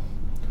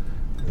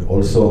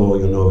 Also,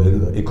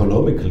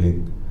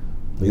 economically,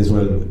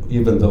 Israel,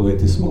 even though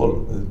it is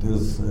small, it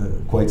is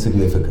quite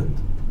significant.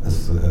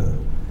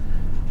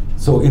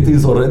 So it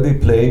is already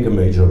playing a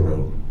major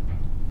role.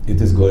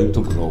 It is going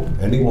to grow.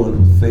 Anyone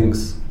who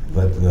thinks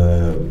that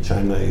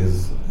China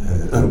is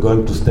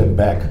going to step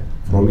back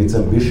from its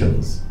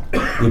ambitions,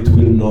 it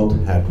will not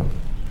happen.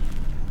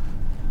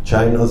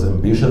 China's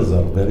ambitions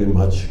are very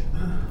much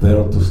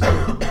there to stay.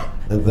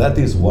 And that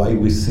is why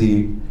we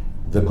see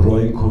the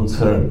growing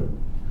concern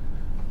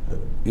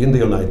in the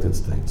United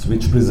States,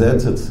 which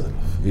presents itself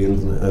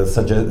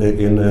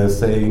in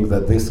saying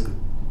that this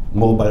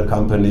mobile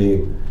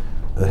company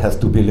has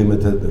to be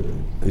limited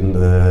in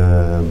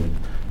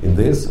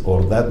this,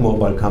 or that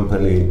mobile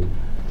company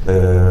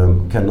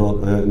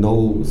cannot,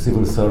 no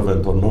civil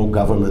servant or no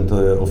government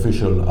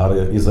official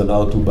is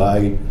allowed to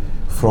buy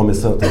from a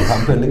certain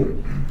company.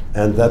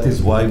 And that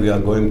is why we are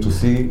going to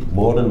see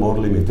more and more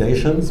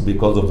limitations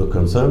because of the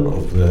concern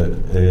of the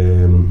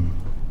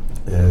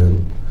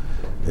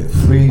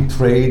free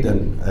trade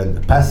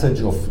and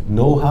passage of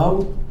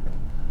know-how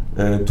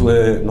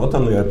to not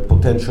only a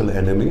potential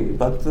enemy,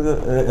 but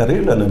a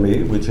real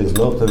enemy, which is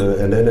not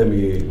an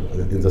enemy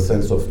in the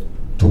sense of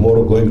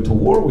tomorrow going to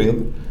war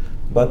with,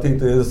 but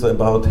it is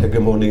about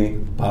hegemony,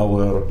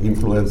 power,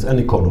 influence, and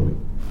economy.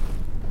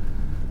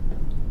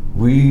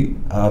 We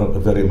are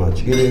very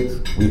much in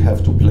it. We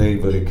have to play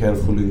very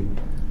carefully.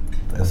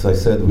 As I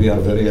said, we are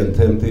very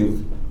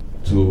attentive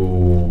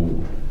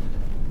to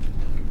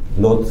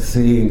not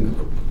seeing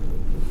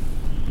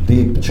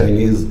deep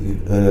Chinese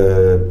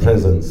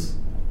presence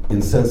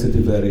in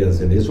sensitive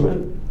areas in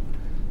Israel.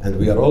 And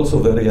we are also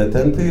very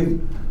attentive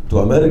to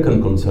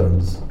American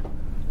concerns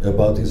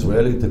about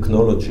Israeli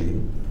technology,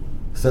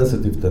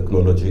 sensitive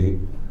technology,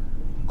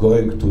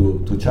 going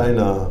to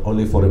China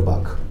only for a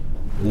buck.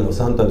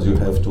 Sometimes you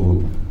have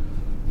to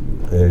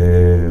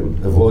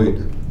avoid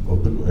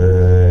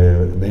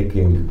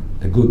making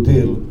a good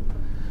deal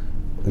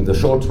in the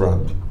short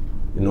run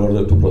in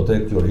order to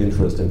protect your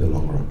interest in the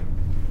long run.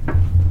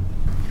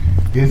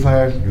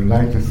 Israel,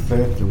 United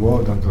States, the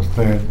world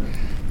understand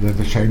that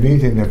the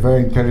Chinese in a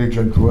very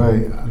intelligent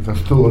way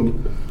understood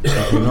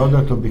that in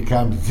order to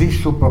become the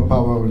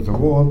superpower in the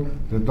world,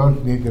 they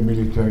don't need a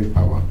military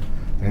power.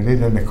 They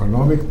need an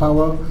economic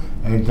power,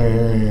 and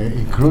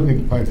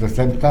including at the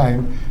same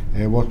time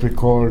what we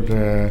call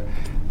the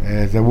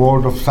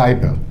world of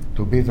cyber,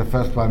 to be the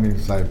first one in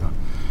cyber.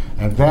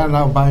 And they are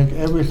now buying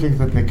everything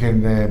that they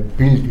can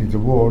build in the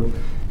world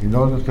in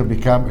order to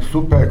become a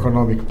super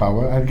economic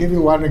power. I'll give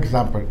you one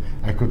example.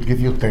 I could give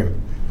you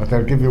 10, but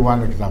I'll give you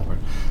one example.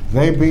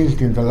 They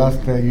built in the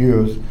last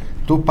years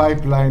 2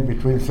 pipelines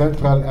between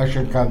Central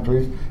Asian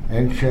countries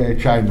and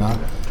China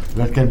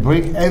that can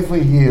bring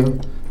every year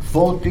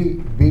 40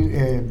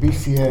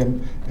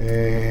 BCM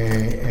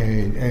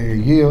a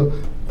year,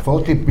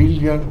 40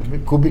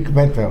 billion cubic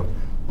meter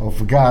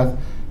of gas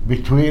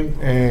between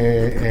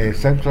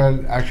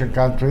Central Asian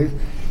countries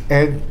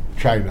and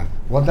China.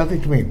 What does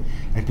it mean?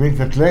 It means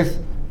that less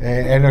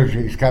energy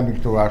is coming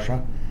to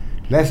Russia,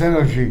 less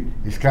energy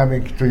is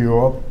coming to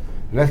Europe,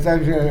 less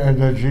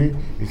energy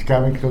is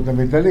coming to the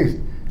Middle East,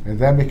 and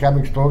they're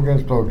becoming stronger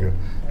and stronger.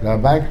 They are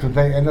buying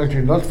today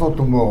energy not for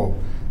tomorrow,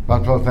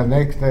 but for the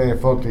next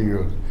 40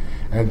 years.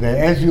 And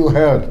as you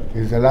heard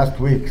in the last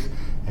weeks,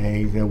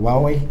 the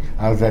Huawei,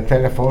 the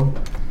telephone,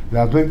 they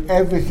are doing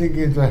everything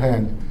in their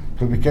hand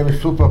to become a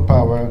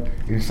superpower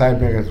in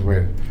cyber as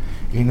well.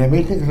 In a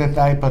meeting that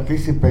I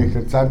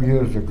participated some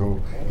years ago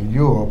in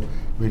Europe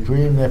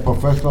between a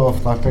professor of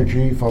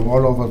strategy from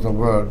all over the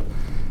world,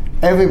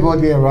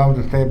 everybody around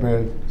the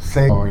table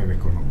said in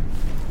economy.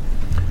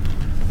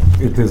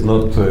 It is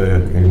not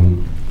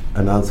in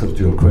an answer to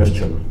your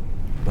question,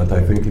 but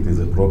I think it is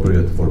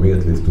appropriate for me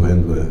at least to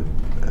end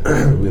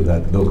with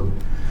that. Look,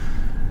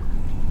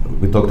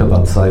 we talked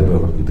about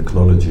cyber and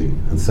technology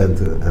and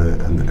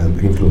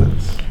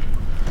influence.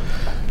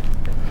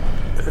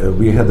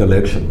 We had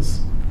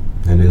elections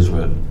in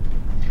Israel,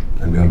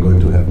 and we are going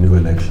to have new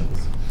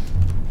elections.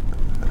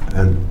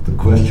 And the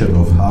question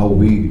of how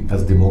we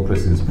as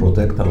democracies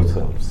protect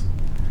ourselves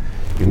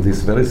in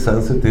this very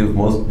sensitive,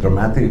 most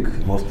dramatic,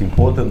 most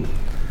important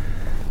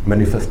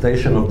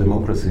manifestation of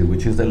democracy,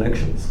 which is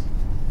elections.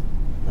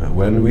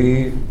 When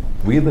we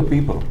the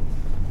people,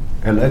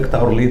 elect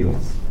our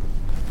leaders,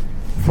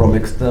 from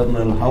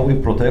external, how we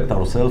protect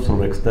ourselves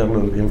from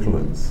external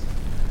influence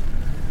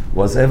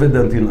was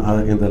evident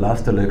in the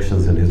last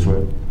elections in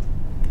Israel,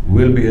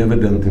 will be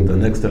evident in the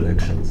next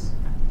elections.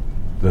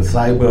 The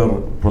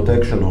cyber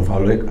protection of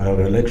our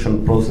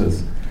election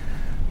process,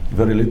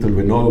 very little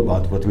we know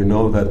about, but we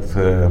know that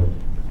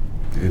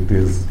it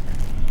is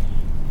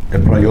a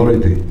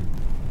priority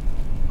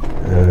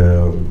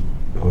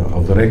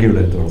of the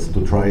regulators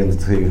to try and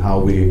see how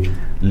we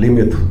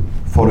limit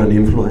foreign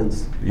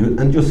influence.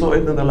 And you saw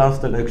it in the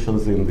last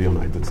elections in the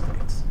United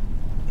States.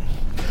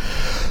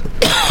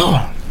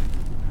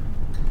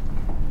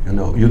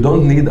 You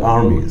don't need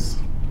armies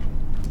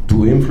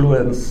to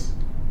influence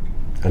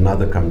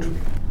another country,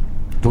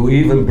 to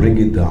even bring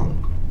it down.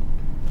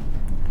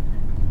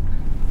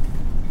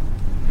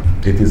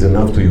 It is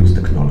enough to use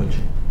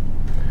technology.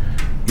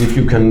 If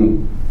you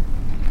can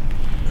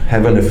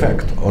have an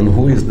effect on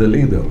who is the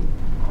leader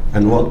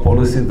and what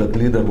policy that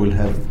leader will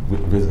have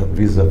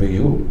vis-a-vis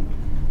you,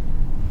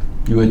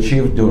 you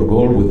achieved your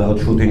goal without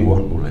shooting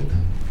one bullet,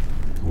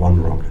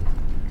 one rocket.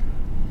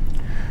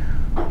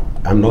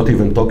 I'm not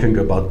even talking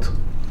about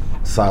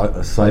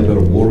cyber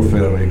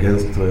warfare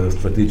against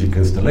strategic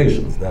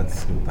installations.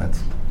 That's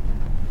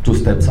 2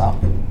 steps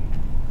up.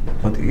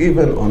 But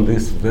even on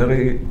this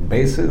very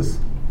basis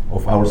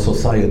of our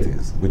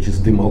societies, which is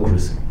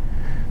democracy,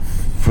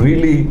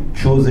 freely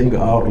choosing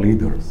our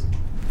leaders,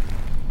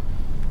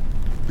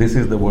 this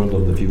is the world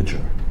of the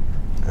future.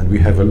 And we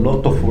have a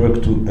lot of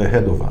work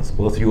ahead of us,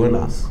 both you and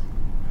us,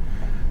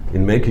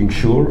 in making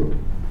sure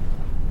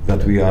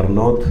that we are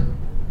not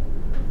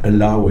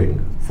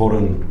allowing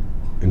foreign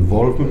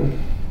involvement.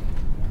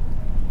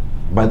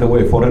 By the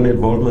way, foreign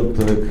involvement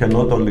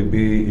cannot only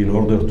be in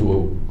order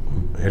to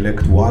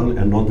elect one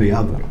and not the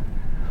other.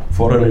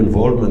 Foreign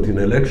involvement in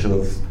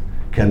elections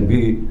can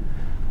be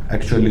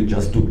actually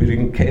just to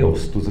bring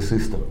chaos to the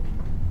system.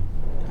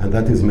 And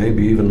that is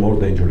maybe even more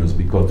dangerous,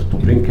 because to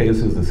bring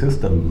chaos in the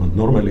system,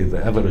 normally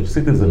the average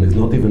citizen is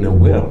not even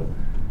aware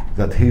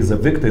that he is a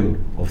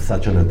victim of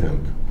such an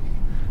attempt.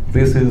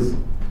 This is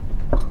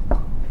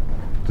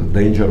the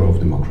danger of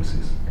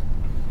democracies.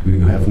 We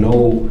have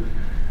no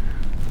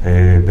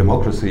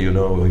democracy,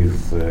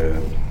 is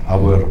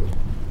our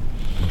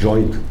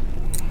joint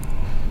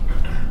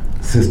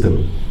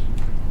system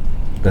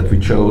that we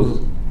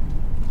chose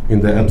in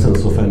the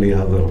absence of any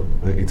other.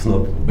 It's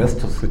not the best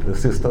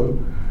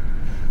system,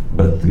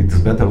 but it's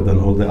better than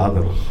all the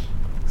other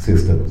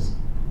systems.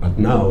 But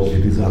now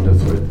it is under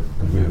threat,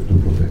 and we have to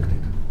protect it.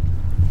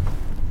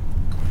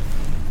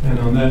 And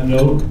on that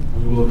note,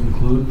 we will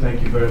conclude.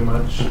 Thank you very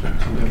much to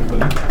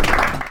everybody.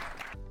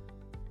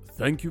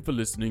 Thank you for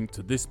listening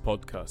to this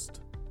podcast,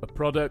 a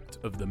product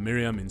of the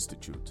Miriam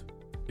Institute,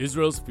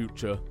 Israel's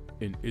future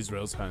in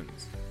Israel's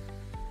hands.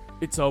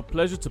 It's our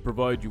pleasure to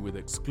provide you with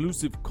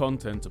exclusive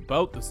content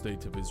about the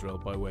State of Israel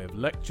by way of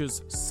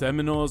lectures,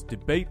 seminars,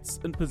 debates,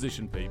 and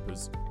position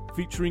papers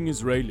featuring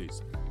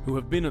Israelis who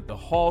have been at the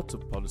heart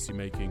of policy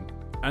making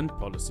and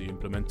policy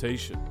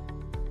implementation.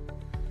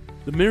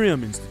 The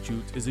Miriam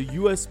Institute is a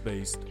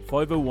US-based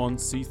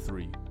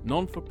 501c3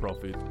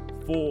 non-for-profit,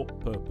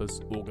 for-purpose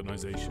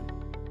organization.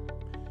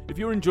 If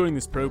you're enjoying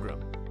this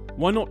program,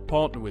 why not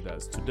partner with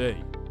us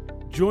today?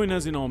 Join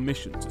us in our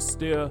mission to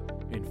steer,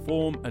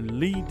 inform, and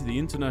lead the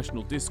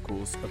international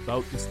discourse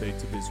about the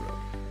State of Israel.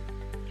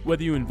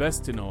 Whether you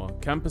invest in our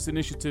campus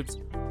initiatives,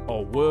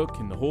 our work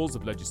in the halls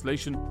of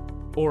legislation,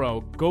 or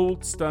our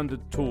gold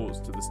standard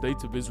tours to the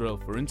State of Israel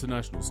for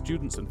international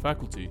students and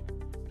faculty,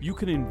 you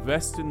can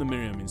invest in the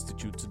Miriam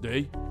Institute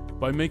today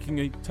by making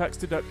a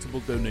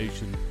tax-deductible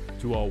donation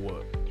to our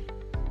work.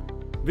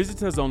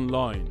 Visit us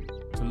online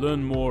to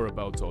learn more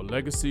about our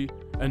legacy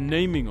and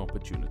naming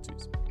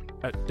opportunities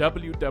at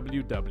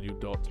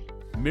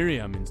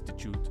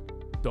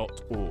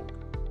www.miriaminstitute.org.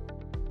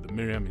 The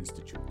Miriam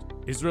Institute,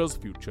 Israel's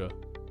future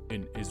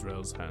in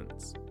Israel's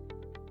hands.